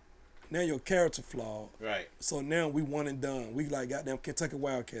 now your character flawed. Right. So now we one and done. We like goddamn Kentucky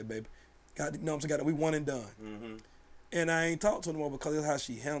Wildcat, baby. Got, you know what I'm saying? We one and done. Mm-hmm. And I ain't talked to her no more because that's how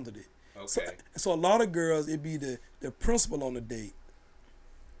she handled it. Okay. So a lot of girls, it be the principle on the date.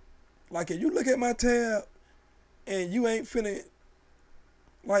 Like if you look at my tab and you ain't finna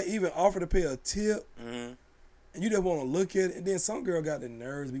like even offer to pay a tip, Mm-hmm. and you just want to look at it, and then some girl got the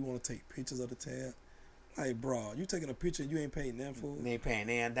nerves, we want to take pictures of the tab. Like, bro, you taking a picture and you ain't paying them for it? They ain't paying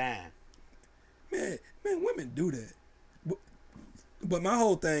damn dime. Man, women do that. But my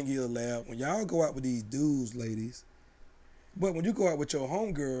whole thing is, lab, when y'all go out with these dudes, ladies, but when you go out with your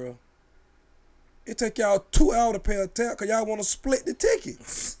homegirl, it take y'all 2 hours to pay a tab because y'all want to split the ticket.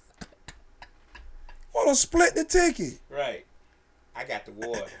 Want to split the ticket. Right. I got the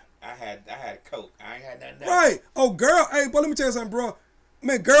water. I had Coke. I ain't had nothing else. Right. Oh, girl. Hey, but let me tell you something, bro.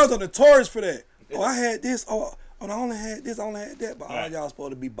 Man, girls are notorious for that. Oh, I had this. Oh, I only had this. I only had that. But all Right. y'all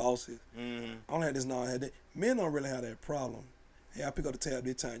supposed to be bosses. Mm-hmm. I only had this. No, I had that. Men don't really have that problem. Hey, I pick up the tab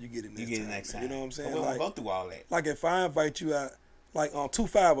this time. You get it next time. You get it next man. time. You know what I'm saying? But we won't Like, go through all that. like if I invite you out, like on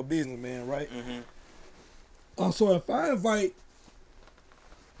 2-5 a business, man, right? Mm-hmm. So if I invite,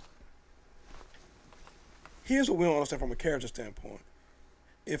 here's what we don't understand from a character standpoint.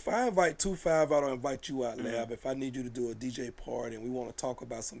 If I invite 2-5 out or invite you out, Lab, if I need you to do a DJ party and we want to talk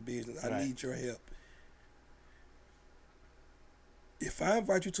about some business, I Right. need your help. If I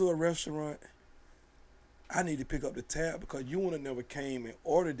invite you to a restaurant, I need to pick up the tab because you would have never came and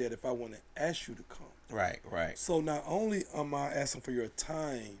ordered that if I want to ask you to come. Right, right. So not only am I asking for your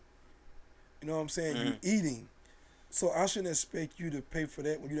time, you know what I'm saying, you eating, so I shouldn't expect you to pay for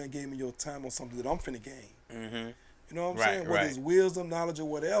that when you done gave me your time on something that I'm finna gain. Mm-hmm. You know what I'm Right, saying? Whether right. it's wisdom, knowledge, or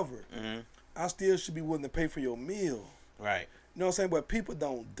whatever, Mm-hmm. I still should be willing to pay for your meal. Right. You know what I'm saying? But people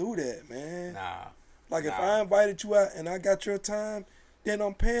don't do that, man. Nah. Like if nah. I invited you out and I got your time, then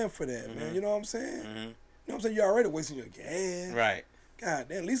I'm paying for that, man. You know what I'm saying? Mm-hmm. You know what I'm saying? You're already wasting your gas. Right. God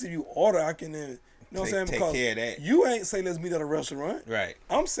damn, at least if you order, I can, you know what I'm saying? Take Because care of that. you ain't say let's meet at a restaurant. Right.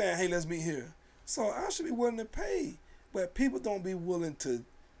 I'm saying, hey, let's meet here. So I should be willing to pay. But people don't be willing to, you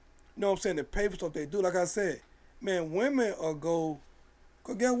know what I'm saying, to pay for stuff they do. Like I said, man, women are go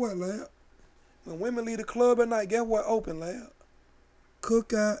get what, lab? When women leave the club at night, get what open, lab?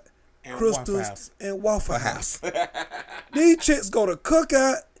 Cookout, And Crystals, Waffle House. and Waffle House. These chicks go to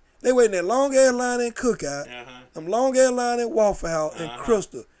Cookout. They wait in that long ass line in Cookout. Uh-huh. Them long ass line in Waffle House and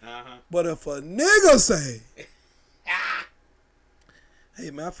Crystal. Uh-huh. But if a nigga say,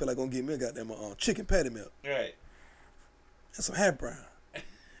 hey man, I feel like gonna get me a goddamn chicken patty milk Right. and some hash brown.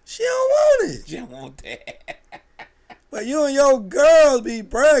 She don't want it. You don't want that. But you and your girls be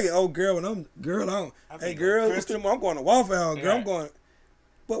bragging. Oh girl, when I'm girl, I don't. I Hey think girl, Crystal- I'm going to Waffle House. Girl, I'm Right. going.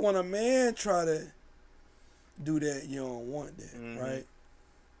 But when a man try to do that, you don't want that, right?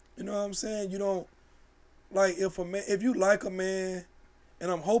 You know what I'm saying? You don't like if you like a man, and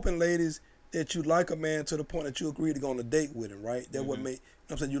I'm hoping, ladies, that you like a man to the point that you agree to go on a date with him, right? That what make, you know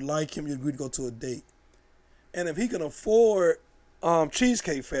what I'm saying, you like him, you agree to go to a date. And if he can afford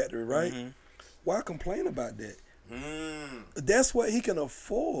Cheesecake Factory, right? Why complain about that? That's what he can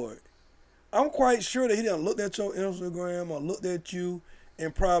afford. I'm quite sure that he done looked at your Instagram or looked at you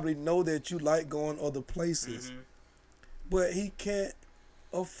and probably know that you like going other places. But he can't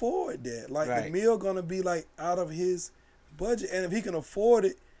afford that. Like the Right. meal gonna be like out of his budget. And if he can afford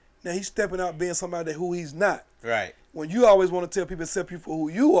it, now he's stepping out being somebody who he's not. Right. When you always want to tell people accept you for who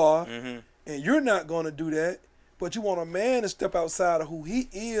you are, and you're not gonna do that, but you want a man to step outside of who he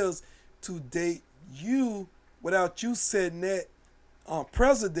is to date you without you setting that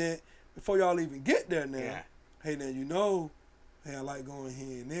precedent before y'all even get there now. Yeah. Hey, now you know, hey, I like going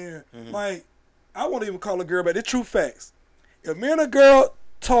here and there. Like, I won't even call a girl back. They're true facts. If me and a girl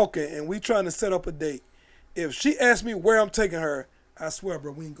talking and we trying to set up a date, if she asks me where I'm taking her, I swear,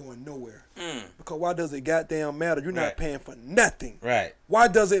 bro, we ain't going nowhere. Because why does it goddamn matter? You're not paying for nothing. Right. Why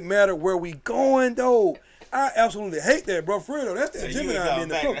does it matter where we going, though? I absolutely hate that, bro. For real, though. That's that So Gemini in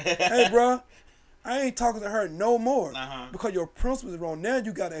the back. book. Hey, bro, I ain't talking to her no more. Uh-huh. Because your principles are wrong. Now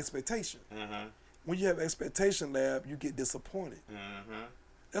you got an expectation. Uh-huh. When you have expectation, Lab, you get disappointed. Uh-huh.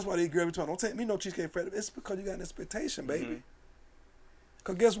 That's why these girls be talking, don't take me no Cheesecake Factory. It's because you got an expectation, baby.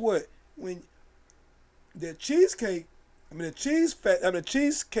 Because guess what? When the Cheesecake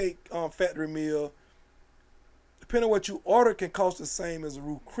Factory meal, depending on what you order, can cost the same as a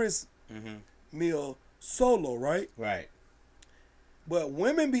Ruth Chris meal solo, right? Right. But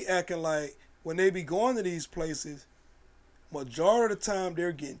women be acting like when they be going to these places, majority of the time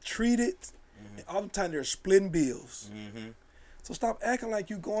they're getting treated, and all the time they're splitting bills. So stop acting like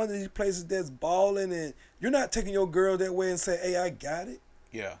you going to these places that's balling and you're not taking your girl that way and say, hey, I got it.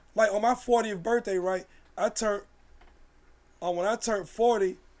 Yeah. Like on my 40th birthday, right? When I turned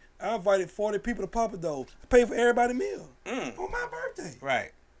 40, I invited 40 people to Papa Do's. I paid for everybody's meal on my birthday.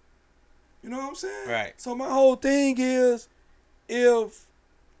 Right. You know what I'm saying? Right. So my whole thing is, if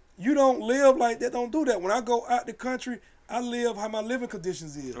you don't live like that, don't do that. When I go out the country, I live how my living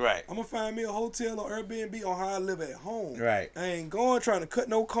conditions is. Right. I'm going to find me a hotel or Airbnb on how I live at home. Right. I ain't going trying to cut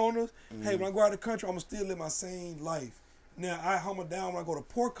no corners. Hey, when I go out the country, I'm going to still live my same life. Now, I humble down when I go to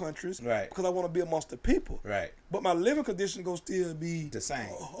poor countries because I want to be amongst the people. Right. But my living condition going to still be The same.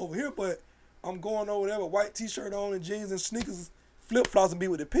 Over here, but I'm going over there with a white T-shirt on and jeans and sneakers, flip-flops, and be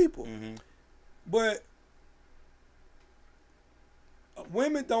with the people. But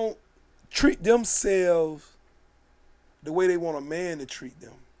women don't treat themselves the way they want a man to treat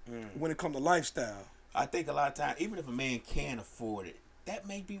them when it comes to lifestyle. I think a lot of times, even if a man can afford it, that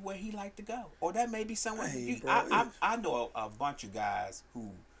may be where he like to go, or that may be somewhere. Hey, I know a bunch of guys who,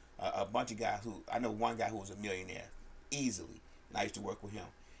 I know one guy who was a millionaire easily, and I used to work with him.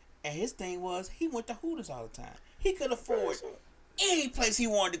 And his thing was he went to Hooters all the time. He could afford any place he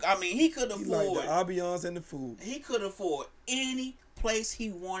wanted to go. I mean, he could He afford like the ambiance and the food. He could afford any place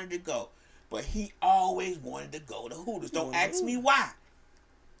he wanted to go, but he always wanted to go to Hooters. Don't ask me why.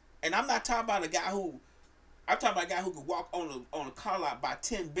 And I'm not talking about a guy who. I'm talking about a guy who could walk on a car lot, buy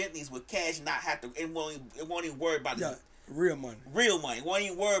 10 Bentleys with cash, and not have to. It won't even worry about it. Real money. Real money. Won't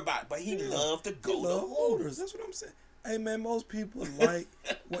even worry about it. But he loved to go to Hooters. That's what I'm saying. Hey man, most people like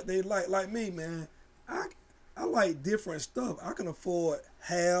what they like. Like me, man. I like different stuff. I can afford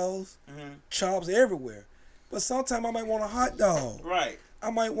Hal's, Chops everywhere. But sometimes I might want a hot dog. Right. I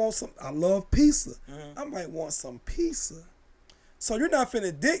might want some. I love pizza. I might want some pizza. So you're not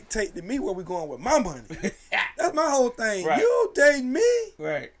finna dictate to me where we're going with my money. That's my whole thing. Right. You dating me.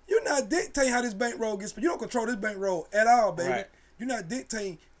 Right. You're not dictating how this bankroll gets. You don't control this bankroll at all, baby. Right. You're not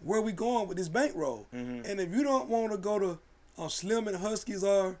dictating where we going with this bankroll. And if you don't want to go to Slim and Huskies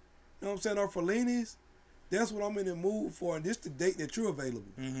or, you know what I'm saying, or Fellini's, that's what I'm in the mood for. And this the date that you're available.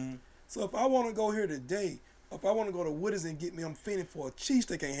 So if I want to go here today, if I want to go to Woody's and get me, I'm feeling for a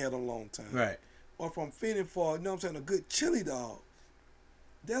cheesesteak I ain't had in a long time. Right. Or if I'm feeling for, you know what I'm saying, a good chili dog.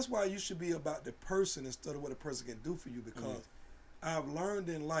 That's why you should be about the person instead of what a person can do for you, because I've learned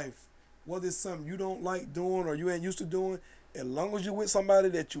in life, whether it's something you don't like doing or you ain't used to doing, as long as you're with somebody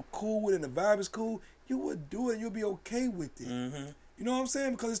that you cool with and the vibe is cool, you would do it and you'll be okay with it. You know what I'm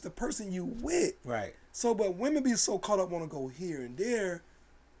saying? Because it's the person you with. Right. So, but women be so caught up want to go here and there.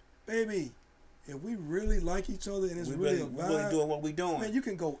 Baby, if we really like each other and it's really a vibe, really doing what we doing. man, you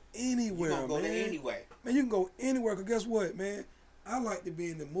can go anywhere, You gonna go man. there anyway. Man, you can go anywhere, because guess what, man? I like to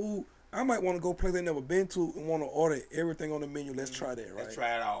be in the mood. I might want to go places I never been to and want to order everything on the menu. Let's try that, right? Let's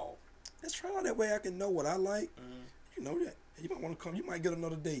try it all. Let's try it all. That way I can know what I like. You know that. You might want to come. You might get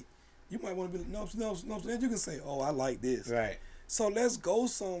another date. You might want to be no. Then you can say, oh, I like this. Right. So let's go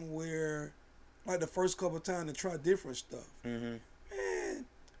somewhere like the first couple of times to try different stuff. Man,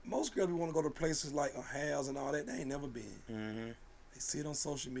 most girls want to go to places like Hal's and all that. They ain't never been. They see it on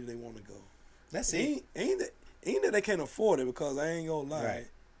social media. They want to go. That's it. Ain't that they can't afford it, because I ain't gonna lie. Right.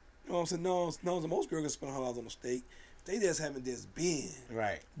 You know what I'm saying? No, most girls can spend $100 on a steak. They just haven't just been.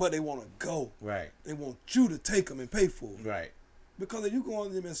 Right. But they want to go. Right. They want you to take them and pay for it. Right. Because if you go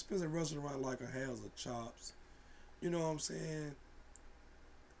to them expensive restaurant like a Hal's or Chops, you know what I'm saying?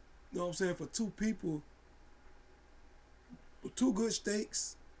 You know what I'm saying? For two people, with two good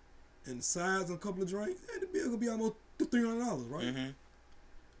steaks and sides and a couple of drinks, the bill could be almost $300, right?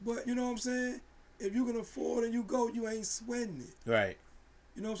 But you know what I'm saying? if you can afford it, you go. You ain't sweating it. Right.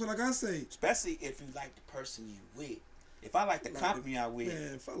 You know what I'm saying? Like I say, especially if you like the person you with. If I like the company I'm with,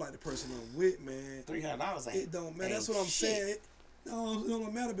 man, if I like the person I'm with, man, $300 ain't. It don't matter. That's what I'm saying. It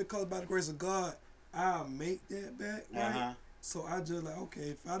don't matter because by the grace of God, I'll make that back, right? So I just like, okay,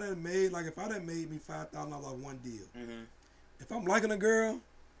 if I done made me $5,000 off one deal. Mm-hmm. If I'm liking a girl,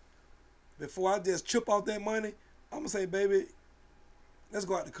 before I just chip off that money, I'm gonna say, baby, let's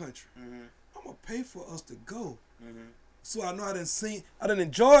go out the country. Mm-hmm. I'm gonna pay for us to go. Mm-hmm. So I know I done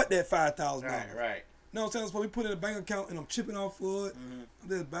enjoyed that $5,000. Right. You know what I'm saying? So we put it in a bank account and I'm chipping off for it. Mm-hmm. I'm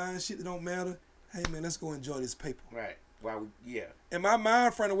just buying shit that don't matter. Hey man, let's go enjoy this paper. Right. Well, yeah. In my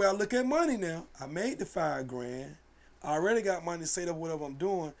mind frame, the way I look at money now, I made the $5,000. I already got money set up whatever I'm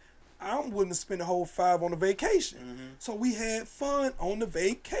doing. I'm willing to spend the whole $5,000 on the vacation. Mm-hmm. So we had fun on the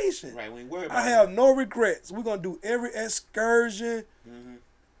vacation. Right. We ain't worried about I have no regrets. We're gonna do every excursion. Mm-hmm.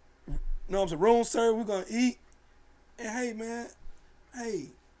 You know what I'm saying? Room service. We're gonna eat. And hey man,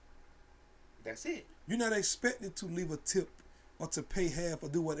 that's it. you're not expected to leave a tip or to pay half or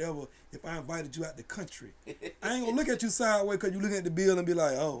do whatever if I invited you out the country. I ain't gonna look at you sideways because you looking at the bill and be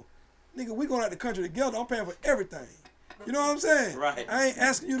like, oh, nigga, we going out the country together. I'm paying for everything. You know what I'm saying? Right. I ain't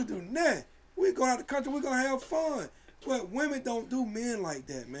asking you to do nothing. We going out the country. We gonna have fun. But women don't do men like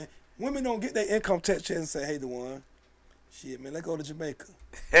that, man. Women don't get their income tax check and say, hey, DeJuan, shit, man, let's go to Jamaica.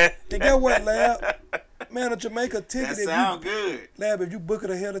 And get what, Lab? Man, a Jamaica ticket. That sound good. Lab, if you book it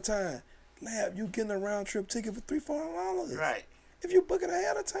ahead of time, Lab, you getting a round trip ticket for $300-$400. Right. If you book it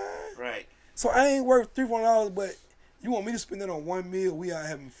ahead of time. Right. So I ain't worth $300-$400, but you want me to spend that on one meal, we out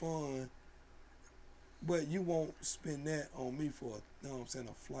having fun. But you won't spend that on me for you know what I'm saying,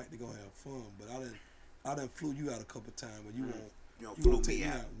 a flight to go have fun. But I done flew you out a couple times, but you won't take me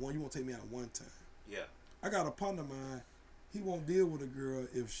out. You won't take me out one time. Yeah. I got a partner of mine. He won't deal with a girl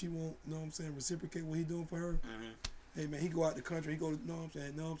if she won't, you know what I'm saying, reciprocate what he doing for her. Mm-hmm. Hey man, he go out the country, he go, you know what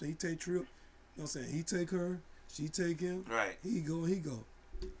I'm saying, he take trip, you know what I'm saying, he take her, she take him. Right. He go.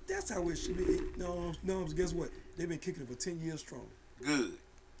 That's how it should be. No, guess what? They've been kicking it for 10 years strong. Good.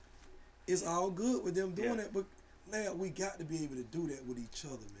 It's all good with them doing Yeah. that, but man, we got to be able to do that with each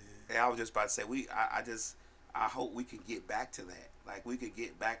other, man. Yeah, I was just about to say I hope we could get back to that. Like we could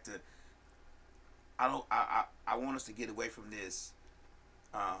get back to. I want us to get away from this.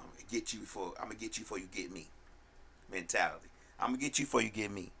 I'm gonna get you before you get me mentality. I'm gonna get you before you get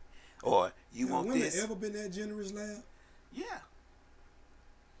me, or you want women this. ever been that generous, Lab? Yeah.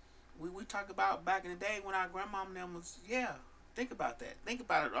 We talk about back in the day when our grandmom and them was Think about that. Think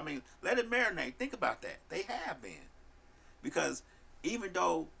about it. I mean, let it marinate. Think about that. They have been, because even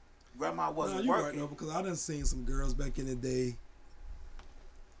though grandma wasn't you're working, right though, because I done seen some girls back in the day.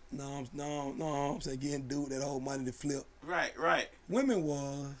 No, I'm saying getting dude that whole money to flip. Right. Women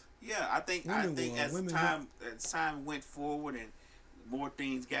was. Yeah, I think as time went forward and more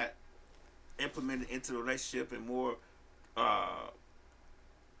things got implemented into the relationship and more,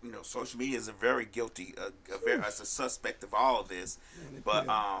 social media is a very guilty, as a suspect of all of this. But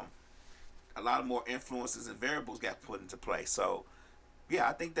a lot of more influences and variables got put into play. So, yeah,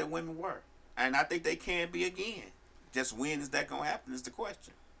 I think that women were, and I think they can be again. Just when is that gonna happen is the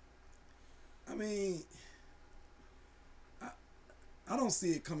question. I mean, I don't see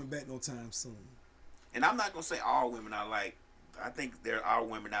it coming back no time soon. And I'm not gonna say all women are like. I think there are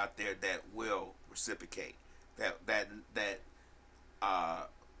women out there that will reciprocate. I'm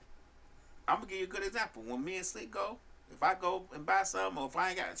gonna give you a good example. When me and Slick go, if I go and buy something, or if I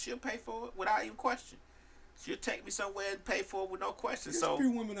ain't got, she'll pay for it without even question. She'll take me somewhere and pay for it with no question. There's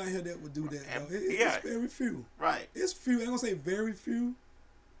few women out here that would do that. It's very few. Right. It's few. I ain't gonna say very few.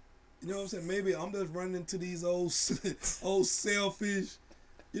 You know what I'm saying? Maybe I'm just running into these old selfish.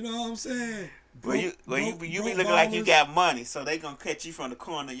 You know what I'm saying? You be looking like you got money, so they gonna catch you from the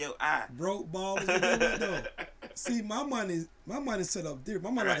corner of your eye. Broke ballers. You know what though? See, my money set up there.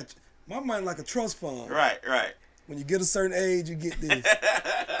 My money like a trust fund. Right. When you get a certain age, you get this.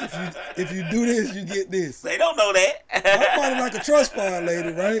 if you do this, you get this. They don't know that. My money like a trust fund, lady,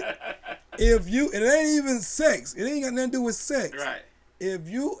 right? It ain't even sex. It ain't got nothing to do with sex. Right. If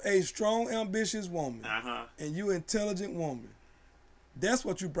you a strong, ambitious woman, and you intelligent woman, that's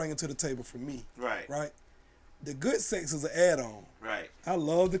what you bringing to the table for me. Right. Right. The good sex is an add-on. Right. I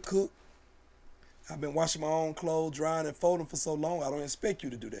love to cook. I've been washing my own clothes, drying and folding for so long. I don't expect you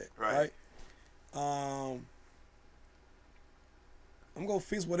to do that. Right. I'm gonna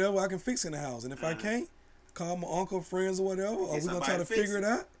fix whatever I can fix in the house, and if I can't, call my uncle, friends, or whatever, or we're gonna try to figure it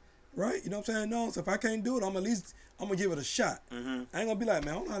out. Right? You know what I'm saying? No. So if I can't do it, I'm gonna give it a shot. I ain't gonna be like,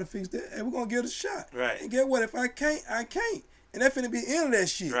 man, I don't know how to fix that. Hey, we're gonna give it a shot. Right. And get what? If I can't, I can't. And that's finna be the end of that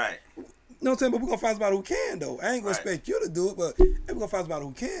shit. Right. You know what I'm saying? But we're gonna find somebody who can though. I ain't gonna Right. expect you to do it, but we're gonna find somebody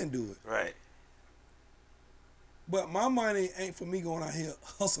who can do it. Right. But my money ain't for me going out here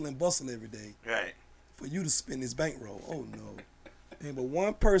hustle and bustle every day Right. for you to spend this bankroll. Oh no. Ain't but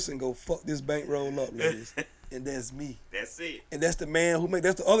one person go fuck this bankroll up, ladies. And that's me. That's it. And that's the man who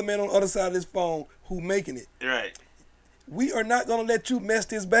that's the other man on the other side of this phone who making it. Right. We are not gonna let you mess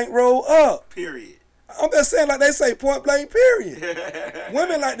this bankroll up. Period. I'm just saying, like they say, point blank, period.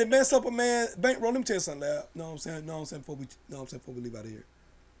 Women like to mess up a man's bankroll. Let me tell you something, Lab. Know what I'm saying? Before we leave out of here.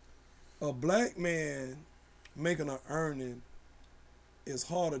 A black man making an earning is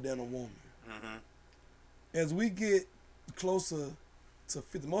harder than a woman. Mm-hmm. As we get closer to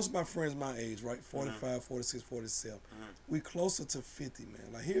 50, most of my friends my age, right? 45, 46, 47. We closer to 50,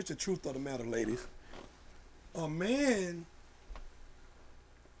 man. Like, here's the truth of the matter, ladies. A man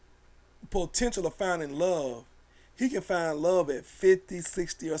potential of finding love, he can find love at 50,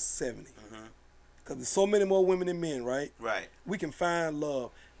 60, or 70. Because there's so many more women than men, right? Right. We can find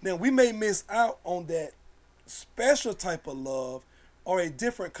love. Now, we may miss out on that special type of love or a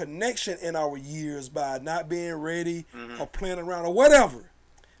different connection in our years by not being ready or playing around or whatever.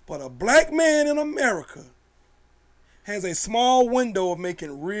 But a black man in America has a small window of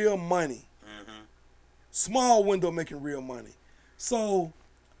making real money. Small window of making real money. So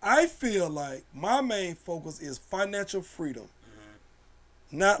I feel like my main focus is financial freedom.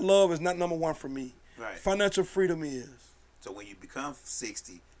 Not love is not number one for me. Right. Financial freedom is. So when you become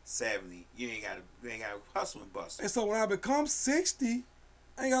 60, 70, you ain't gotta hustle and bustle. And so when I become 60,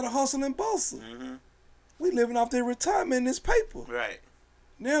 I ain't got to hustle and bustle. Mm-hmm. We living off their retirement in this paper. Right.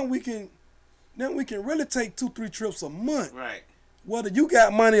 Now we can really take 2-3 trips a month, Right. whether you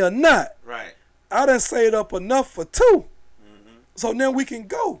got money or not. Right. I done saved up enough for 2. So now we can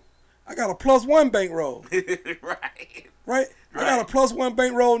go. I got a +1 bankroll. Right. Right? I got a +1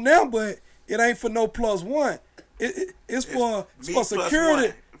 bankroll now, but it ain't for no +1. It's for me security.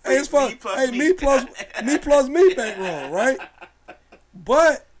 +1. Hey, it's for Me plus me. me plus me bankroll, right?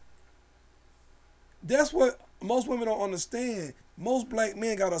 But that's what most women don't understand. Most black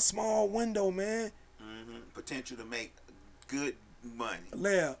men got a small window, man. Potential to make good money.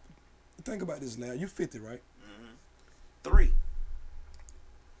 Lab, think about this now. You 50, right? 3.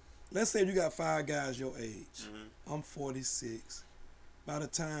 Let's say you got 5 guys your age. I'm 46. By the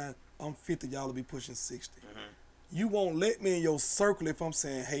time I'm 50, y'all will be pushing 60. You won't let me in your circle if I'm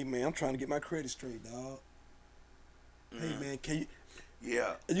saying, hey, man, I'm trying to get my credit straight, dog. Hey, man, can you...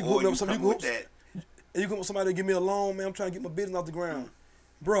 Yeah. And you Or go up some, you come go with up, that. and you go up somebody to give me a loan, man. I'm trying to get my business off the ground.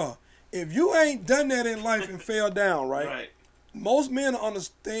 Bruh, if you ain't done that in life and fell down, right? Right. Most men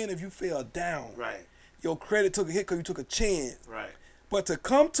understand if you fell down. Right. Your credit took a hit because you took a chance. Right. But to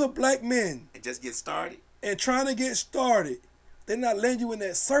come to black men And just get started. and trying to get started, they're not letting you in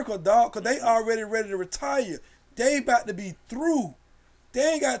that circle, dog, because they already ready to retire. They about to be through.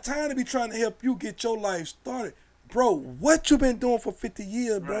 They ain't got time to be trying to help you get your life started. Bro, what you been doing for 50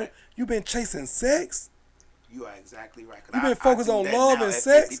 years, bro? Right. You been chasing sex? You are exactly right. 'Cause You been I focused do on that love now and at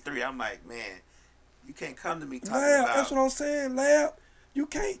sex? 53, I'm like, man, you can't come to me talking Lab, about. that's what I'm saying, Lab. You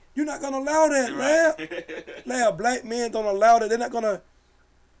can't, you're not going to allow that, Lab. Lab, black men don't allow that. They're not going to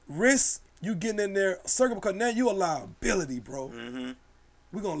risk you getting in their circle because now you a liability, bro.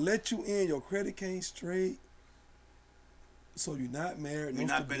 We're going to let you in. Your credit came straight. So you're not married, We no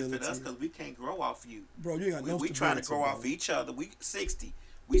not stability. benefit us because we can't grow off you. Bro, you ain't got no We stability, trying to grow bro. off each other. We 60.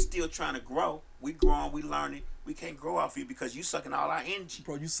 We still trying to grow. We growing. We learning. We can't grow off you because you sucking all our energy.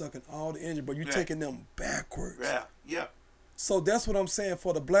 Bro, you sucking all the energy, bro. You Yeah. taking them backwards. Yeah. Yeah. So that's what I'm saying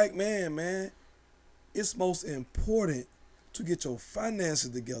for the black man. It's most important to get your finances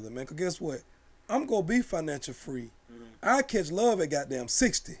together, man. Because guess what? I'm going to be financial free. I catch love at goddamn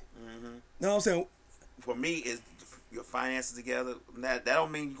 60. Know what I'm saying? For me, is your finances together. That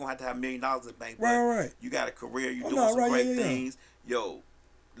don't mean you're gonna have to have $1 million in the bank. But Right. You got a career. You're Oh, doing no, some right, great yeah. things. Your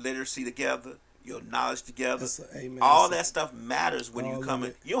literacy together. Your knowledge together. Amen. All that stuff matters when All you of come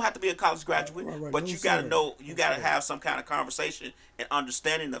in. it. You don't have to be a college graduate, Right. but No, you got to sir. know. You No, got to sir. have some kind of conversation and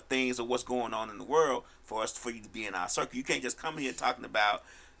understanding of things of what's going on in the world for you to be in our circle. You can't just come here talking about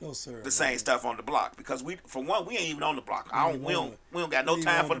No, sir. the same stuff on the block because we ain't even on the block. We don't got no Ain't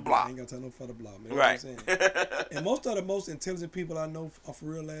time on for the block. Ain't got time for the block, man. Right. That's what I'm saying. And most of the most intelligent people I know are for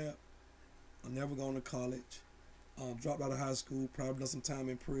real, Lab, are never going to college, dropped out of high school, probably done some time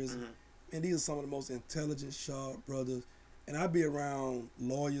in prison. And these are some of the most intelligent, sharp brothers. And I be around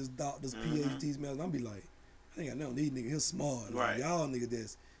lawyers, doctors, PhDs, man, and I be like, I ain't got nothing. These niggas here smart. Like, Right. y'all niggas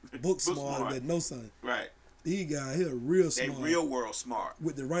that's book smart, that know something. Right. These guys here real They smart. real world smart.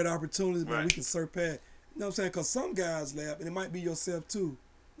 With the right opportunities, man, Right. we can surpass. You know what I'm saying? Because some guys, Lab, and it might be yourself too.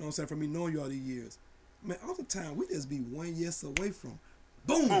 You know what I'm saying, from me knowing you all these years. Man, oftentimes we just be 1 yes away from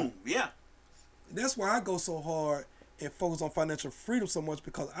boom. Boom. Yeah. That's why I go so hard and focus on financial freedom so much,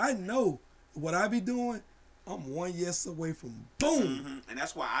 because I know what I be doing, I'm 1 yes away from boom. Mm-hmm. And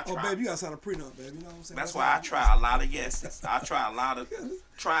that's why I try. Oh, baby, you got to sign a prenup, baby. You know what I'm saying? That's why I try a lot of yeses. I try a lot of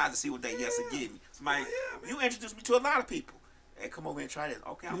tries to see what that yes will give me. Somebody, you introduced me to a lot of people. Hey, come over and try this.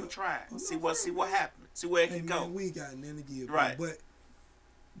 Okay, I'm gonna try it. See what happens. See where it can go. Man, we ain't got nothing to give. Right.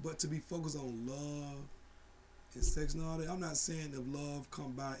 But to be focused on love and sex and all that, I'm not saying if love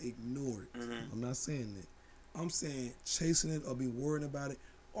come by, ignore it. Mm-hmm. I'm not saying that. I'm saying chasing it or be worried about it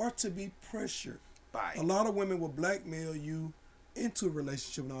or to be pressured. Bye. A lot of women will blackmail you into a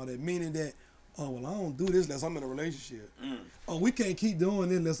relationship and all that, meaning that, oh, well, I don't do this unless I'm in a relationship. Oh, we can't keep doing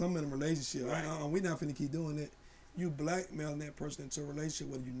this unless I'm in a relationship. Right. We're not finna keep doing it. You blackmailing that person into a relationship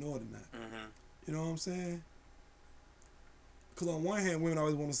whether you know it or not. Mm-hmm. You know what I'm saying? Because on one hand, women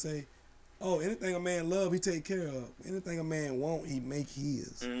always want to say, oh, anything a man love, he take care of. Anything a man want, he make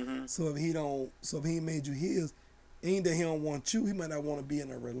his. Mm-hmm. So if he made you his, ain't that he don't want you, he might not want to be in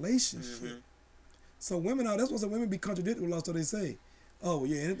a relationship. Mm-hmm. So women are, that's what women be contradicted with, so they say, oh,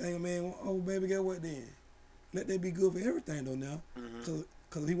 yeah, anything a man want, oh, baby, get what then? Let that be good for everything, though, now. Mm-hmm.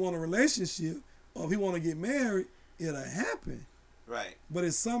 Because if he want a relationship, or if he want to get married, it'll happen. Right. But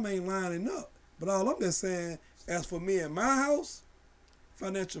if some ain't lining up. But all I'm just saying, as for me and my house,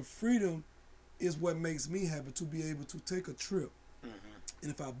 financial freedom is what makes me happy, to be able to take a trip. Mm-hmm.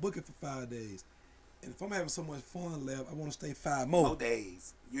 And if I book it for 5 days, and if I'm having so much fun left, I want to stay 5 more. No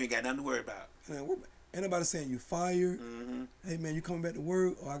days. You ain't got nothing to worry about. Ain't nobody saying you fired. Mm-hmm. Hey, man, you coming back to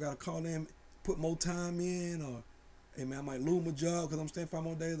work? Or I got to call them, put more time in. Or, hey, man, I might lose my job because I'm staying 5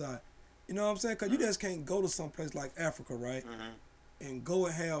 more days. You know what I'm saying? Because you just can't go to some place like Africa, right? Mm-hmm. And go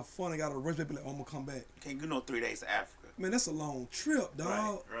and have fun and got to rush back, like, oh, I'm going to come back. You can't do no 3 days to Africa. Man, that's a long trip,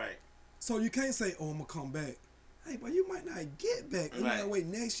 dog. Right. So you can't say, oh, I'm going to come back. Hey, but you might not get back. You might wait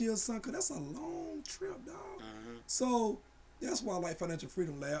next year or something, because that's a long trip, dog. Mm-hmm. So that's why I like Financial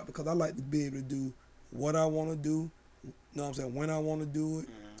Freedom Lab, because I like to be able to do what I want to do, you know what I'm saying, when I want to do it,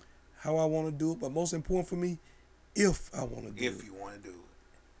 how I want to do it, but most important for me, if I want to do it. If you want to do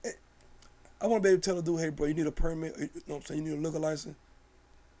it. I want to be able to tell the dude, hey, bro, you need a permit, you know what I'm saying, you need a liquor license.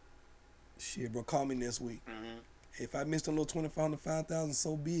 Shit, bro, call me next week. Mm-hmm. If I missed a little 25 to 5,000,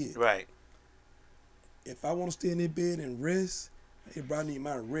 so be it. Right. If I want to stay in that bed and rest, hey, bro, I need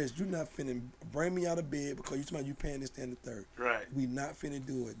my rest. You not finna bring me out of bed because you paying this, that, and the third. Right. We not finna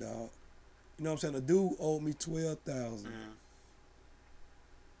do it, dog. You know what I'm saying? The dude owed me $12,000. Mm-hmm.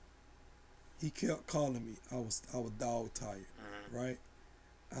 He kept calling me. I was dog tired, right?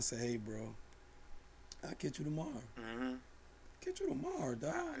 I said, hey, bro, I'll catch you tomorrow. Mm-hmm. Catch you tomorrow,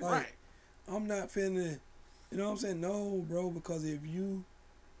 dog. Like, Right. I'm not finna, you know what I'm saying? No, bro, because if you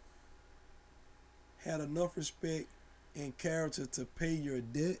had enough respect and character to pay your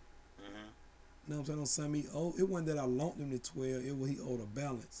debt, you know what I'm saying, on something he owed, it wasn't that I loaned him the 12, it was he owed a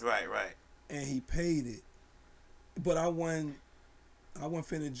balance. Right. And he paid it. But I wasn't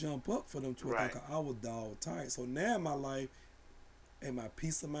finna jump up for them 12 Right. because I was dog tired. So now in my life, hey, my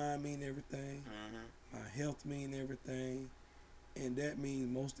peace of mind mean everything. Mm-hmm. My health mean everything. And that means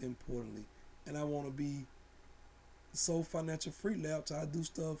most importantly. And I want to be so financial free, Lab, so I do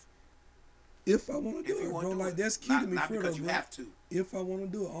stuff if I want to do it, bro. Like, that's key to me, not because you bro. have to. If I want to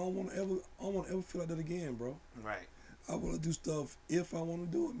do it, I don't want to ever feel like that again, bro. Right. I want to do stuff if I want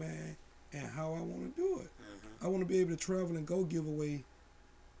to do it, man, and how I want to do it. Mm-hmm. I want to be able to travel and go give away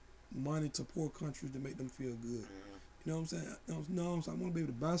money to poor countries to make them feel good. Mm-hmm. You know what I'm saying? No, I want to be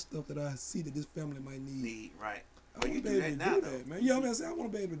able to buy stuff that I see that this family might need. Right. I Well, want you to be do able that to now, do though. that, man. Yeah, I'm saying I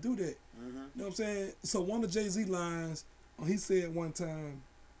want to be able to do that. Mm-hmm. You know what I'm saying? So one of Jay-Z lines, he said one time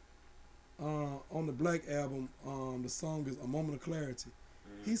on the Black album, the song is A Moment of Clarity.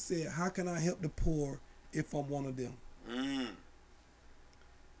 He said, how can I help the poor if I'm one of them? Mm.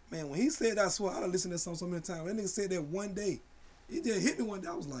 Man, when he said that, I swear, I done listened to that song so many times. That nigga said that one day. It just hit me one day.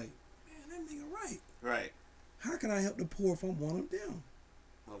 I was like, man, that nigga right. Right. How can I help the poor if I'm one of them?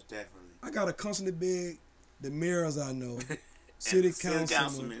 Most definitely. I got to constantly beg the mayors I know, city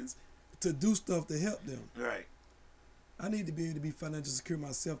councilmen, to do stuff to help them. Right. I need to be able to be financially secure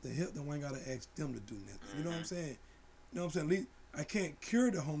myself to help them. I ain't got to ask them to do nothing. You know what I'm saying? You know what I'm saying? I can't cure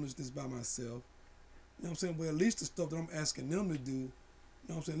the homelessness by myself. You know what I'm saying? But at least the stuff that I'm asking them to do, you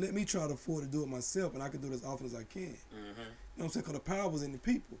know what I'm saying? Let me try to afford to do it myself, and I can do it as often as I can. Mm-hmm. You know what I'm saying? Because the power was in the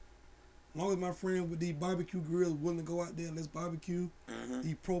people. As long as my friend with these barbecue grills willing to go out there and let's barbecue,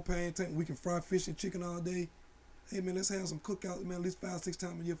 these propane tank, we can fry fish and chicken all day. Hey, man, let's have some cookouts, man, at least 5-6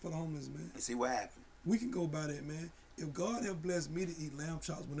 times a year for the homeless, man. And see what happens. We can go by that, man. if God have blessed me to eat lamb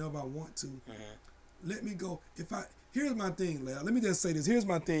chops whenever I want to, let me go. Here's my thing, Larry. Let me just say this. Here's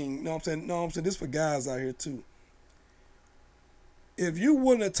my thing. You know what I'm saying? No, I'm saying this for guys out here too. If you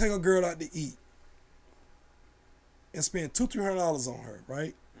willing to take a girl out to eat and spend $200-$300 on her,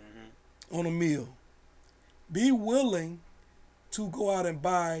 right? On a meal, be willing to go out and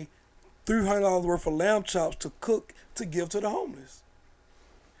buy $300 worth of lamb chops to cook to give to the homeless.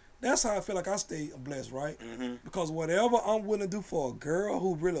 That's how I feel like I stay blessed, right? Because whatever I'm willing to do for a girl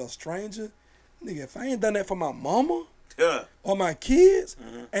who really a stranger, nigga, if I ain't done that for my mama or my kids,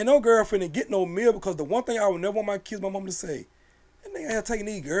 ain't no girl finna get no meal, because the one thing I would never want my mama to say, that nigga ain't taking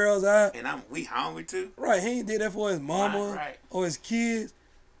these girls out. And we hungry too. Right, he ain't did that for his mama or his kids.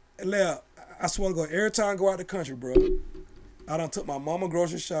 And Larry, I swear to God, every time I go out the country, bro, I done took my mama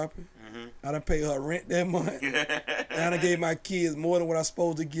grocery shopping. I done paid her rent that month. And I done gave my kids more than what I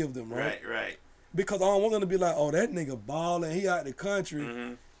supposed to give them, right? Right. Because I don't want them to be like, oh, that nigga balling, he out the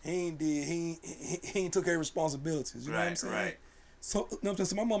country. He ain't took any responsibilities. You know what I'm saying? Right. So, you know what I'm saying?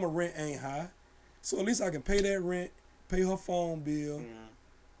 So my mama rent ain't high. So at least I can pay that rent, pay her phone bill,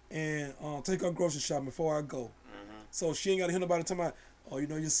 and take her grocery shopping before I go. So she ain't got to hear nobody tell me, oh, you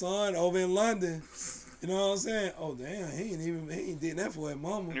know, your son over in London. You know what I'm saying? Oh, damn, he ain't did that for his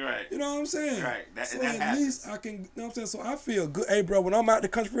mama. Right. You know what I'm saying? Right. So that at happens. least I can, you know what I'm saying? So I feel good. Hey, bro, when I'm out the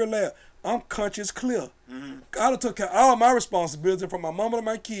country real loud, I'm conscious clear. I done took care of all my responsibilities from my mama to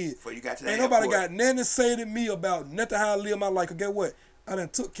my kids. Before you got to that Ain't nobody airport. got nothing to say to me about nothing how I live my life. 'Cause guess what? I done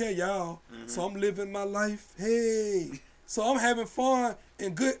took care of y'all. So I'm living my life. Hey. So I'm having fun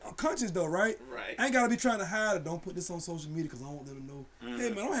and good conscious though, right? Right. I ain't gotta be trying to hide it. Don't put this on social media because I don't want them to know.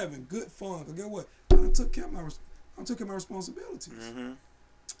 Hey man, I'm having good fun. Cause guess what? I took care of my responsibilities. And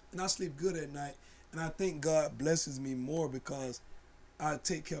I sleep good at night. And I think God blesses me more because I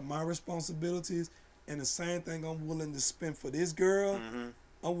take care of my responsibilities. And the same thing I'm willing to spend for this girl,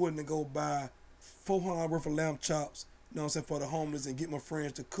 I'm willing to go buy $400 worth of lamb chops, you know what I'm saying, for the homeless, and get my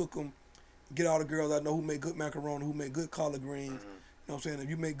friends to cook them. Get all the girls I know who make good macaroni, who make good collard greens. You know what I'm saying? If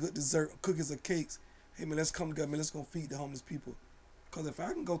you make good dessert, cookies or cakes, hey man, let's come together, man, let's go feed the homeless people. Because if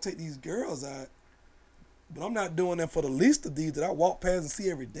I can go take these girls out, but I'm not doing that for the least of these that I walk past and see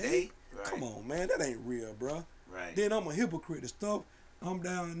every day. Right. Come on, man, that ain't real, bro. Right. Then I'm a hypocrite. The stuff I'm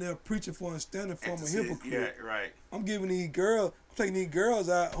down there preaching for and standing for, I'm a hypocrite. Yeah, right. I'm taking these girls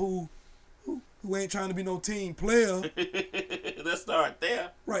out who ain't trying to be no team player. Let's start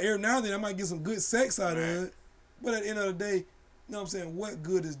there. Right, every now and then I might get some good sex out of it. But at the end of the day, you know what I'm saying, what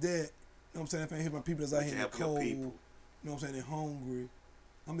good is that? You know what I'm saying, if I hit my people that's out here in the cold, you know what I'm saying, they're hungry.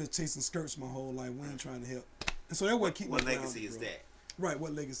 I'm just chasing skirts my whole life. We ain't trying to help. And so that's what keep me grounded. What legacy is that? Right,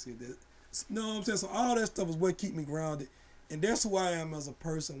 what legacy is that? You know what I'm saying? So all that stuff is what keep me grounded. And that's who I am as a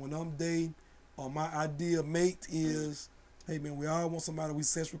person. When I'm dating, or my ideal mate is, hey man, we all want somebody we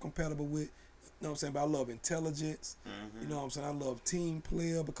sexually compatible with. You know what I'm saying? But I love intelligence. You know what I'm saying? I love team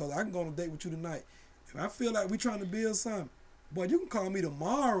player, because I can go on a date with you tonight. If I feel like we trying to build something, boy, you can call me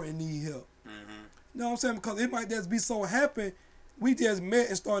tomorrow and need help. You know what I'm saying? Because it might just be so happen we just met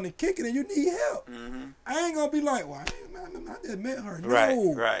and starting to kick it and you need help. I ain't going to be like, well, I just met her.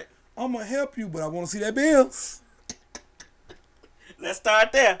 No. Right. I'm going to help you, but I want to see that bill. Let's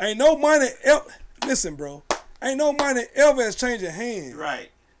start there. Ain't no money ever. Listen, bro. Ain't no money ever is changing hands. Right.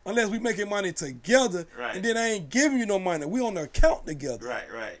 Unless we making money together. Right. And then I ain't giving you no money. We on the account together.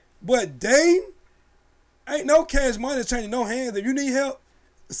 Right. But dating, ain't no cash money changing no hands. If you need help,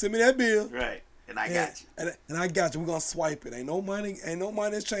 send me that bill. Right. And I got you. And I got you. We're gonna swipe it. Ain't no money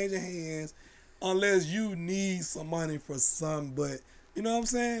that's changing hands unless you need some money for something. But you know what I'm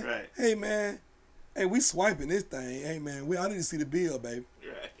saying? Right. Hey man, hey, we swiping this thing. Hey man, I need to see the bill, baby.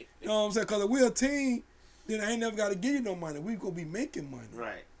 Right. You know what I'm saying? Cause if we're a team, then I ain't never gotta give you no money. We gonna be making money.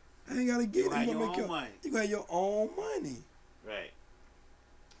 Right. I ain't gotta give you. You You gonna have your own money. You gonna have your own money. Right.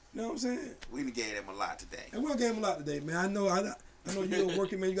 You know what I'm saying? We done gave them a lot today. And we gonna give him a lot today, man. I know you're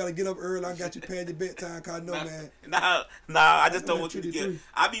working, man. You gotta get up early. I got you past your bedtime. Cause I know, man. Nah. I just don't I'm want you to at get.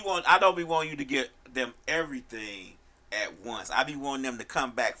 23. I don't be wanting you to get them everything at once. I be wanting them to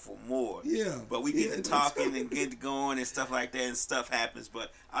come back for more. Yeah. But we get to talking and get to going and stuff like that, and stuff happens.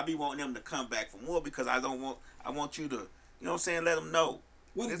 But I be wanting them to come back for more because I want you to, you know what I'm saying, let them know.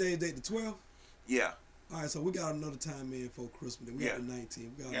 What is today's date? The 12th? Yeah. All right, so we got another time in for Christmas. Then we got the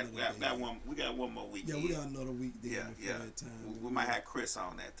 19th. We got one more week. Yeah, we got another week then Yeah. that time. We might have Chris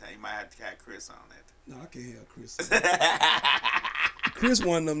on that time. You might have to have Chris on that. No, I can't have Chris. Chris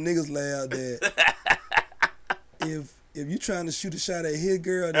one of them niggas loud that if you trying to shoot a shot at his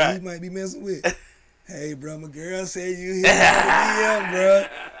girl that he might be messing with, hey bro, my girl said you hit my DM, bro.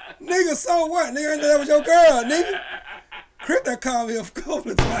 Nigga, so what? Nigga, that was your girl, nigga. Crip that called me a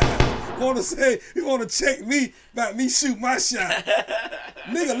couple of times. Want to check me about me shoot my shot.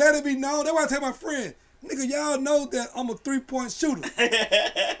 Nigga, let it be known. That's why I tell my friend, nigga, y'all know that I'm a 3-point shooter. You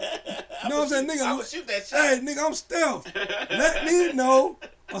know what I'm saying? Nigga, I would shoot that shot. Hey, nigga, I'm stealth. Let me know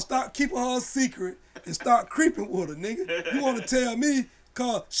or start keeping her a secret and start creeping with her, nigga. You want to tell me,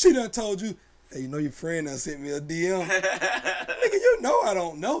 cause she done told you, hey, you know your friend done sent me a DM. Nigga, you know I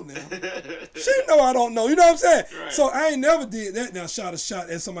don't know now. She know I don't know. You know what I'm saying? Right. So I ain't never did that now, shot a shot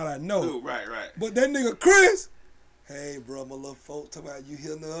at somebody I know. Ooh, right. But that nigga Chris, hey, bro, my little folk talking about you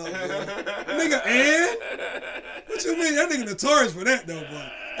hitting her up, bro. Nigga, and? What you mean? That nigga notorious for that, though, bro.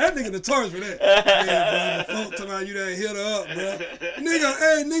 That nigga notorious for that. Hey, bro, my folk talking about you done hit her up, bro. Nigga,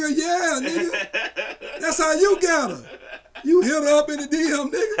 hey, nigga, yeah, nigga. That's how you got her. You hit her up in the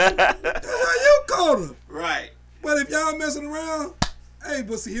DM, nigga. That's how you caught her. Right. But if y'all messing around, hey,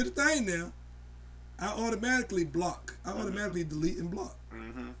 but see, here's the thing now. I automatically block. I automatically delete and block.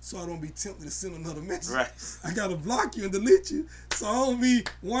 So I don't be tempted to send another message. Right. I gotta block you and delete you. So I don't be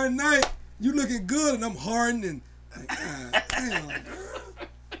one night, you looking good and I'm hardened and like, God damn, girl.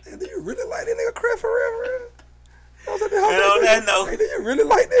 Man, do you really like that nigga Chris for real? I was like, on that note, hey, do you really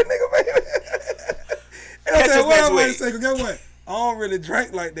like that nigga, baby? And I said, what I might say, 'cause guess what? I don't really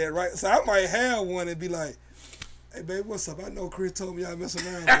drink like that, right? So I might have one and be like, hey, babe, what's up? I know Chris told me y'all messing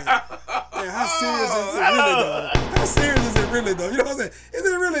around, but man, how serious is it really, though? How serious is it really, though? You know what I'm saying? Is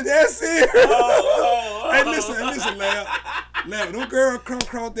it really that serious? Hey, listen, Lab, them girl come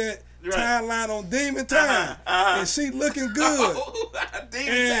across that timeline on Demon Time, and she looking good.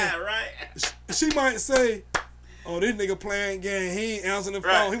 Demon Time, right? She might say, oh, this nigga playing game, he ain't answering the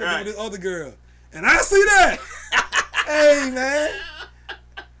phone, he was with this other girl. And I see that.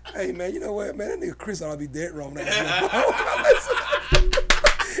 Hey, man, you know what, man? That nigga Chris ought to be dead wrong now.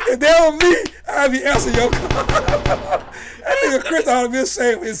 If that was me, I'd be answering your call. That nigga Chris ought to be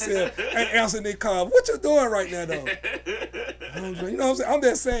ashamed of himself and answering their call. What you doing right now, though? You know what I'm saying? I'm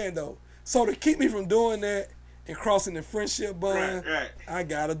just saying, though. So to keep me from doing that and crossing the friendship bond, I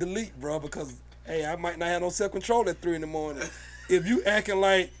gotta delete, bro, because, hey, I might not have no self-control at 3 in the morning. If you acting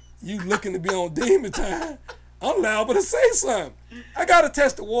like you looking to be on Demon Time, I'm liable to say something. I gotta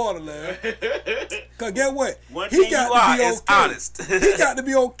test the water, lad. Cause get what? He got to be okay. Honest. He got to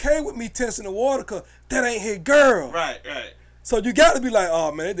be okay with me testing the water, cause that ain't his girl. Right. So you got to be like,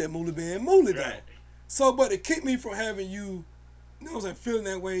 oh man, that mooly being mooly though. So, but to keep me from having you know what I'm saying, feeling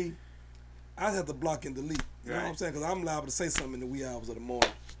that way, I have to block and delete. You know what I'm saying? Cause I'm liable to say something in the wee hours of the morning.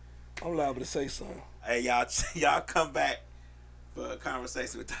 I'm liable to say something. Hey, y'all come back for a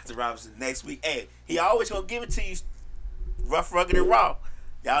conversation with Dr. Robinson next week. Hey, he always gonna give it to you rough, rugged, and raw.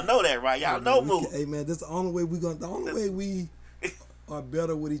 Y'all know that, right? Y'all know Moo. Hey man, that's the only way we are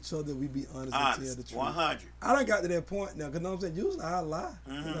better with each other. We be honest and tell the truth. 100. I done got to that point now, cause you know what I'm saying, usually I lie,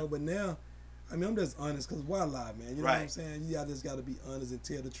 you know, but now, I mean, I'm just honest, cause why lie, man? You know what I'm saying? You just got to be honest and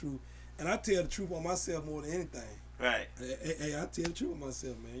tell the truth, and I tell the truth on myself more than anything. Right. Hey, I tell the truth on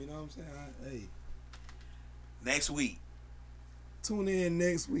myself, man. You know what I'm saying? Next week. Tune in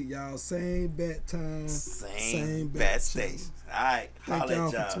next week, y'all. Same bat time. Same bat station. All right. Thank Holla y'all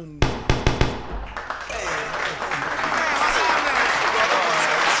at y'all. for tuning in.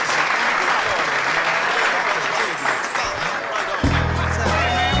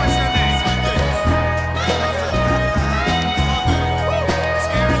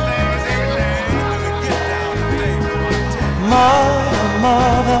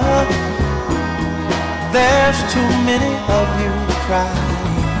 Mother, there's too many of you crying.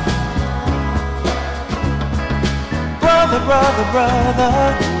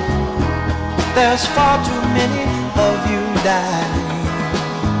 Brother, there's far too many of you dying.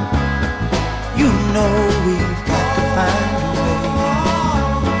 You know we've got to find a way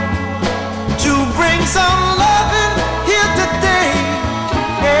to bring some